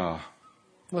 extraordinary power.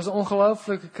 was een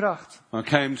ongelooflijke kracht. I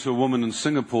came to a woman in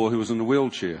Singapore who was in a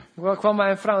wheelchair. Ik kwam bij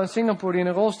een vrouw in Singapore die in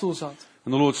een rolstoel zat.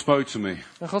 And the Lord spoke to me.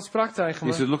 En God sprak tegen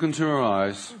He said, me. look into her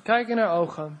eyes Kijk in haar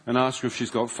ogen. and ask her if she's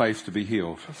got faith to be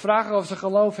healed. Vraag haar of ze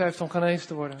geloof heeft om genezen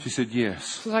te worden. She said,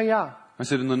 yes. Ze zei ja. I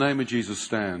said, in the name of Jesus,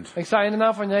 stand. Ik zei in de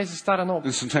naam van Jezus, sta dan op.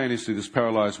 Instantaneously, this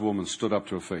paralyzed woman stood up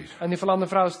to her feet. En die verlamde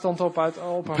vrouw stond op The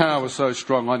haar. power was so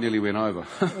strong, I nearly went over.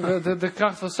 De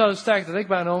kracht was zo sterk dat ik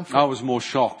bijna omviel. I was more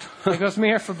shocked. Ik was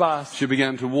meer verbaasd. She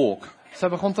began to walk. Ze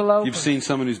begon te lopen. You've seen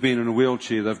someone who's been in a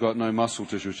wheelchair, they've got no muscle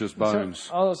tissue, it's just bones.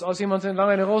 Als iemand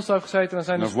lang in een rolstoel heeft gezeten, dan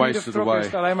zijn de I've spieren wasted vertrokken, away.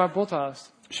 is het alleen maar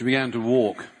bothaast. She began to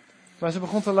walk. Maar ze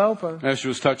begon te lopen. As she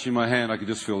was touching my hand, I could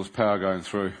just feel this power going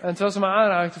through. En terwijl ze me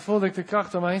aanraakte, voelde ik de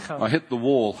kracht om me heen gaan. I hit the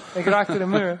wall. Ik raakte de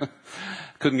muur.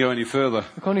 Couldn't go any further.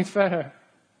 Ik kon niet verder.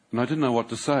 And I didn't know what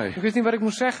to say. Ik wist niet wat ik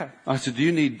moest zeggen. I said, do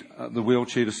you need the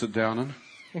wheelchair to sit down in?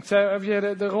 Ik zei, heb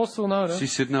je de rolstoel nodig? She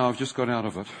said, no, I've just got out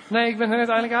of it. Nee, ik ben er net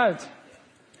eindelijk uit.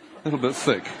 A little bit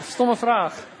thick. Stomme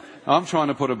vraag. I'm trying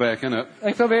to put her back in it.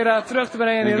 Ik probeer haar terug te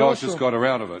brengen in die And God just rolstoel. got her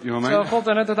out of it. You know what I Zo mean? God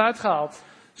er net het uitgehaald.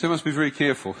 So you must be very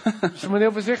careful. Dus je moet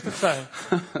heel voorzichtig zijn.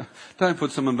 Don't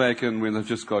put someone back in when they've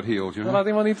just got healed, you Dan know? laat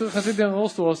iemand niet gaan zitten in een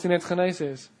rolstoel als die net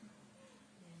genezen is.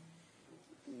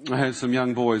 I had some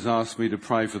young boys ask me to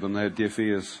pray for them. They had deaf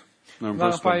ears. They're Er in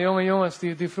waren een paar Brisbane. jonge jongens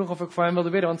die vroegen of ik voor hen wilde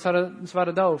bidden, want ze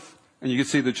waren doof. And you could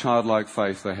see the childlike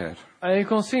faith they had. En je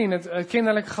kon zien het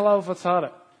kinderlijke geloof wat ze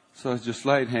hadden. So I just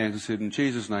laid hands and said, in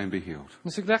Jesus' name be healed.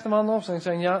 Dus ik legde mijn handen op en ik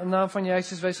zei, in de naam van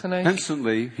Jezus wees genezen.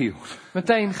 Instantly healed.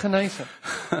 Meteen genezen.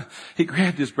 He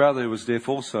grabbed his brother who was deaf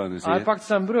also in his Hij ear. pakte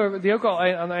zijn broer, die ook al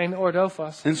aan één oor doof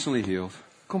was. Instantly healed.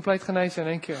 Compleet genezen in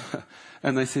één keer.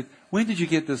 And they said, when did you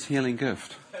get this healing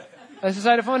gift? En ze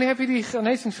zeiden van, wanneer heb je die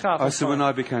genezingsgave I said, when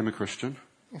ontvangen? I became a Christian.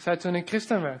 Ik zei toen ik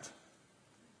christen werd.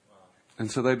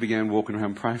 And so they began walking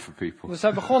around praying for people. Dus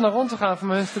zij begonnen rond te gaan voor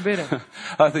mensen te bidden.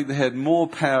 I think they had more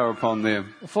power upon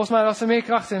them Volgens mij was er meer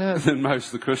kracht in hun than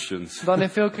most of the Christians. dan in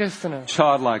veel christenen.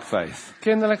 Childlike faith.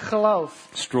 Kinderlijk geloof.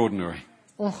 Extraordinary.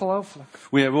 Ongelooflijk.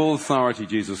 We have all authority,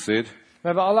 Jesus said, We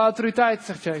hebben alle autoriteit,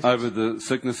 zegt Jezus, over the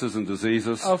sicknesses and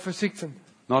diseases, over ziekten.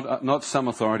 Not some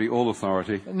authority, all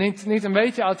authority. Niet een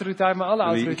beetje autoriteit, maar alle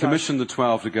And he autoriteit. commissioned the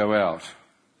 12 to go out.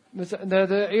 Dus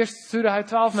de eerste stuurde hij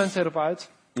 12 mensen erop uit.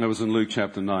 That was in Luke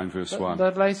chapter 9, verse 1.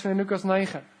 Dat lezen we in Lucas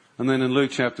 9. And then in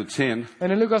Luke chapter 10,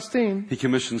 En in Lucas 10 he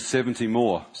commissioned 70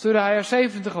 more. stuurde hij er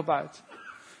 70 op uit.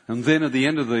 And then at the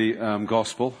end of the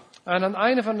gospel, En aan het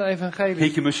einde van de he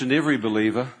evangelie commissioned every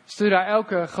believer stuurde hij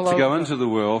elke to go gelovige into the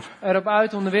world, erop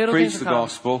uit om de wereld in preach te the gaan.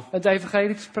 gospel, Het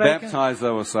evangelie te spreken. baptize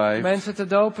those saved, Mensen te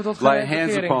dopen tot lay hands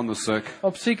bekering. upon the sick,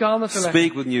 Op zieke handen te leggen.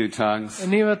 speak with new tongues, In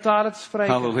nieuwe talen te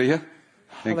spreken. hallelujah,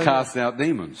 and cast out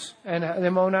demons. En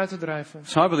demonen uit te drijven.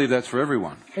 So I believe that's for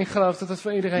everyone, Ik geloof dat het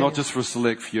voor iedereen not is. just for a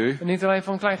select few. En niet alleen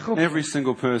voor een klein groepje. Every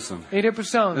single person Ieder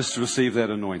persoon is to receive that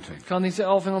anointing, kan die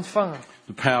zalving ontvangen.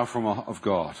 the power of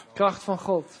God. Kracht van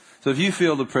God. So if you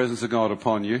feel the presence of God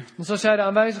upon you, Dus als jij de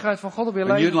aanwezigheid van God op je and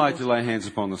you'd leven like to lay hands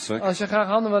upon the sick, als je graag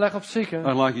handen wil leggen op zieken, I'd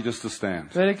like you just to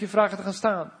stand. wil ik je vragen te gaan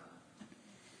staan.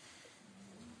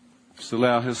 Just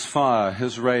allow His fire,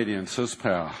 His radiance, His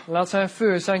power. Laat zijn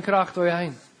vuur, zijn kracht door je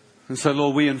heen. And say,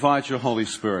 Lord, we invite your Holy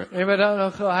Spirit. En we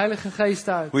nodigen de Heilige Geest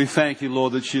uit. We thank you,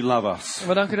 Lord, that you love us,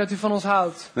 We danken u dat u van ons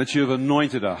houdt. that you have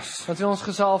anointed us Dat u ons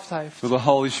gezalfd heeft. with the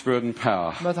Holy Spirit and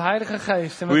power. Met de Heilige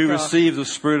Geest en We met kracht. receive the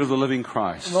Spirit of the living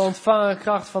Christ, We ontvangen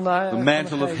kracht van de the Heilige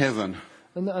mantle of Geest. heaven,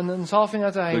 Een zalving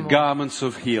uit de the hemel. garments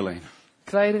of healing,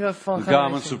 Klederen van the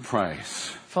garments genezing. of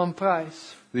praise, Van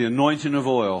prijs. the anointing of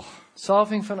oil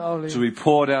Zalving van to olie. be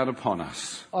poured out upon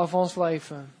us, Over ons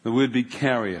leven. that we'd be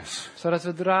carriers Zodat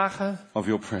we dragen of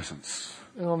your presence.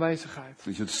 in uw aanwezigheid.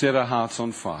 That you'd set our hearts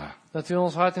on fire, Dat u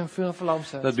ons hart in vuur en vlam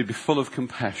zet. that we'd be full of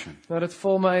compassion, Dat het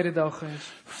vol mededogen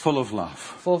is. full of love,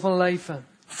 Vol van leven.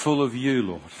 full of you,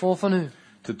 Lord, Vol van u.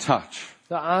 to touch,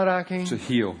 De aanraking to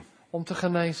heal, om te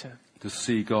genezen. to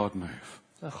see God move.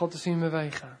 En God te zien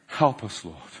bewegen. Help us,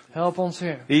 Lord, Help ons,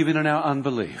 Heer. even in our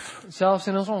unbelief. Zelfs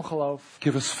in ons ongeloof.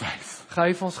 Give us faith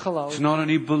Geef ons geloof. to not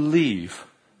only believe,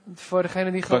 Voor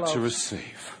degene die but to gelooft.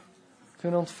 receive.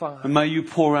 Kunnen ontvangen. And may you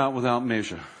pour out without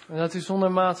measure, En dat u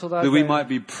zonder maat zult that we uitdelen. might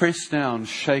be pressed down,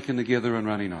 shaken together, and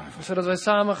running over. Zodat wij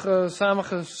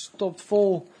samengestopt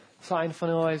vol zijn van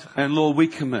uw aanwezigheid. And Lord, we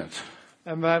commit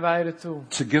En wij wijden toe.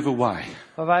 to give away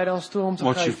Wij wijden ons toe om te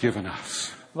what you've geven. given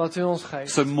us, Wat u ons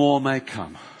geeft. so more may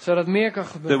come, Zodat meer kan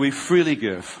that gebeuren. we freely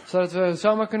give Zodat we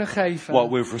zomaar kunnen geven. what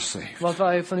we've received. Wat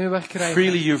wij van u hebben gekregen.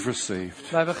 Freely you've received.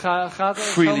 Wij hebben gaat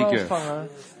Freely zomaar give. ontvangen.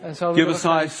 En zo Give willen us we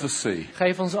eyes geven. to see.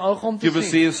 Geef ons ogen om te Give us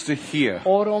zien. ears to hear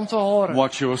Oren om te horen.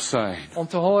 what you're saying. Om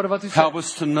te horen wat u Help zegt.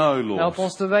 us to know, Help Lord,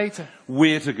 ons te weten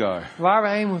where to go, waar we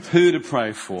heen moeten. who to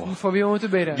pray for. Voor wie we moeten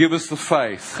bidden. Give us the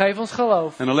faith Geef ons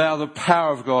geloof. and allow the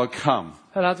power of God come,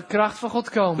 En laat de kracht van God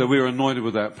that komen. we are anointed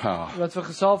with that power. Dat we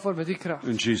gezalfd worden met die kracht.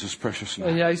 In Jesus' precious In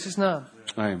name. Jezus' naam.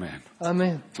 Amen.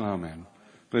 Amen. Amen.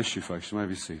 Bless you, folks. You may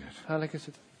be seated. Ga lekker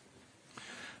zitten.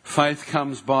 Faith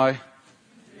comes by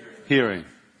hearing,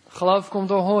 Geloof komt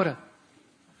door horen.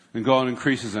 and God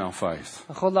increases our faith.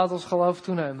 En God laat ons geloof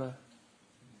toenemen.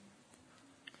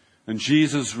 And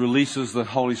Jesus releases the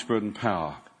Holy Spirit and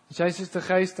power. Dus Jezus de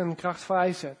geest en kracht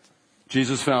vrijzet.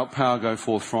 Jesus felt power go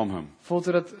forth from him.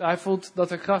 Hij voelt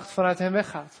dat er kracht vanuit hem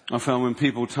weggaat. I found when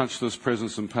people touch this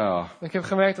presence and power, Ik heb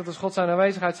gemerkt dat als God zijn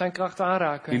aanwezigheid zijn kracht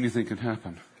aanraken, anything can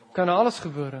happen. kan er alles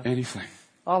gebeuren. Anything.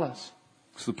 Alles.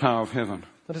 It's the power of heaven.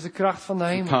 Dat is de kracht van de The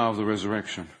hemel. power of the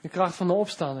resurrection. De kracht van de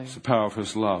opstanding. It's the power of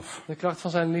His love. De kracht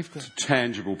van zijn liefde.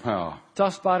 Tangible power.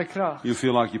 Tastbare kracht. You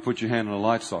feel like you put your hand in a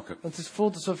light socket. Het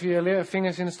voelt alsof je je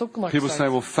vingers in de stopcontact People say,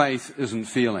 steekt. well, faith isn't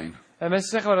feeling. En mensen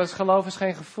zeggen wel eens geloof is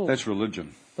geen gevoel. That's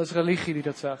religion. Dat is religie die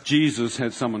dat zegt. Jesus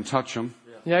had someone touch him.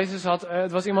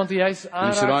 Het was iemand die Jezus And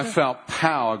he said, I aanraakte. felt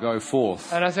power go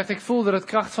forth. En hij zegt, ik voelde dat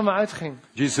kracht van me uitging.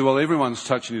 Jesus said, well, everyone's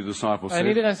touching you, the disciples En said.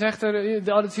 iedereen zegt, de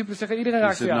alle discipelen zeggen, iedereen He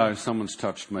raakt said, je no, aan. someone's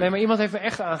touched Nee, me. maar iemand heeft me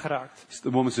echt aangeraakt.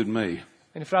 The woman said, me.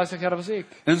 En de vrouw zegt, ja, dat was ik.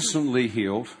 Instantly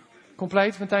healed.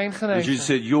 Compleet meteen And genezen. Jesus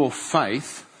said, your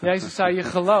faith Jezus zei, je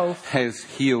geloof has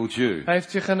healed you.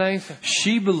 heeft je genezen.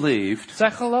 She believed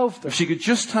Zij geloofde. if she could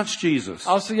just touch Jesus,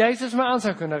 Als ze Jezus maar aan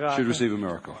zou kunnen she'd raken, receive a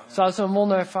miracle. zou ze een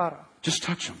wonder ervaren. Just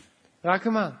touch him. Raak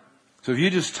hem aan. So if you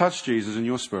just touch Jesus in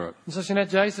your spirit, Dus als je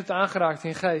net Jezus hebt aangeraakt in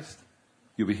je geest,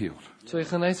 you'll be healed. zul je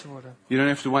genezen worden. You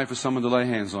don't have to wait for someone to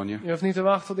lay hands on you. Je hoeft niet te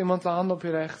wachten tot iemand de hand op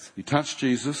je legt. You touch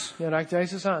Jesus, Je raakt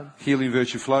Jezus aan. healing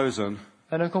virtue flows in,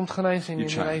 En dan komt genezing in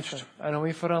You're je changed. leven. En dan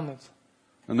word je veranderd.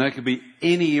 and that could be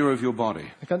any area of your body,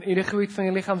 Dat kan ieder gebied van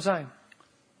je lichaam zijn.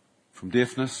 from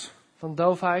deafness, Van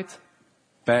doofheid,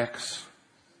 backs.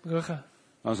 ruggen.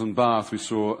 I was in Bath, we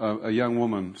saw a young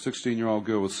woman, 16-year-old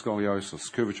girl with scoliosis,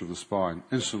 curvature of the spine,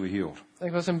 instantly healed.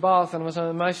 Ik was in Bath en er was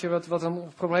een meisje wat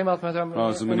een probleem had met haar. I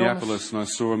was in Minneapolis and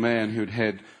I saw a man who'd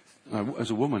had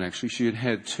as a woman actually, she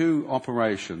had 2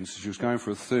 operations. She was going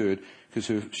for a third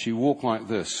because she walked like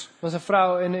this. Er was een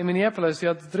vrouw in Minneapolis, die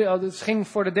ze ging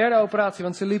voor de 3e operatie,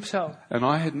 want ze liep zo. And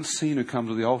I hadn't seen her come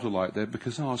to the altar like that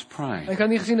because I was praying. En ik had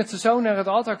niet gezien dat ze zo naar het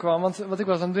altaar kwam, want ik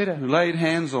was aan het bidden. I laid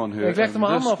hands on her Ik legde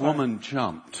mijn and handen this op haar. woman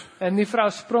jumped. En die vrouw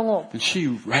sprong op. And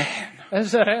she ran. En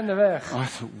ze rende weg. I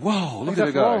thought, wow, look Ik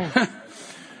at her dacht, go. wow.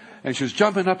 And she was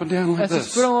jumping up and down like En ze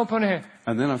this. sprong op en neer.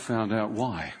 And then I found out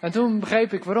why. En toen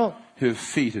begreep ik waarom. Her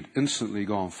feet had instantly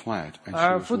gone flat. And she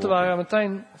Haar was voeten walking. waren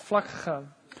meteen vlak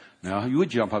gegaan. Now,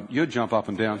 you'd jump up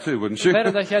and down too, wouldn't Ik you?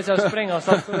 wedde dat jij zou springen als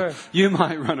dat gebeurt. You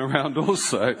might run around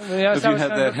also Jij if zou you had that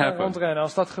waarschijnlijk happen. rondrennen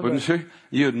als dat Wouldn't gebeurt.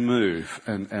 you? You'd move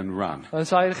and run. Dan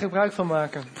zou je er gebruik van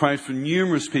maken. Prayed for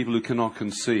numerous people who cannot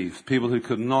conceive, people who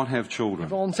could not have Er children.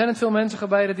 hebben ontzettend veel mensen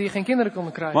gebeden die geen kinderen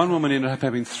konden krijgen. One woman ended up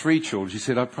having 3 children. She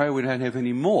said, I pray we don't have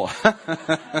any more.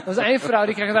 Er was één vrouw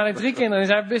die kreeg uiteindelijk 3 kinderen. En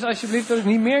die zei, bis alsjeblieft dat ik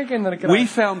niet meer kinderen We krijg.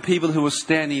 found people who were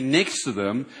standing next to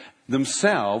them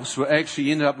themselves were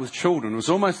actually ended up with children. It was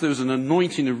almost there was an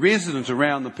anointing, a resident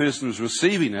around the person who was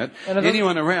receiving it. En dat-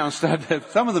 Anyone around started to have,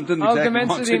 some of them didn't Ook de exactly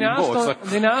mensen want die anymore. So,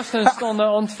 die naast hen stonden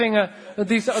ontvingen,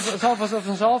 het was alsof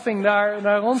een zalving daar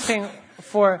rondging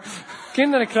voor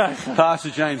kinderen krijgen.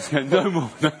 Pastor James going, no more,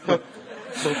 no more.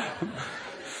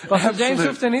 Maar James Absoluut.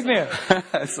 hoeft er niet meer.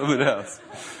 Someone else.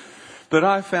 But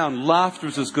I found laughter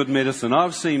is as good medicine.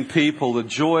 I've seen people, the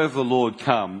joy of the Lord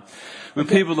come when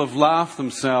people have laughed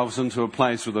themselves into a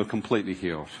place where they're completely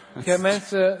healed. Ik heb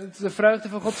mensen de vreugde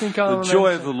van God zien komen. The joy of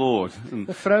mensen. the Lord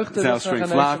De vreugde is our dat ze strength.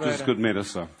 genezen Laughter is werden. good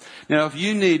medicine. Now, if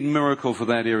you need miracle for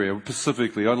that area,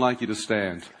 specifically, I'd like you to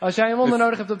stand. Als jij een wonder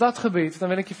nodig hebt op dat gebied, dan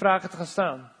wil ik je vragen te gaan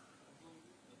staan.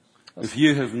 If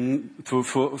you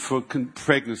have, for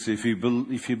pregnancy, if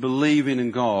you believe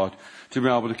in God to be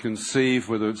able to conceive,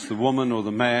 whether it's the woman or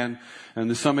the man, and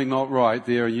there's something not right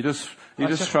there, and you're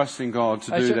just trusting God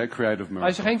to do that creative Als je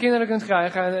miracle. geen kinderen kunt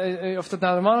krijgen, of het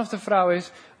nou de man of de vrouw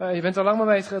is, je bent er lang mee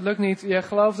bezig, het lukt niet, je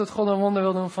gelooft dat God een wonder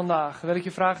wil doen vandaag, dan wil ik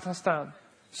je vragen te gaan staan.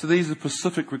 So these are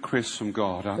specific requests from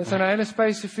God, aren't Dat zijn they? hele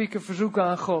specifieke verzoeken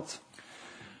aan God.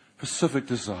 Specific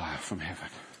desire from heaven.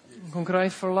 Een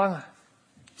concreet verlangen.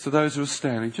 So those who are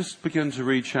standing, just begin to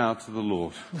reach out to the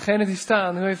Lord. Degenen die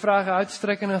staan, wil je vragen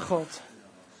uitstrekken naar God.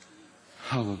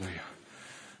 Hallelujah.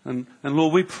 And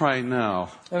Lord, we pray now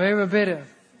En we willen bidden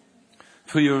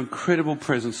for your incredible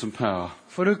presence and power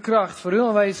voor uw kracht, voor uw to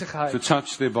aanwezigheid.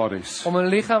 touch their bodies, Om hun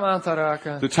lichaam aan te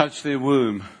raken. to touch their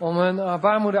womb, Om hun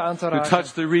baarmoeder aan te to raken.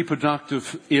 touch the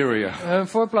reproductive area. Hun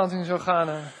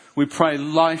voortplantingsorganen. We pray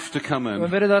life to come We in.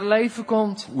 bidden dat leven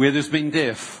komt Where there's been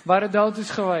death, waar de dood is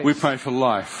we geweest. pray for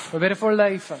life. We bidden voor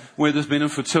leven. Where there's been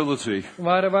infertility,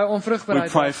 Waar we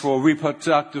onvruchtbaarheid pray was. for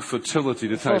reproductive fertility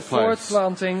to Voor take place.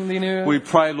 voortplanting die nu We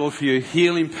pray, Lord, for your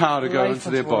healing power to go into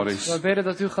levend their wordt. bodies. We bidden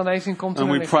dat uw genezing komt in And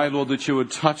hun we lichaam. pray, Lord, that you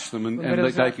would touch them We and bidden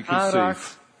that dat they u could hen conceive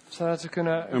aanraakt, zodat ze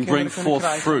kunnen and bring kinderen kunnen forth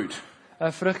krijgen. fruit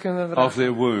En vrucht kunnen of dragen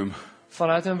their womb.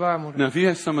 vanuit hun baarmoeder. Now, if you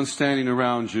have someone standing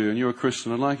around you and you're a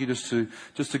Christian, I'd like you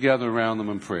just to gather around them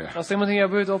in prayer. Als er iemand in jouw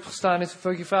buurt opgestaan is,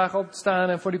 wil ik je vragen op te staan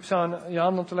en voor die persoon je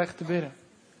handen op te leggen te bidden.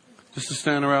 Just to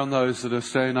stand around those that are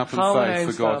standing up in Gaan we faith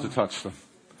heen for God to staan. touch them.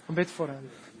 Bid voor hen.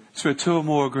 So where 2 or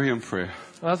more agree in prayer.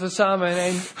 Laten we samen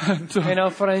in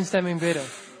overeenstemming bidden.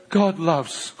 God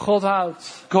loves. God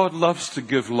houdt. God loves to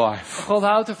give life. God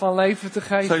houdt ervan leven te So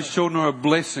geven. his children are a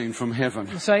blessing from heaven.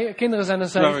 Kinderen zijn een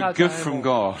They're zegen a uit de gift from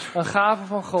hemel. God. Een gave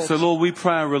van God. So Lord, we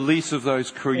pray a release of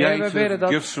those creative bidden dat-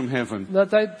 gifts from heaven.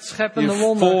 Dat hij scheppende You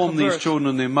wonder form these gebeurt. children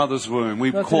in their mother's womb.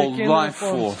 We Dat u de call kinderen life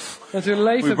vormt. forth. Dat u We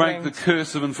leven break the brengt.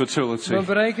 curse of infertility. We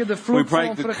breken de We vloek van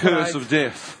break the curse onvruchtbaarheid. of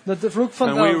death. Dat de vloek van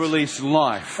And we dood. release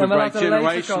life. We En we break laten leven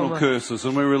generational komen. curses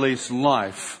and we release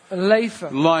life.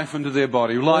 Leven. Life into their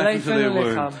body, life Leven into in their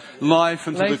hun womb, lichaam. life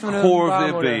into Leven the in hun core of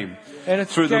their baarmoeder. being. En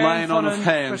het Through the kern laying van on of hun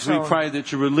hands, we persoon. pray that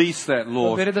you release that,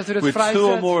 Lord. bidden dat u dit Where 2 or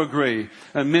vrijzet. more agree,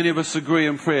 and many of us agree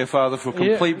in prayer, Father, for Hier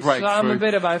complete samen breakthrough,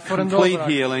 bidden wij voor een complete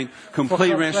doorbraak. healing,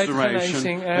 complete complete restoration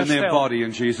genezing en in their herstel. body in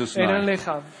Jesus' In hun name.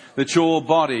 lichaam. That your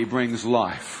body brings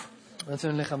life. Dat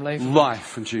hun lichaam leven,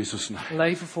 Life in Jesus' name.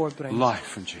 leven voortbrengt.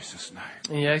 Life in Jesus'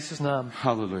 name. In Jezus' naam.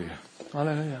 Hallelujah.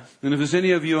 Halleluja. And if there's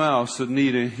any of you else that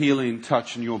need a healing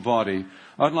touch in your body,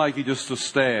 I'd like you just to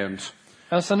stand.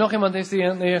 En als er nog iemand is die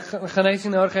een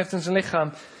genezing nodig heeft in zijn lichaam,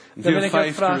 If dan you wil have ik je ook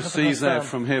faith to vragen te gaan receive that staan.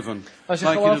 from heaven, Als je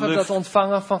I'd like you geloof to hebt dat te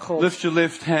ontvangen van God, lift your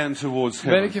left hand towards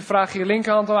wil ik heaven. je vragen je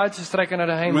linkerhand om uit te strekken naar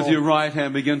de And with hemel. your right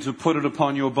hand, begin to put it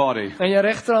upon your body. En je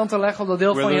rechterhand te leggen op dat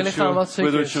deel van Whether je it's lichaam wat ziek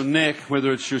whether it's is. your neck,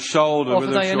 whether it's your shoulder, Of het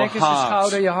whether aan je it's nek your is, je schouder,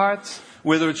 heart, je hart,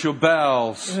 whether it's your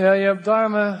bowels, je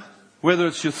darmen, whether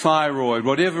it's your thyroid,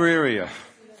 whatever area.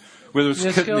 whether it's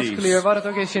je schildklier, kidneys, wat het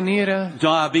ook is, je nieren,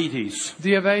 diabetes,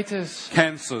 diabetes,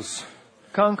 cancers,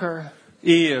 kanker,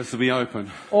 ears to be open.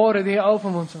 oren die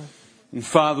open moeten. And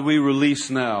Father, we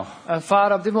release now En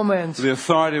Vader, op dit moment, the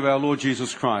authority of our Lord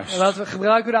Jesus Christ, laten we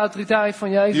gebruiken de autoriteit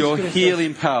van Jezus your Christus.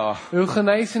 healing power, Uw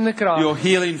genezende kracht. your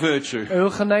healing virtue, Uw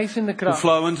genezende to kracht.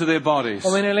 flow into their bodies,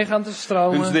 Om in hun lichaam te into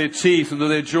stromen. their teeth, into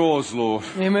their jaws, Lord,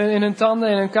 In hun tanden,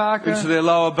 in hun into kaken. their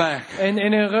lower back, In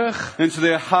hun rug. into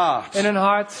their In heart. hun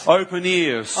hart. Open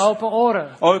ears, Open oren.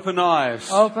 open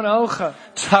eyes, Open ogen.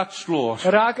 touch, Lord,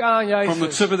 Raak aan, from the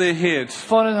Jezus. tip of their head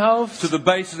Van hun to hoofd. the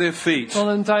base of their feet. Van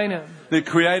hun tenen. Their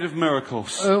creative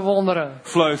miracles Uw wonderen.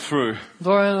 flow through.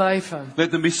 Door hun leven. Let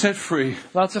them be set free.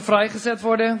 Laat ze vrijgezet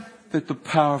worden. Let the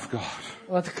power of God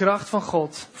Laat de kracht van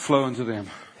God flow into them.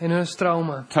 in hun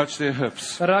stromen. Touch their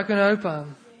hips. Raak hun heup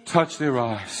aan. Touch their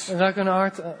eyes. Raak hun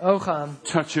ogen aan.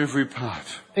 Touch every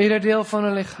part. Ieder deel van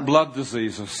hun lichaam. Blood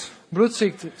diseases.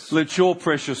 Bloedziektes. Let your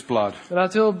precious blood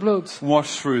Laat uw bloed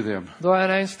wash through them. door hen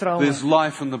heen stromen. There's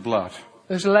life in the blood.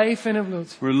 Er is leven in het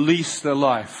bloed. Release their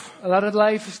life. Laat het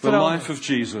leven The stromen. life of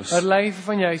Jesus. Het leven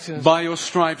van Jezus. By your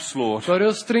stripes, Lord, Door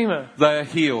uw striemen they are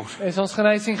healed. is ons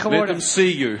genezing Let them geworden.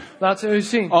 see you Laat ze u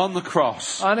zien. on the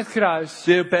cross. Aan het kruis.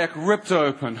 Their back ripped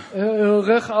open. Uw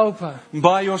rug open.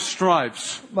 By your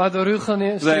stripes, Maar door uw they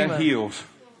are striemen healed.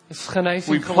 is We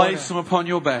genezing place geworden. them upon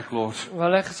your back, Lord. We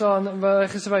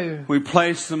leggen ze bij u. We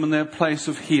place them in their place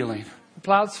of healing. In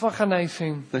plaats van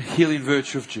genezing. The healing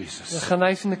virtue of De Jesus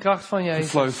genezende kracht van to Jezus.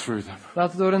 flow through them. Laat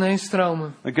het door hen heen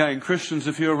stromen. Again, Christians,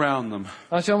 if you're around them,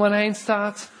 Als je om hen heen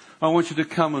staat, I want you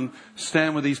to come and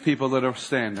stand with these people that are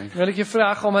standing. wil ik je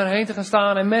vragen om hen heen te gaan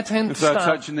staan en met hen If te they're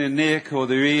staan. touching their neck or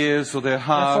their ears or their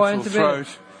voor heart hen or te bidden.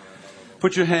 throat,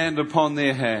 put your hand upon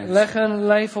their hands. Leg een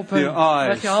leven op hun. Their eyes.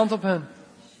 Leg je hand op hun.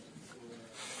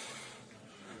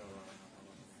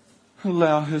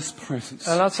 Allow His presence.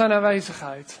 En laat zijn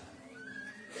aanwezigheid,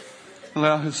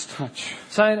 Allow His touch.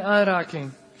 zijn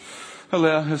aanraking,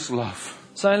 Allow His love.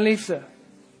 zijn liefde.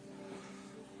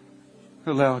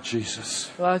 Allow Jesus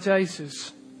Laat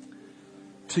Jezus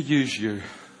to use you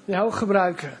jou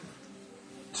gebruiken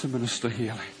to minister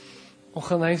healing, om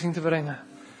genezing te brengen.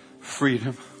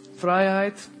 freedom,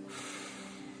 Vrijheid,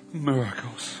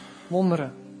 miracles.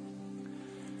 wonderen.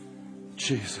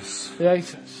 Jesus,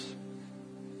 Jezus,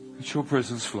 let your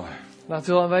presence flow. laat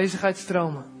uw aanwezigheid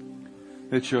stromen.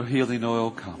 Let your healing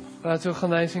oil come. Laat uw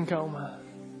genezing komen.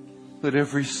 Let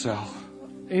every cell,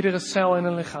 Iedere cel in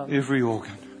een lichaam, every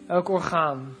organ elk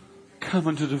orgaan, come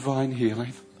into divine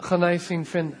healing. genezing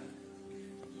vinden.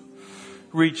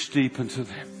 Reach deep into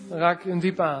them. Raak hun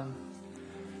diep aan.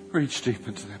 Reach deep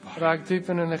into their body. Raak diep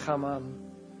in hun lichaam aan.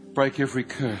 Break every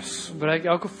curse, Breek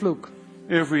elke vloek,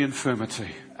 every infirmity,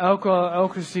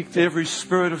 elke ziekte, every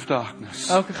spirit of darkness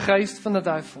elke geest van de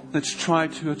duivel that's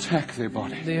tried to attack their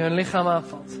body. die hun lichaam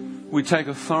aanvalt. We take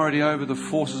authority over the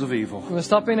forces of evil We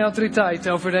stappen in autoriteit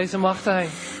over deze machten heen.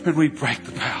 and we break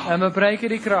the power. En we breken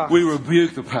die kracht. We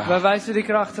rebuke the We power. wijzen die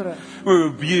kracht terug. We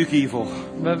rebuke evil.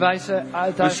 We wijzen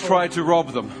uit Let's duivel try to rob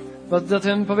them. dat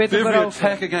hun probeert te Every beroven.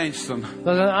 attack against them,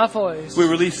 Dat het een aanval is. we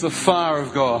release the fire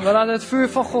of God. We laten het vuur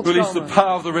van God Release the komen.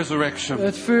 power of the resurrection.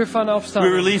 Het vuur van de We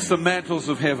opstanding. release the mantles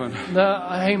of heaven De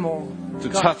hemel. De To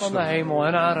kracht touch van de them. hemel.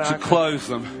 En to aanraken. clothe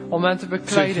them, Om hen te to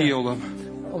bekleden. heal them.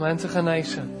 Om hen te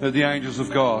genezen. That the angels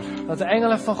of God, Dat de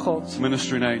engelen van God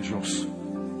ministering angels,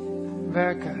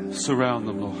 werken. surround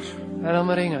them, Lord. En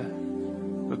omringen.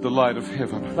 That the light of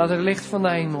heaven Laat het licht van de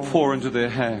hemel pour into their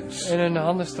hands, in hun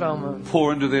handen stromen.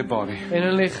 pour into their body. In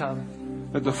hun lichaam.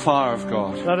 Let the fire of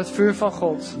God Laat het vuur van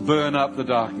God burn up the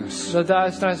darkness. de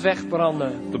duisternis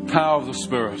wegbranden. The power of the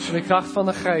Spirit De kracht van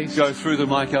de geest. go through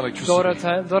them like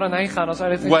electricity. Door hen heen gaan als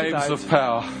Waves elektriciteit. of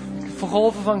power,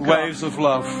 Golven van kracht. waves of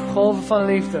love, Golven van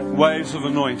liefde. waves of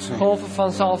anointing Golven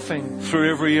van zalving.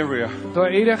 through every area Door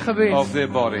ieder gebied of their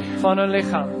body. van hun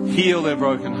lichaam. Heal their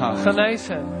broken heart. Genees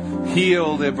hen.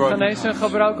 Heal their broken Genees hun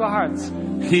heart. gebroken hart.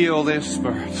 Heal their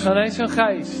spirit. Genees hun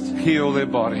geest. Heal their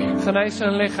body. Genees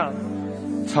hun lichaam.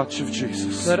 Touch of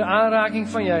Jesus. Door de aanraking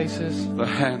van Jezus. The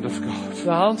hand of God. De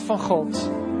hand van God.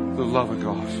 The love of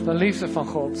God. De liefde van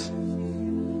God.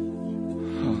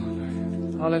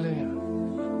 Hallelujah. Halleluja.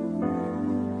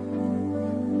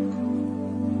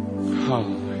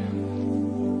 Hallelujah.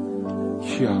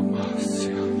 Kiamasia.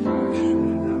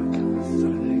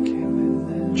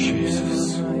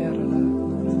 Jesus.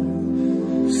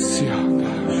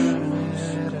 Siaka.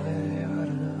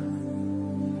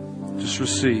 Just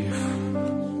receive.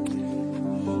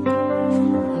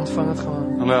 Ontvang het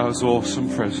gewoon. Allow His awesome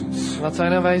presence Laat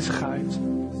zijn aanwezigheid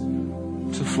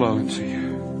to flow into you.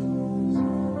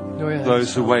 door je heen Those who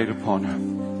staan. wait upon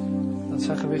Him Dat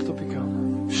zijn gewicht op je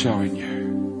komen. showing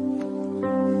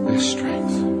you their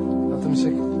strength. Laat hem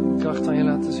zijn kracht aan je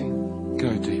laten zien. Go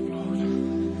deep, Lord.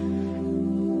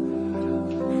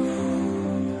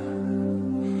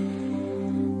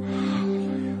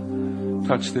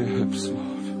 Touch their hips,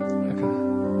 Lord.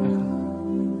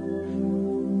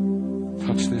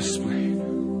 Touch their spleen.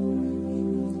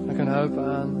 Raak hun heupen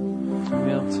aan.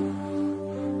 Mild.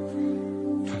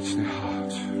 Touch their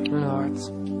heart. Hun hart.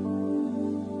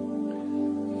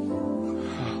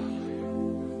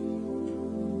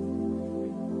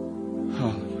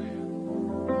 Hallelujah.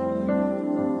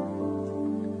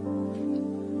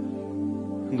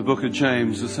 In the book of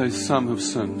James, it says some have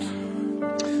sinned.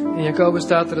 In Jacobus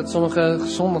staat er dat sommigen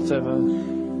gezondigd hebben.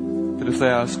 But if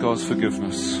they ask God's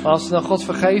forgiveness, Maar als ze dan Gods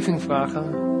vergeving vragen,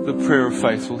 the prayer of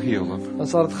faith will heal them. dan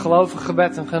zal het gelovige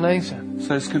gebed hem genezen. It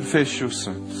says confess your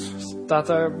sins Staat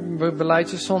er, beleid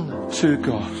je zonde to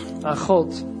God aan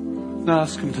God. and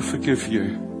ask Him to forgive you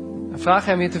En vraag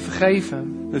hem je te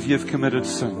vergeven if you've committed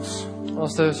sins.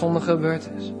 als de zonde gebeurd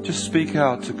is. Just speak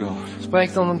out to God.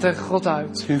 Spreek dan tegen God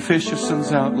uit. Confess your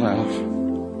sins out loud.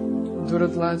 Doe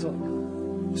dat luid op.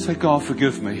 Say, God,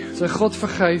 forgive me. Zeg, God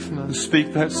vergeef me. And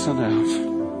speak that sin out.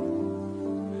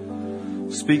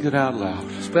 Speak it out loud.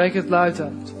 Spreek het luid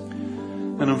uit.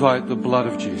 And invite the blood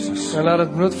of Jesus En laat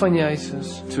het bloed van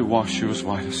Jezus to wash you as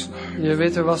white as snow. je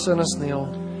witter wassen dan sneeuw.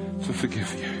 To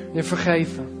forgive you. Je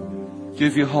vergeven.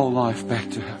 Give your whole life back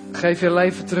to Him. Geef je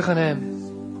leven terug aan hem.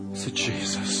 Say,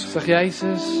 Jesus, Zeg,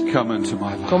 Jezus, come into my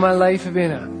life. kom mijn leven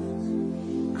binnen.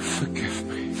 Forgive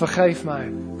me. Vergeef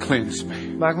mij. Cleanse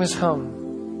me. Maak me schoon.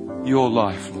 Your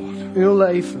life, Lord. Uw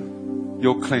leven.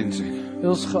 Your cleansing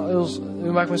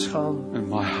U maakt me schoon. in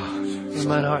my heart. In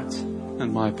mijn hart.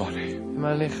 And my body. In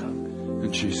mijn lichaam. In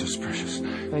Jesus' precious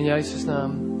name. In Jezus'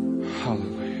 naam.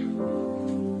 Hallelujah.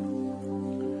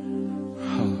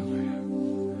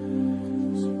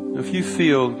 Hallelujah. If you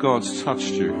feel God's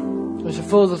touched you, Als je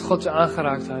voelt dat God je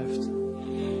aangeraakt heeft.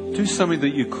 do something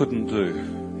that you couldn't do.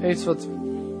 Iets wat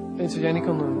jij niet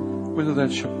kon doen. Whether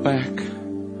that's your back,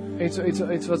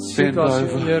 Iets wat ziek Bend was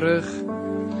over. in je rug.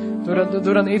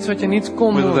 Doe dan iets wat je niet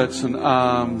kon whether doen. that's an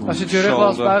arm or Als het je rug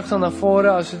was, shoulder, buig dan naar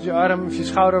voren. Als het je arm of je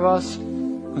schouder was.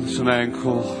 whether it's an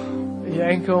ankle, Je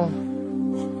enkel.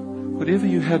 whatever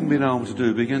you hadn't been able to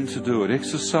do, begin to do it.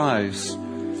 Exercise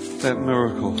that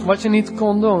miracle. Wat je niet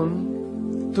kon doen,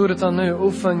 doe het dan nu.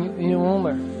 Oefen je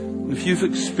wonder. If you've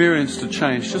experienced a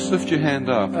change, just lift your hand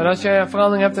up. En als jij een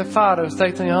verandering hebt ervaren,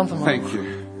 steek dan je hand omhoog. Thank you.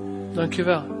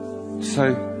 Dankjewel.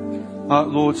 Say,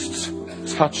 Lord's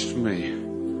touched me.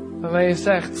 Waarmee je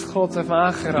zegt, God heeft me Just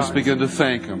aangeraakt. begin to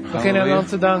thank Him. Begin hem dan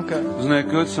te danken. Isn't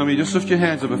that good? Some of you just lift your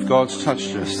hands up if God's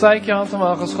touched you. Steek je hand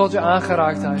omhoog als God je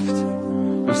aangeraakt heeft.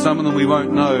 And some of them we won't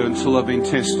know until they've been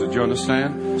tested. Do you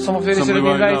understand? Sommige van jullie Some zullen we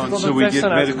niet won't know weten tot until de we get testen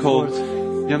medical. uitgevoerd.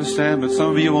 You understand? But some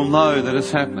of you will know that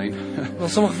it's happening.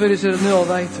 Want sommige van jullie zullen het nu al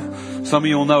weten. Some of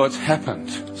you will know it's happened.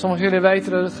 Sommige van jullie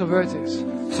weten dat het gebeurd is.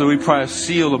 So we pray a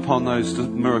seal upon those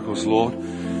miracles, Lord.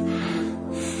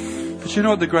 But you know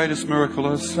what the greatest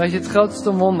miracle is? Weet je, het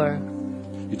grootste wonder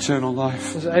Eternal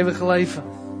life. is het eeuwige leven.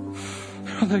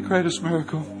 The greatest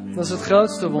miracle. Dat is het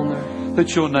grootste wonder.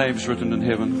 That your name's written in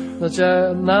heaven. Dat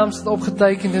je naam staat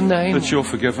opgetekend in de hemel. That you're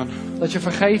forgiven. Dat je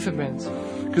vergeven bent.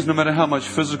 Because no matter how much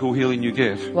physical healing you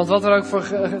get, Want wat er ook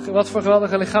wat voor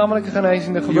geweldige lichamelijke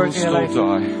genezing er you will gebeurt in je still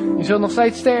leven. die. Je zult nog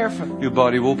steeds sterven. Your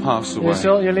body will pass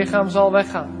away. Je lichaam zal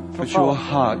weggaan. But your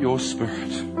Vervallen. heart, your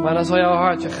spirit, Maar dan zal jouw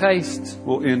hart, je geest,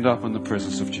 will end up in the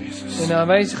presence of Jesus. in de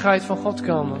aanwezigheid van God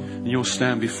komen. And you'll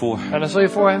stand before Him. En dan zul je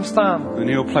voor hem staan. And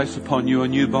He'll place upon you a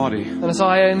new body. En dan zal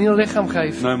hij je een nieuw lichaam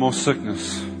geven. No more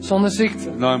sickness. Zonder ziekte,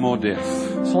 No more death.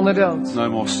 zonder dood, No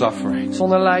more suffering.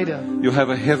 zonder lijden. You'll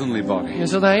have a heavenly body. Je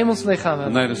zult een hemels lichaam And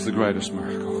hebben. that is the greatest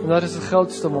miracle. En dat is het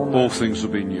grootste All wonder. things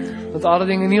will be new. Dat alle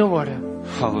dingen nieuw worden.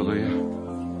 Hallelujah.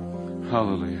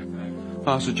 Hallelujah.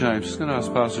 Pastor James, just going to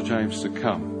ask Pastor James to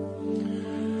come.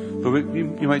 But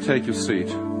you may take your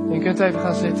seat. Je kunt even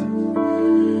gaan zitten.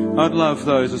 I'd love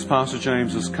those, as Pastor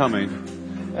James is coming,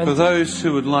 for En, those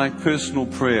who would like personal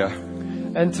prayer,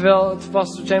 en terwijl het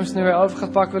pastor James nu weer over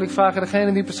gaat pakken, wil ik vragen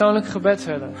degene die persoonlijk gebed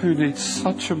willen. who need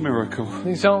such a miracle.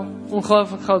 Die zo'n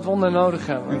ongelooflijk groot wonder nodig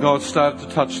hebben. And God started to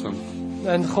touch them.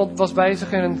 En God was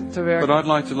bezig in hen te But werken. I'd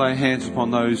like to lay hands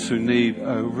upon those who need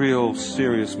a real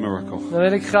serious miracle. Dan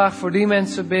wil ik graag voor die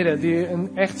mensen bidden die een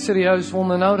echt serieus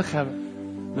wonder nodig hebben.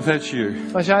 If that's you,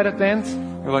 Als jij dat bent,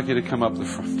 I'd like you to come up the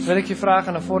front. wil ik je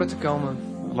vragen naar voren te komen.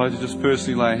 I'd like to just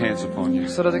personally lay hands upon you.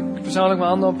 Zodat ik persoonlijk mijn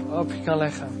handen op je kan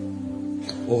leggen.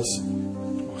 Awesome.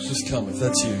 Just come if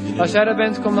that's you. Als jij dat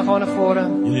bent, kom dan gewoon naar voren.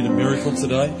 You need a miracle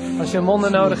today? Als je een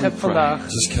wonder nodig hebt vandaag,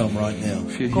 Just come right now.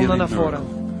 If you're kom dan healing naar voren.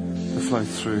 miracle, if flow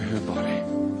through her body.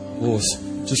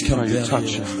 Awesome. Just come Pray you down touch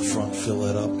here her. to the front, fill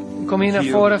that up. Kom hier naar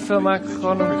voren, vul maak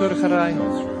gewoon een keurige rij.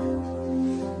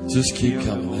 Just keep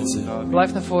coming, that's it.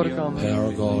 Blijf naar voren komen. Power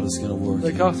of God is going to work.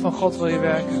 De kracht van God wil je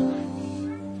werken.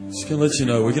 Just going to let you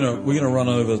know, we're gonna run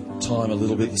over time a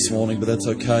little bit this morning, but that's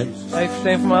okay. Even de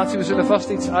informatie, we zullen vast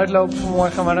iets uitlopen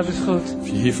vanmorgen, maar dat is goed. If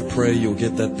you're here for prayer, you'll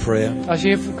get that prayer. Als je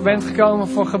hier bent gekomen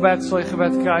voor gebed, zul je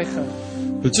gebed krijgen.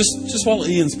 But just while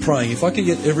Ian's praying, if I could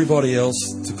get everybody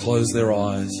else to close their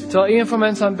eyes. Terwijl Ian voor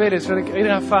mensen aan het bidden is, wil ik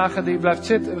iedereen vragen die blijft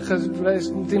zitten,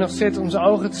 die nog zit, om zijn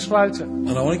ogen te sluiten. And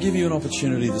I want to give you an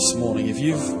opportunity this morning. If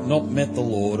you've not met the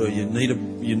Lord or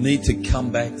you need to come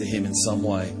back to Him in some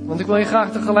way. Want ik wil je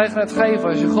graag de gelegenheid geven,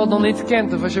 als je God nog niet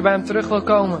kent of als je bij hem terug wil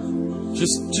komen.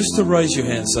 Just to raise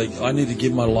your hand, say, I need to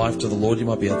give my life to the Lord. You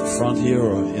might be at the front here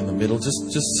or in the middle.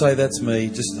 Just say that's me.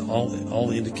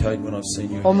 I'll indicate when I've seen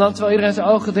you. Om dan, terwijl iedereen zijn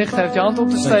ogen dicht heeft, je hand op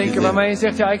te steken, waarmee je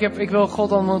zegt, ja, ik wil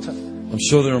God ontmoeten. I'm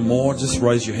sure there are more. Just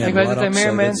raise your hand Ik weet right dat er up. meer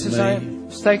Say mensen that's zijn. me.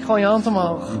 Steek gewoon je hand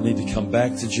omhoog. You need to come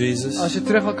back to Jesus. Als je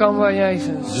terug wil komen bij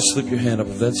Jezus. Just slip your hand up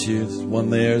if that's you. There's one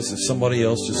there. Is there somebody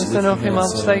else? Just Is er lift your nog iemand?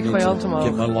 hand. Say, Steek I gewoon je hand need to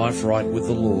omhoog. get my life right with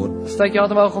the Lord. Steek je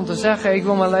hand omhoog om te zeggen, ik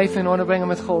wil mijn leven in orde brengen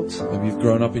met God. Maybe you've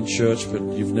grown up in church, but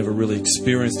you've never really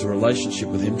experienced a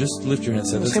relationship with Him. Just lift your hand.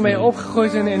 Say, that's Misschien ben je me.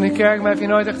 opgegroeid in de kerk, maar heb je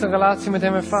nooit echt een relatie met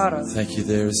hem ervaren. Thank you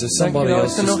there. Is there somebody Dankjewel.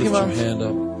 else? Is er Just nog lift your iemand?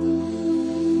 hand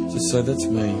up. Just say, that's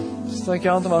me. Steek je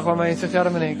hand omhoog waarmee je zegt, ja,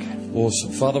 dat ben ik.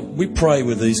 Awesome. Father, we pray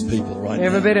with these people right Heer,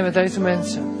 we now bidden met deze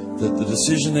mensen. that the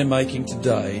decision they're making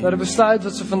today Dat het besluit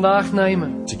dat ze vandaag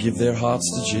nemen to give their hearts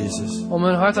to Jesus om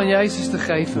hun hart aan Jezus te will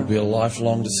geven. be a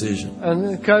lifelong decision.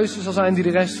 Een keuze zal zijn die de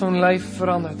rest van hun leven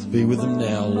verandert. Be with them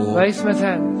now, Lord. Wees met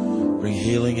hen. Bring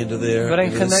healing into their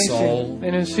Breng soul. genezing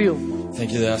in hun ziel. Thank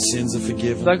you that our sins are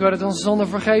forgiven. Dank u dat onze zonden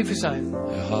vergeven zijn.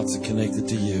 Our hearts are connected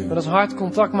to you. Dat ons hart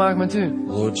contact maakt met u.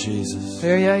 Lord Jesus.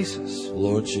 Heer Jezus.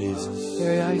 Lord Jesus.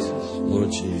 Heer Jezus.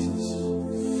 Lord Jesus.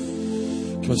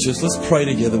 Come on, church, let's pray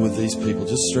together with these people.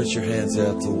 Just stretch your hands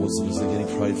out towards them as they're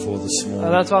getting prayed for this En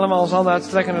morning. laten we allemaal onze handen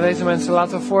uitstrekken naar deze mensen.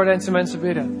 Laten we voor deze mensen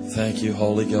bidden. Thank you,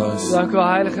 Holy Ghost. Dank u wel,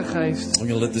 Heilige Geest. I'm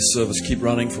going to let this service keep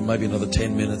running for maybe another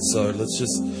 10 minutes, so let's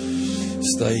just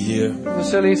stay here. We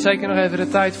zullen hier zeker nog even de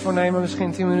tijd voor nemen,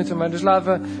 misschien 10 minuten. Maar dus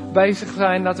laten we bezig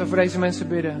zijn, laten we voor deze mensen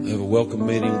bidden. We have a welcome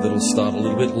meeting that'll start a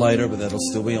little bit later, but that'll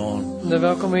still be on. De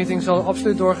welcome meeting zal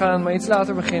absoluut doorgaan, maar iets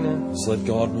later beginnen. Just let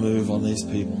God move on these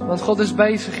people. Want God is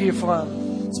bezig hier vooraan.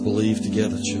 Let's believe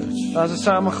together, church. Laten we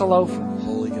samen geloven.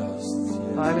 Holy Ghost.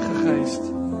 Heilige Geest.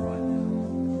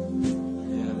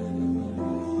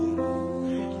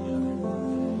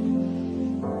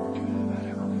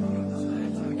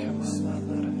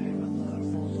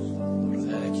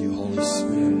 Thank you, Holy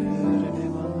Spirit.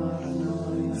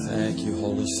 Thank you,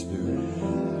 Holy Spirit.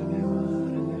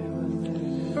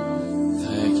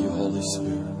 Thank you, Holy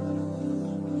Spirit.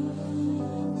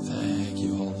 Thank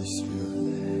you, Holy Spirit.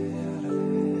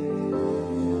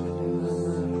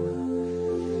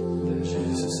 In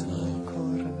Jesus' name.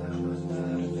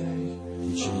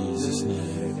 In Jesus'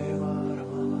 name.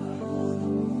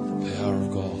 Power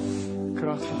of God.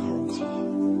 Kracht van Power of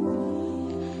God.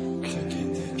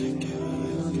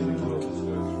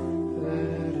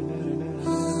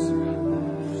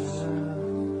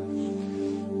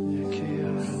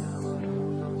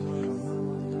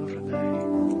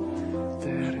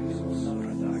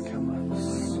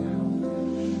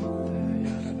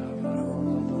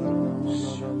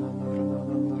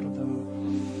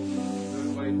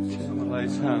 Someone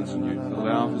lays hands on you,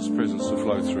 allow His presence to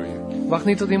flow through you. Wacht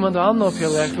niet tot iemand de handen op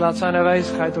je legt. Laat zijn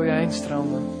aanwezigheid door je heen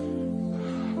stromen.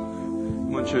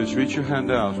 Come on, church, reach your hand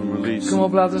out and release. Kom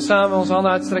op, laten we samen onze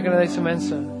handen uitstrekken naar deze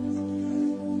mensen.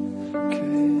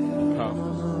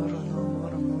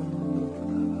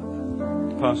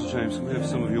 Pastor James, can we have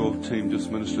some of your team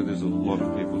just minister? There's a lot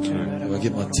of people too. I'll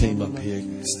get my team up here,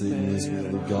 Steve and Liz,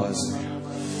 the guys.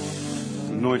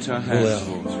 Anoint our hands,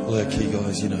 Lord. All our key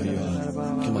guys, you know you are.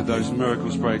 Come Let on. those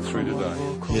miracles break through today.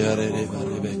 Yeah,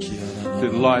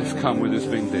 Let life come where there's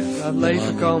been death. Laat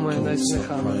leven komen in deze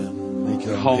lichaam.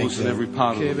 Wholeness in every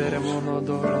part of them.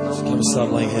 Come and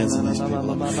start laying hands on these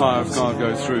people. Fire of God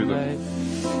go through them.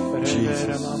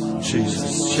 Jesus.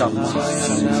 Jesus.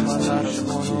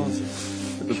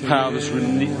 The power that's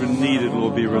needed,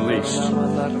 Lord, be released.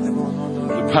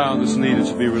 The power that's needed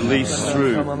to be released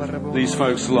through these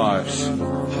folks' lives.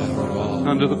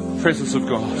 Under the presence of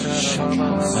God.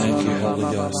 Thank you,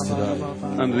 Holy Ghost, today.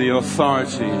 Under the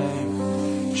authority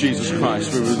of Jesus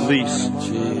Christ, we release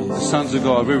the sons of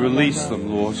God. We release them,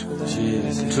 Lord,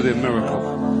 Jesus. to their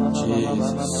miracle.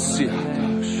 Jesus.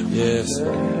 Yes,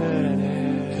 Lord.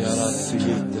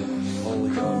 Holy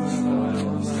Ghost.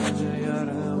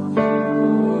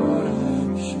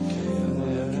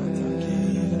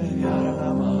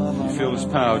 feel His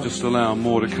power, just allow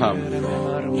more to come.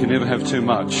 You can never have too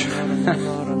much.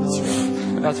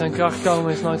 Laat zijn kracht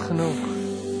komen, is nooit genoeg.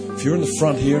 If you're in the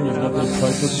front here and you've not been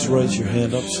prayed for, just raise your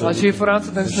hand up. So Als je hier vooraan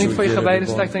staat en het is niet voor je gebeden,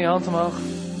 everybody. steek dan je hand omhoog.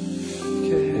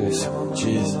 Awesome.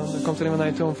 Jesus. Dan komt er iemand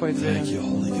naar je toe om voor je te Thank bidden. you,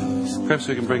 Holy Ghost. Perhaps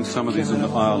we can bring some of these in the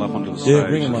aisle up onto the Yeah, stage.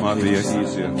 bring It them might up be here.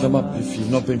 easier. Come up if you've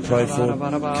not been prayed for.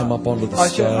 Come up onto the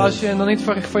Als stage. je nog niet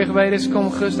voor je gebeden is,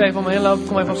 kom gerust even omheen lopen.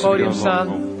 Kom even op het podium staan.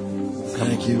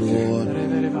 Thank you, Lord.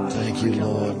 Thank you,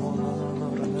 Lord.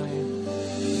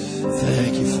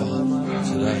 Thank you, Father.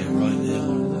 Today, right now,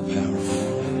 the power of God.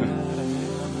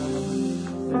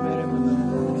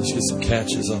 Let's get some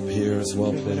catches up here as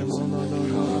well, please.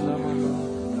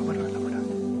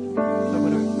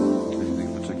 Anything in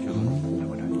particular?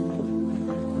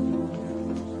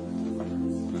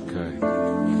 Okay.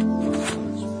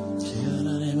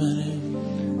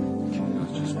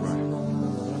 Let's just pray.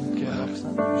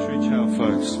 Reach out,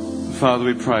 folks. Father,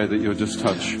 we pray that you'll just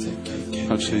touch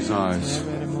these eyes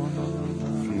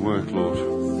and work, Lord,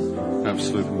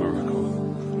 absolute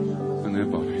miracle in their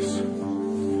bodies.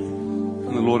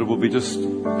 And the Lord, it will be just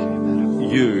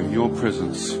you, your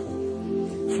presence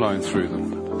flowing through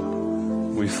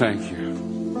them. We thank you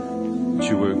that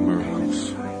you work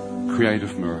miracles,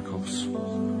 creative miracles.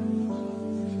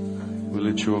 We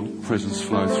let your presence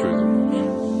flow through them,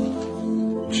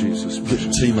 Lord. Jesus, Get the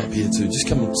precious. team up here too. Just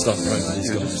come and start praying for these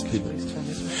guys. People.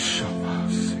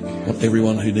 Want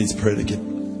everyone who needs prayer to get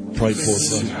prayed for,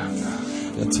 so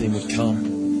that team would come.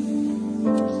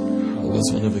 Otherwise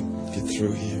we'll never get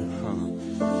through here.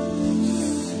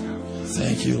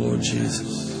 Thank you, Lord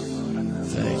Jesus.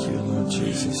 Thank you, Lord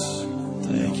Jesus.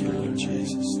 Thank you, Lord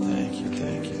Jesus. Thank you,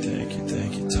 thank you, thank you,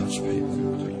 thank you. Touch people.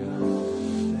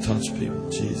 Touch people,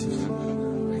 Jesus.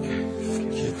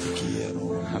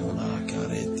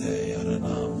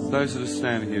 Those that are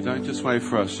standing here, don't just wait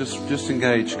for us. Just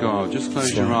engage God. Just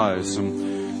close your eyes and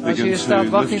Als je begin hier staat, to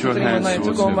wacht lift niet your tot er iemand naar hands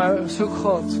je toe towards komt, Him. maar zoek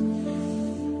God.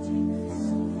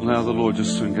 Allow the Lord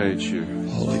just to engage you.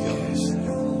 Holy Ghost. Thank you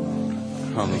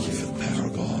Hallelujah. for the power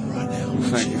of God right now. We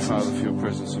thank you, Father, for your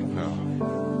presence and power.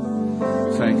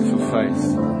 We thank you for faith.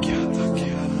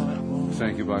 We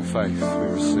thank you by faith we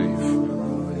receive.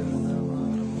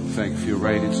 We thank you for your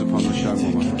radiance upon the young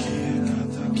woman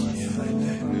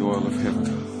and the oil of heaven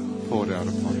poured out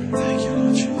upon her. Thank you,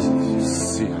 Lord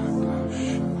Jesus. Thank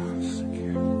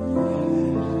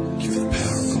Thank you for the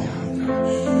power of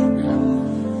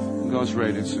God. God's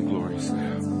radiance and glory is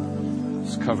there.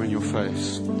 It's covering your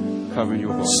face, covering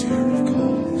your body. Spirit of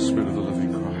God. The Spirit of the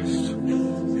living Christ.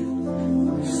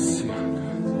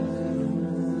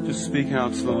 Just speak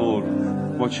out to the Lord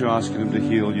what you're asking Him to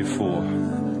heal you for.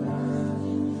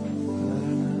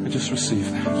 And just receive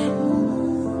that.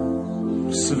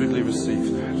 Specifically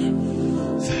receive that.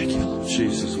 Thank you, Lord.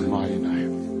 Jesus' mighty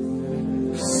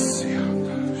name.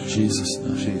 Jesus'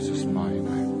 name. Jesus' mighty name.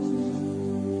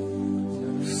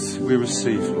 We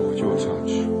receive, Lord, your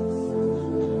touch.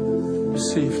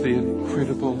 Receive the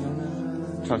incredible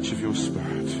touch of your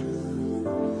Spirit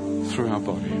through our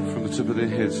body, from the tip of their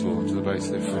heads, Lord, to the base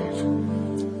of their feet.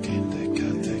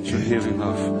 Your healing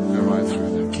love go right through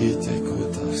them.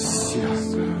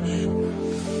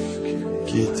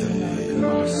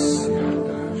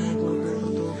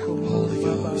 Holy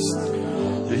Ghost.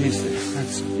 Yeah, He's there.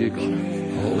 That's it. You got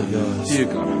it. Holy Ghost. You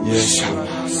got it.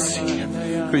 Yes.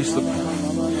 Increase the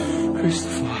power. Increase the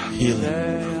fire.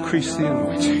 Healing. Increase the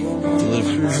anointing through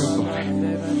Deliverance. your body.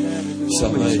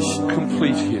 Salvation.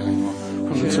 Complete healing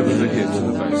from the tip of the head to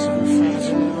the base of your feet.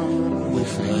 We In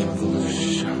the name of the Lord.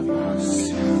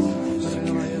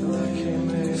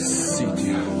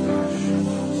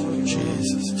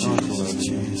 Jesus, Jesus, Jesus,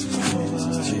 Jesus,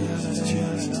 Jesus,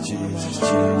 Jesus, Jesus,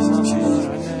 Jesus,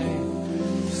 Jesus.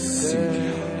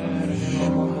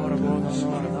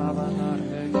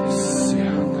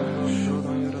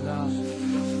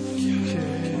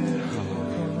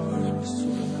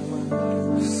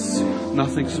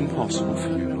 Nothing's impossible for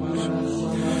you, Lord.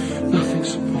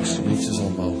 Nothing's impossible. Niets is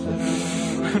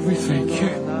onmogelijk. And we thank you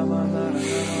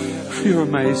for your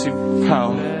amazing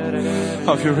power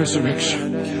of your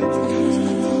resurrection.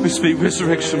 We speak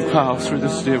resurrection power through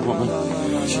this dear woman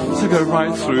to go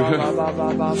right through her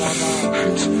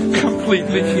and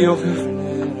completely heal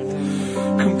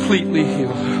her. Completely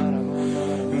heal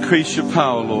her. Increase your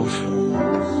power, Lord.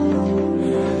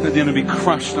 Let the enemy be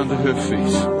crushed under her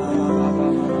feet.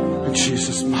 In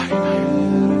Jesus' mighty name.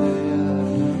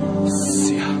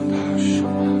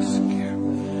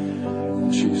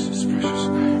 In Jesus' precious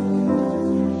name.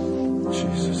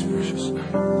 Jesus' precious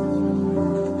name.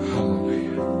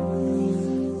 Hallelujah.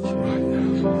 Right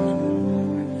now, Lord.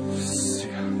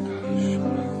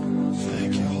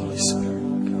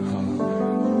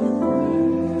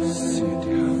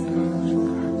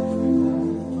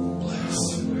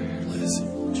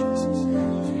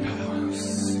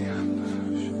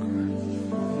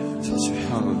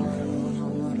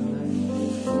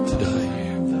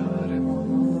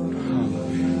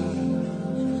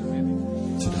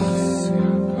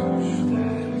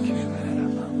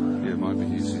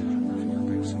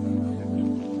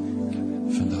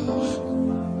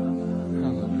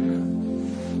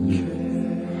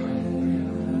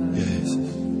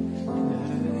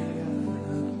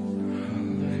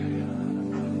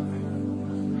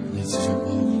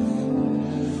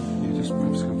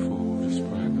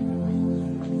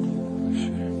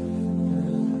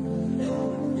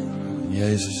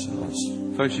 Jezus.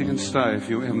 Folks, you can stay if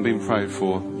you haven't been prayed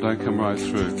for. Don't come right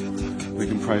through. We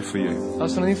can pray for you.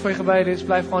 Als er nog niet voor je gebeden is,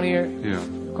 blijf gewoon hier. Yeah.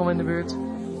 Kom in de buurt. Ik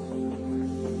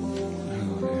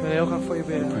wil heel graag voor je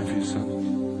bidden. Pray for your son.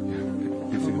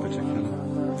 Yeah. Anything in particular?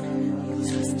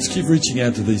 Let's keep reaching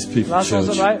out to these people, Laten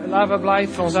church. we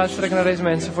blijven ons uitstrekken naar deze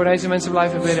mensen. Voor deze mensen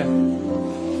blijven bidden.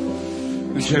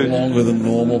 It's longer than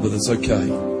normal, but it's okay.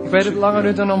 Ik weet het langer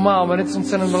duurt dan normaal, maar dit is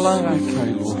ontzettend belangrijk.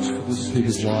 Pray, Lord, for this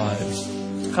People's lives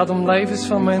Het gaat om levens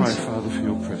van Pray, mensen Father, for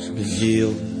your presence. being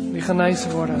healed, die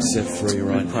genezen worden. set free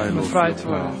right now. Pray, Lord, for your Bevrijd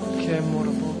worden.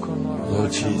 power.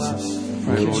 Lord Jesus.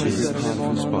 Pray, Lord Lord, every Jesus. part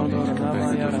of his body to come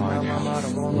back in divine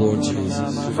health. Lord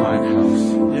Jesus. Divine health.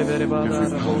 Every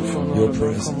part from Your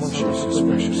presence. Jesus,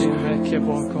 precious. Your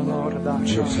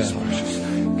Jesus, power. precious.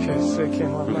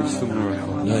 Release the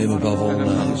miracle. Name above all And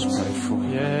others names. pray for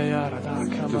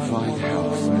divine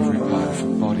health for every part of the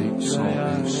body, soul,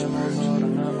 and spirit.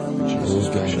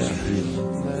 Lord God, our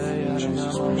healer.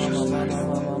 Jesus, precious.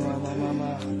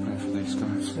 Pray for these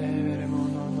guys.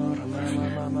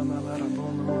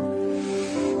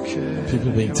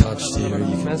 People being touched here. You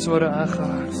can Mensen worden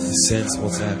aangeraakt. sense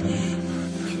what's happening.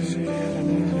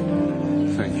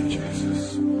 Thank you,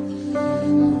 Jesus.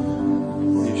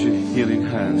 Use your healing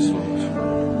hands, Lord.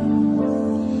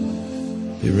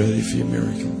 Be ready for your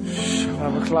miracle.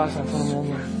 Waar we klaar zijn voor een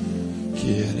wonder.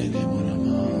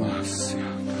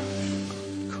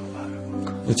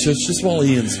 But church, just while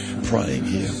Ian's praying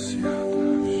here,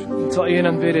 Terwijl Ian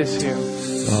aan het bidden is hier.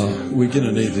 we're going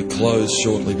to need to close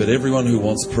shortly, but everyone who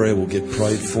wants prayer will get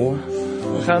prayed for.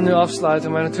 We gaan nu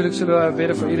afsluiten, maar natuurlijk zullen we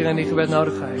bidden voor iedereen die gebed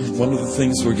nodig heeft. One of the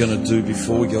things we're going to do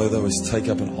before we go, though, is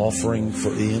take up an offering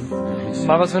for Ian.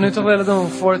 Maar wat we nu toch willen doen,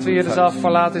 voordat we hier de zaal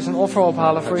verlaten, is een offer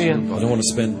ophalen voor Ian. I don't want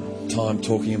to spend time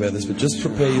talking about this, but just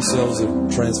prepare yourselves with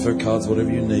transfer cards,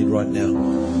 whatever you need right now.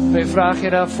 Ik vraag je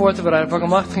daar voor te bereiden. Pak een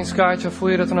machtigingskaartje of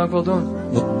hoe je dat dan ook wil doen.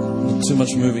 Not too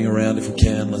much moving around if we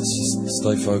can. Let's just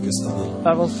stay focused a little.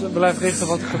 Laten we ons blijven richten op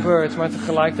wat er gebeurt, maar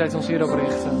tegelijkertijd ons hierop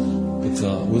richten. But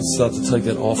we'll start to take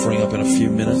that offering up in a few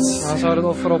minutes. Dan zouden we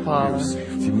het offer ophalen.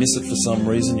 If you miss it for some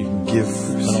reason, you can give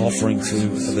an offering to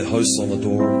the hosts on the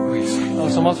door.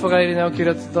 Als om wat voor reden elke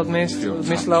keer dat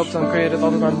misloopt, dan kun je dat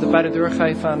altijd bij de deur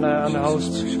geven aan de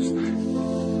host.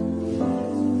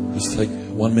 Just take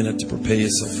 1 minute to prepare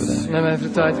yourself for that. Neem even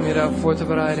de tijd om je daarop voor te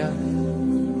bereiden.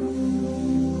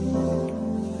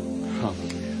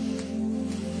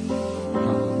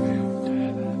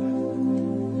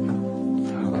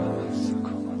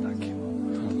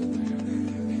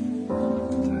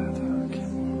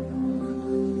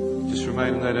 Just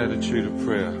remain in that attitude of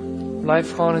prayer.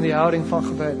 Blijf gewoon in die houding van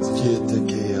gebed.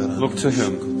 Look to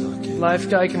Him. Blijf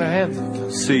kijken naar hem.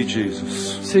 See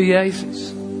Jesus. Zie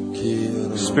Jezus.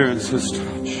 Experience His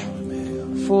touch.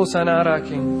 Voel zijn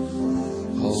aanraking.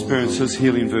 Experience His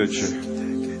healing virtue.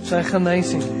 Zijn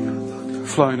genezing.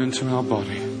 Flowing into our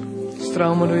body.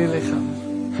 Stromen door je lichaam.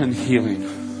 And healing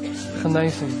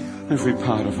Genezing. every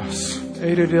part of us.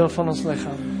 Ieder deel van ons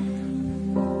lichaam.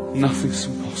 Nothing's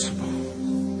impossible.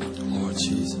 Lord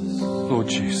Jesus.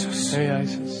 Lord Jesus. Heer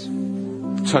Jezus.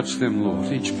 Touch them,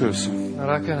 Lord, each person.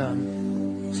 Raak hen aan.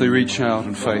 As they reach out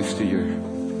in faith to you.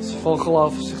 Ze vol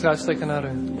geloof zich uitstrekken naar u.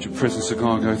 Let your presence of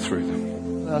God go through them.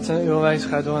 Laat zijn uw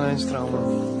aanwezigheid door hen heen stromen.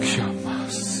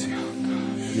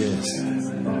 Yes.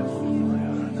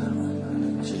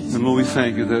 And Lord, we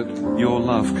thank you that your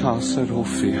love casts out all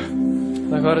fear.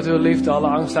 Dank u wel dat uw liefde alle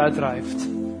angst uitdrijft.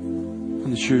 And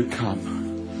that you come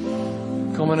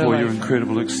Kom in uw for your leven.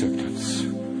 incredible acceptance. Uw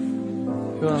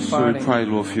So we aanvaarding. pray,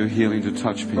 Lord, for your healing to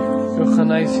touch people. Uw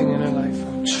genezing in uw leven.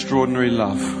 Extraordinary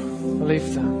love.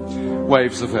 Liefde.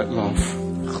 Waves of that love.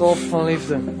 Golf van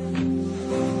liefde.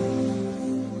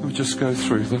 We just go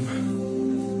through them.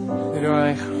 Die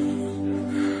doorheen gaat.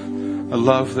 A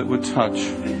love that would touch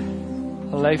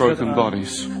Een liefde, broken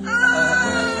bodies,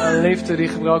 een liefde die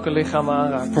gebroken lichamen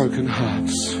aanraakt. broken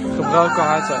hearts. Gebroken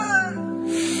harten.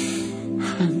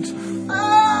 And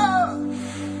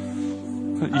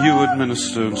that you would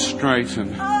minister and straighten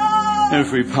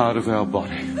every part of our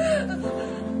body.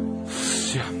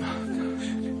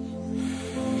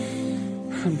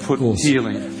 And put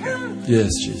healing Yes,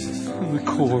 Jesus. in the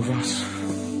core of us.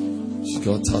 Just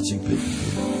God touching people.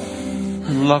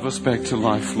 And love us back to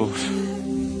life, Lord.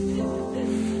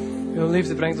 Uw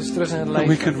liefde brengt ons terug in het That we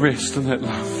leven. can rest in that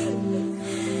love.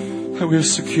 That we are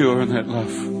secure in that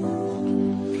love.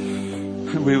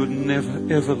 And we would never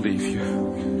ever leave you.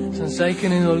 We zijn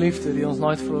zeker in uw liefde die ons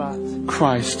nooit verlaat.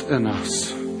 Christ in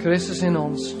us. Christus in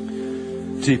ons.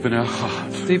 Deep in our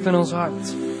heart. Diep in ons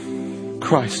hart.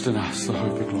 Christ in us, the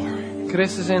hope of glory.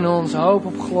 Christus in ons. Hoop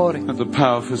op glorie. And the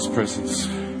power of His presence.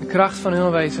 De kracht van uw His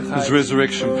aanwezigheid.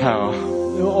 resurrection power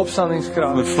Uw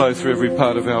opstandingskracht. would flow through every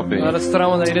part of our being. Laat het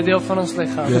stromen naar ieder deel van ons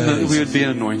lichaam. Ja. That we would be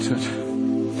anointed,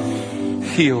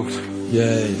 healed,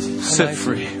 Yes. set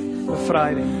free,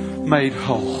 Bevrijding. made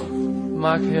whole.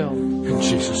 Maak heel. In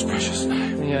Jesus' precious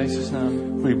name. In Jezus'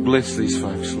 naam. We bless these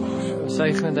folks, Lord. We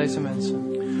zegenen deze mensen.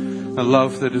 A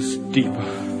love that is deeper.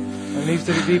 Een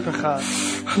liefde die dieper gaat.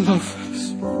 A love that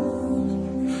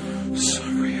is so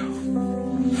real.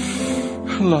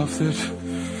 A love that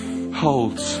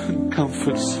holds and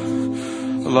comforts.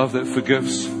 A love that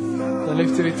forgives. Een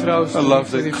liefde die troost. A Een love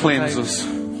liefde die that vergeeft. cleanses.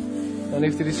 Een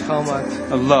liefde die schoonmaakt.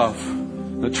 A love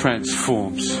that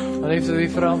transforms. Een liefde die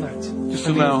verandert. Just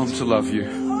allow Him to love you.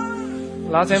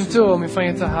 Laat hem toe om van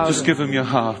je te Just houden. give Him your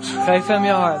heart. Geef hem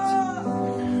je hart.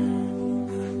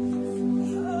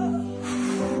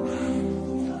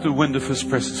 The wind of His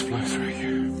presence blow through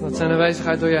you. Dat zijn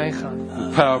aanwezigheid door je heen gaan. The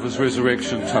power of His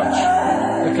resurrection touch.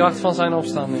 De kracht van zijn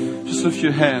opstanding. Just lift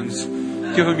your hands.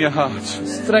 Give Him your heart.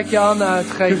 Strek je handen uit.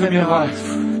 Geef Give hem Him je your hart.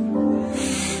 life.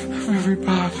 Every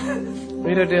part.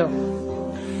 Ieder deel.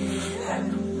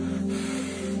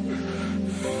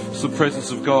 It's the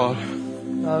presence of God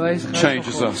De aanwezigheid van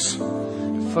changes God us.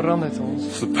 verandert ons.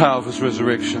 It's the power of His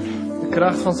resurrection. De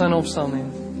kracht van zijn opstanding.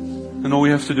 And all we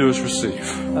have to do is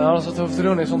receive. En alles wat we hoeven te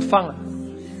doen is ontvangen.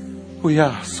 We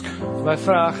ask. Wij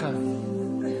vragen.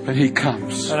 And He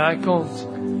comes. En hij komt.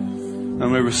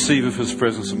 And we receive of His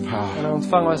presence and power. En dan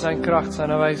ontvangen we zijn kracht,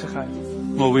 zijn aanwezigheid.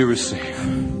 Lord, we receive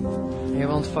Heer,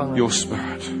 we ontvangen your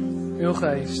Spirit, uw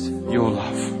geest, your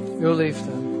love, uw liefde,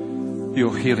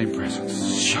 your healing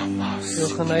presence. Shamas.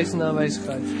 uw genezende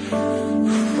aanwezigheid.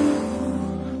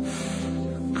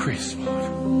 Increase, Lord.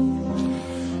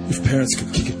 If parents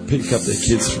could pick up their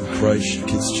kids from creche,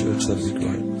 kids' church, that'd be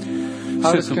great.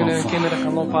 Ouders Set them kunnen on hun fire. kinderen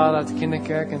gaan ophalen uit de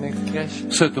kinderkerk en de crash.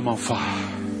 Set them on fire.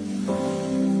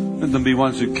 Let them be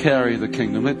ones who carry the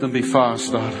kingdom. Let them be fire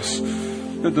starters.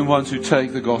 Let them ones who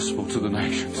take the gospel to the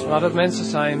nations. Laat het mensen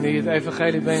zijn die het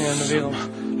evangelie brengen in de wereld.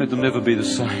 Let them never be the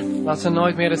same. Laat ze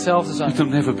nooit meer hetzelfde zijn. Let them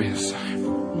never be the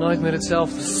same. Nooit meer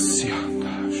hetzelfde. Sianda,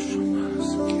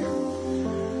 Shamas.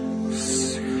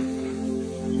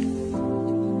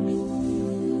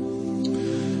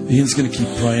 Ian's going to keep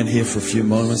praying here for a few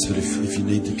moments, but if you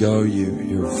need to go,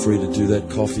 you're free to do that.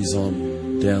 Coffee's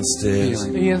on downstairs.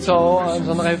 Ian zal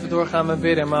nog even doorgaan met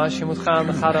bidden. Maar als je moet gaan,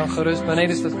 dan ga dan gerust.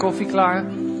 Beneden staat koffie klaar.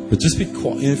 But just be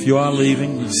quiet. If you are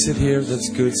leaving, you sit here, that's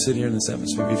good. Sit here in this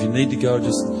atmosphere. If you need to go,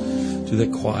 just do that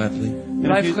quietly.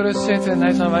 Blijf gerust zitten en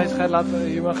deze aanwezigheid.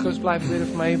 Je mag gerust blijven bidden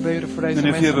voor mij, bidden voor deze And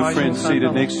if you mensen. have a Maar als je friend moet gaan, seated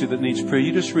kan next to you that needs prayer,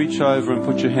 you just reach over and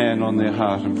put your hand on their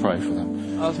heart and pray for them.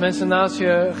 Als mensen naast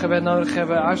je gebed nodig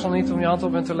hebben, aarzel niet om je hand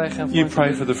op hen te leggen. En voor You hen te pray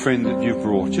bidden. for the friend that you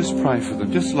brought. Just pray for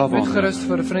them. Just love Bid on them. gerust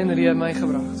voor de vrienden die je hebt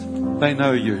meegebracht. They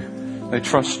know you. They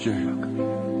trust you.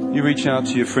 You reach out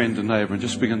to your friend and neighbor and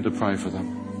just begin to pray for them.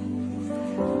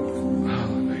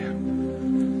 Hallelujah.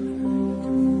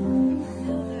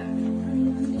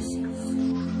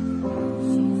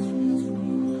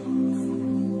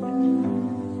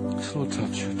 So Lord,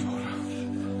 touch your daughter.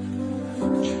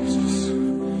 Jesus.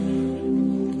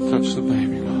 Touch the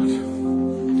baby, Lord.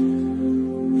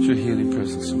 Let your healing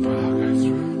presence and power go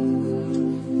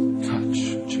through. Touch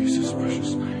in Jesus'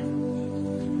 precious name.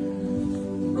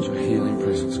 Let your healing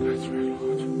presence go through,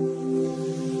 Lord.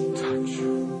 Touch.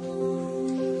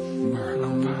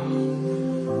 Miracle power.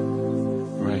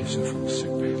 Raise her from the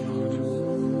sick bed, Lord.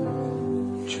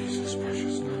 In Jesus'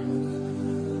 precious name.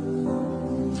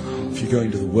 If you're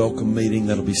going to the welcome meeting,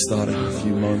 that'll be starting in a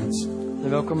few moments. De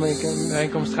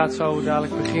welkomstbijeenkomst gaat zo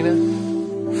dadelijk beginnen.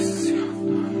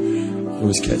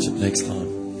 Always catch it next time.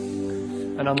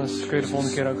 En anders kun je de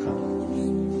volgende keer ook gaan.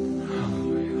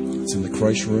 It's in the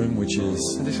creche room, which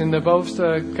is Het is in de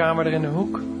bovenste kamer er in de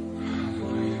hoek.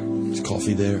 there's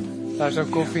coffee there. Daar is ook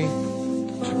koffie.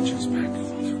 Touch his back,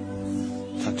 Lord.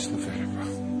 Touch the vertebra.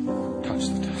 Touch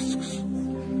the discs.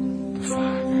 The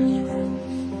fire go through.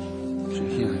 Let your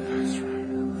healing go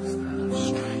through.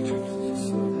 Straighten.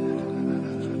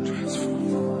 Transform.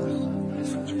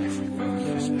 Touch every part of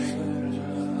his being.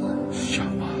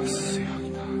 Shamas,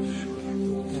 Siandash.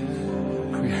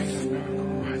 Creative miracle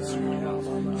right through.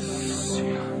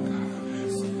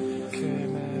 Siandash.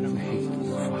 The heat and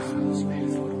the fire of his being.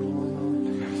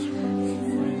 Go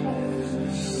through.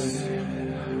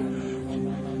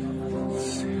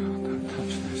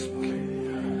 Touch this body.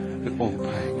 Let all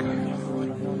pain go.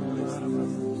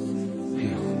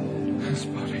 Heal his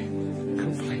body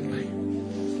completely.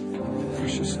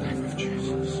 Precious name of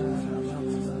Jesus.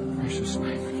 Precious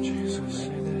name of Jesus.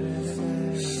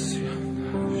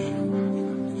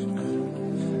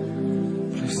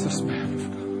 Bless this man of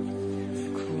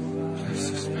God.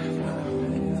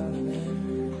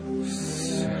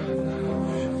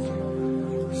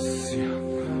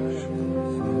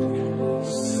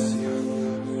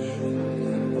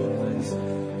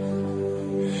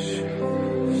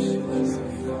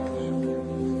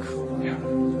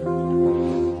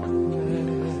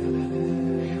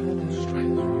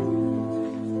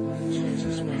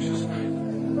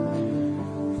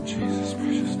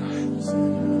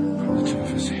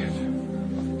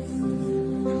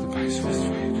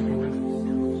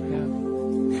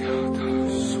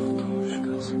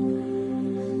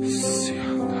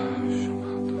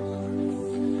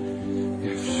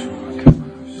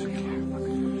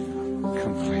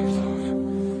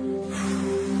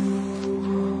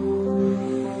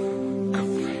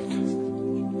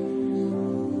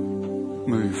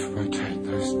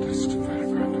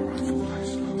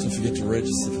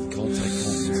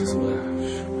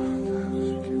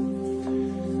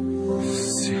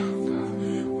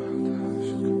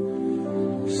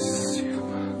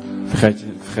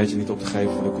 Vergeet je niet op te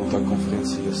geven voor de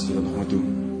contactconferentie als je dat nog moet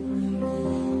doen.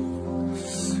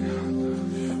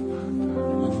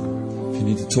 If you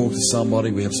need to talk to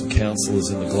somebody, we have some counselors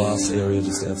in the glass area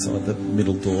just outside that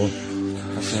middle door.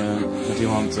 Als je met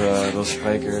iemand wil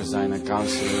spreken, er zijn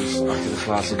counselors achter de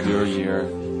glazen deur hier.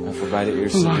 Voorbij de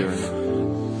eerste deur.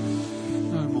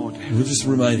 We'll just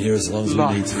remain here as long as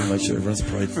we need to make sure everyone's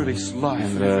prayed for.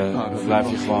 En we blijven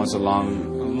hier gewoon zolang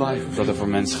dat er voor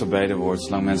mensen gebeden wordt,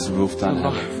 zolang mensen behoefte aan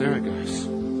hebben. There it goes.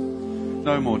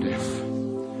 No more death.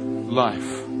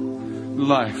 Life.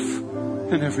 Life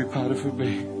in every part of her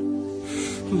being.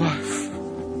 Life.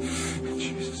 In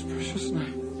Jesus' precious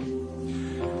name.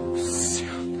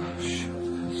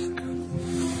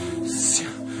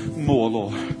 More,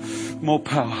 Lord. More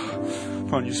power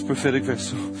upon this prophetic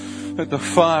vessel. Let the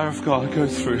fire of God go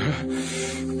through her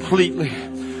completely,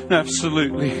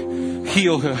 absolutely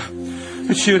heal her.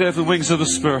 That she would have the wings of the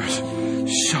Spirit.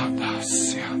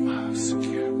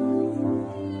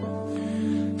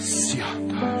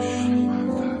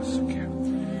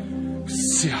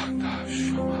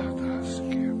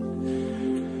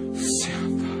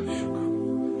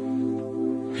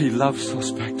 He loves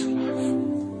us back to life.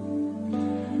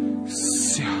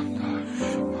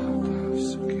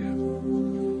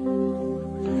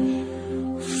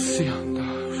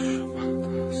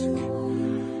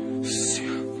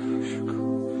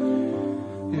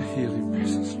 Your healing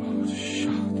presence, Lord.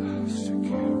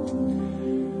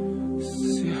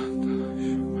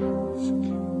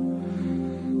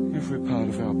 Every part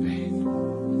of our being.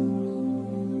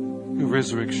 Your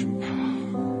resurrection power.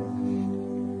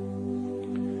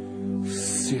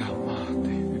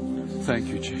 Thank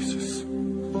you, Jesus.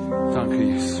 Danke,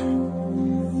 Jesu.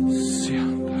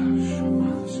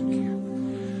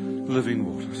 Living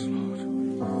waters, Lord.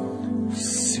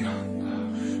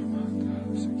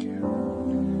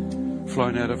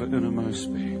 Flowing out of her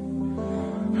innermost being.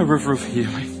 A river of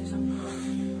healing.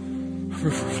 A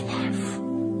river of life.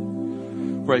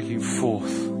 Breaking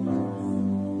forth.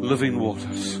 Living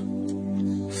waters.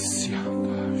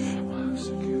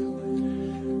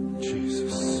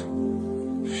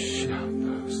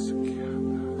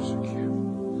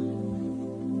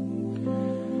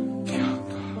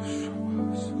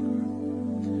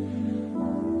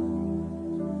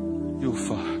 Your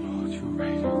fire, Lord, your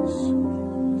radiance.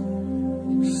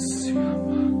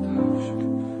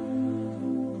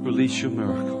 Release your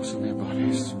miracles in their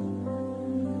bodies.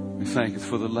 We thank you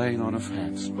for the laying on of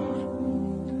hands, Lord.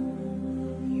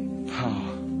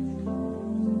 Power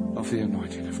of the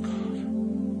anointing of God.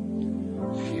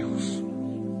 Heals.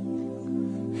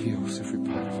 Heals every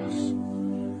part of us.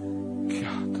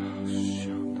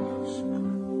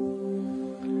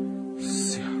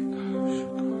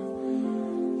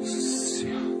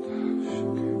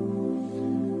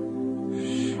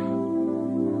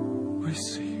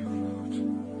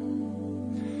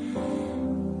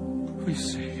 We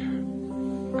see you.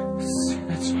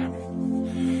 That's him.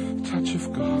 Touch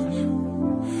of God.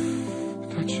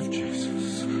 Touch of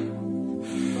Jesus.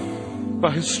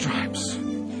 By his stripes,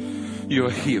 you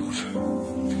are healed.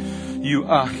 You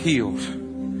are healed.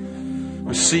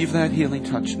 Receive that healing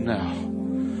touch now.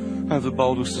 Have the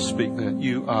boldness to speak that.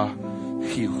 You are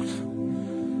healed.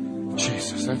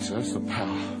 Jesus, that's the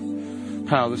power.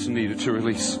 Power that's needed to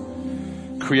release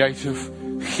creative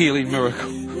healing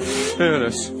miracle. There it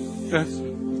is. Yes.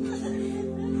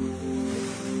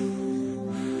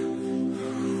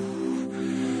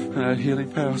 And that healing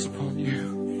power is upon you.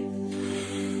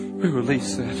 We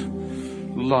release that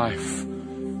life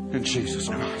in Jesus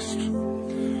Christ.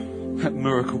 That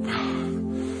miracle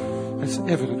power. That's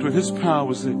evident. When his power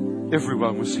was there,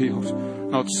 everyone was healed,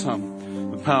 not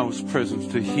some. The power was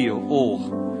present to heal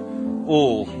all.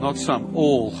 All, not some,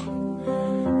 all.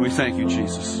 We thank you,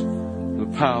 Jesus. The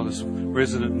power that's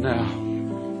resident now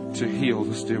to heal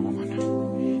this dear woman.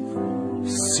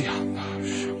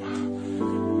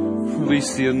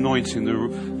 Release the anointing,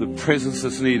 the presence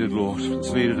that's needed, Lord.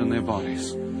 That's needed in their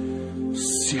bodies.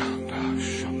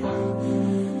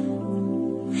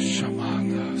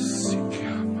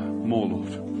 More,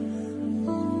 Lord.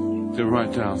 They're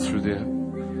right down through their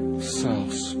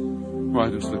cells,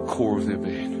 right into the core of their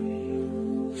being.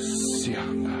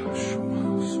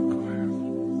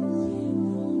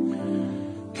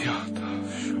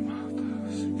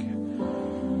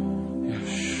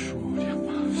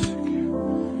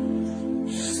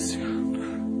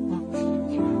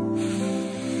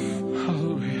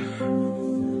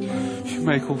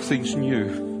 Make all things new.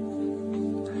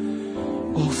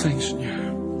 All things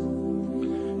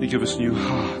new. You give us new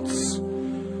hearts.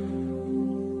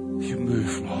 You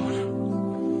move, Lord.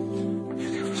 You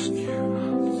give us new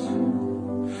hearts.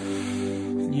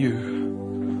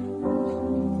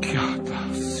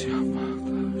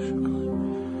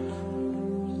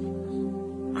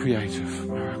 creative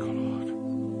miracle, Lord,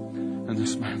 in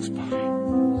this man's body.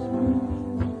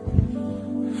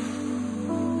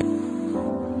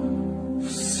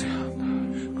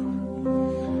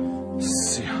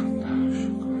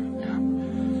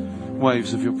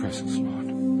 Waves of your presence, Lord.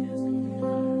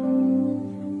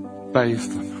 Bathe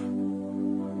them.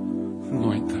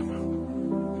 Anoint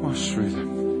them. Wash through them.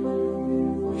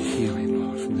 Healing,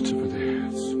 Lord, from the tip of their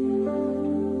heads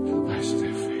to the base of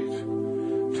their feet.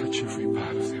 Touch every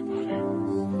part of their body.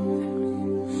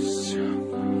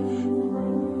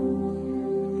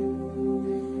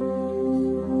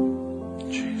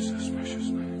 Jesus, precious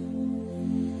name.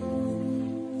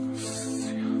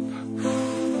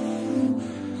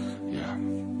 Yeah.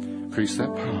 Increase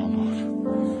that power,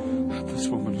 Lord, that this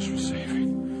woman is receiving.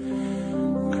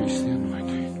 Increase the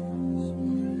anointing.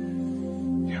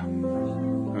 Yeah.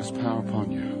 There's power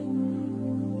upon you.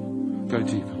 Go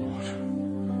deeper, Lord.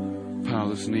 Power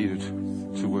that's needed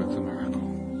to work the miracle.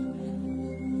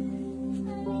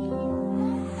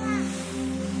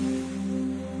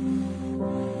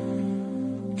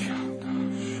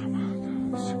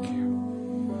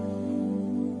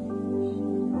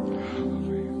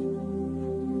 Hallelujah.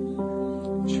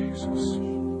 Jesus.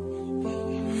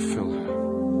 Fill her.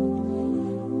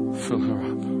 Fill her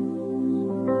up.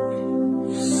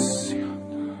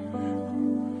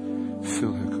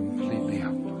 Fill her completely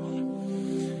up, Lord.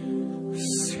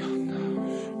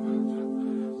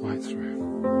 Right through.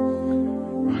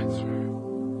 Right through.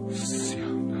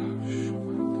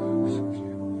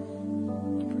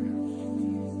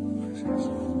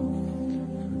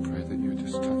 We pray that you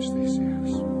just touch these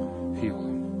ears. Heal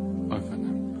them. Open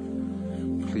them.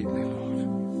 Completely, Lord.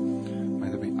 May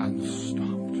they be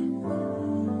unstopped.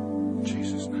 In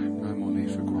Jesus' name. No more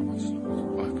need for grommets,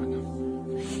 Lord. Open them.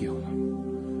 Heal them.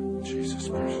 In Jesus'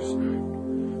 precious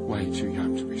name. Way too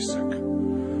young to be sick.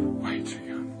 Way too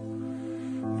young.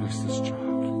 Bless this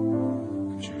child.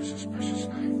 In Jesus' precious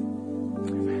name.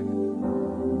 Amen.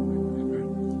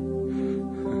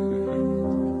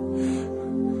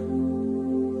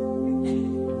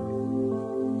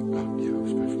 Oh, yeah,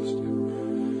 it's beautiful still.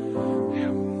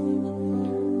 Yeah.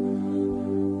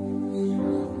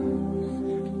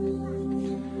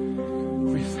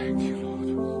 We thank you, Lord.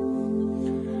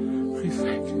 We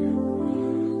thank you.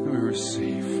 And we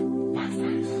receive by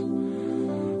faith.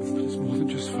 But it's more than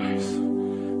just faith.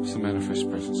 It's the manifest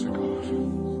presence of God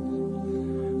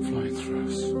flowing through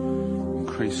us.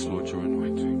 Increase, Lord, your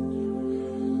anointing.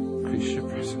 Increase your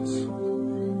presence.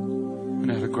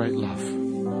 And out of great love.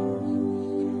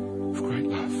 Of great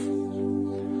love.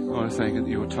 Lord, I thank you that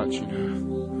you are touching her.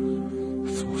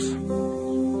 That's awesome.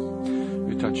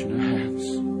 You're touching her hands.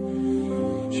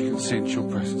 She can sense your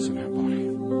presence in her body.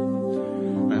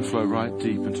 May it flow right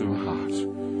deep into her heart.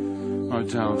 Right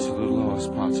down to the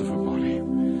lowest parts of her body.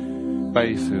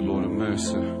 Bathe her, Lord.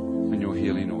 Immerse her in your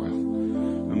healing oil.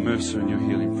 Immerse her in your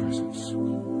healing presence.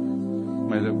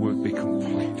 May that work be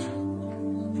complete.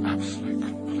 Absolute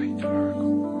complete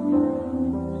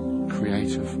miracle.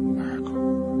 Creative miracle.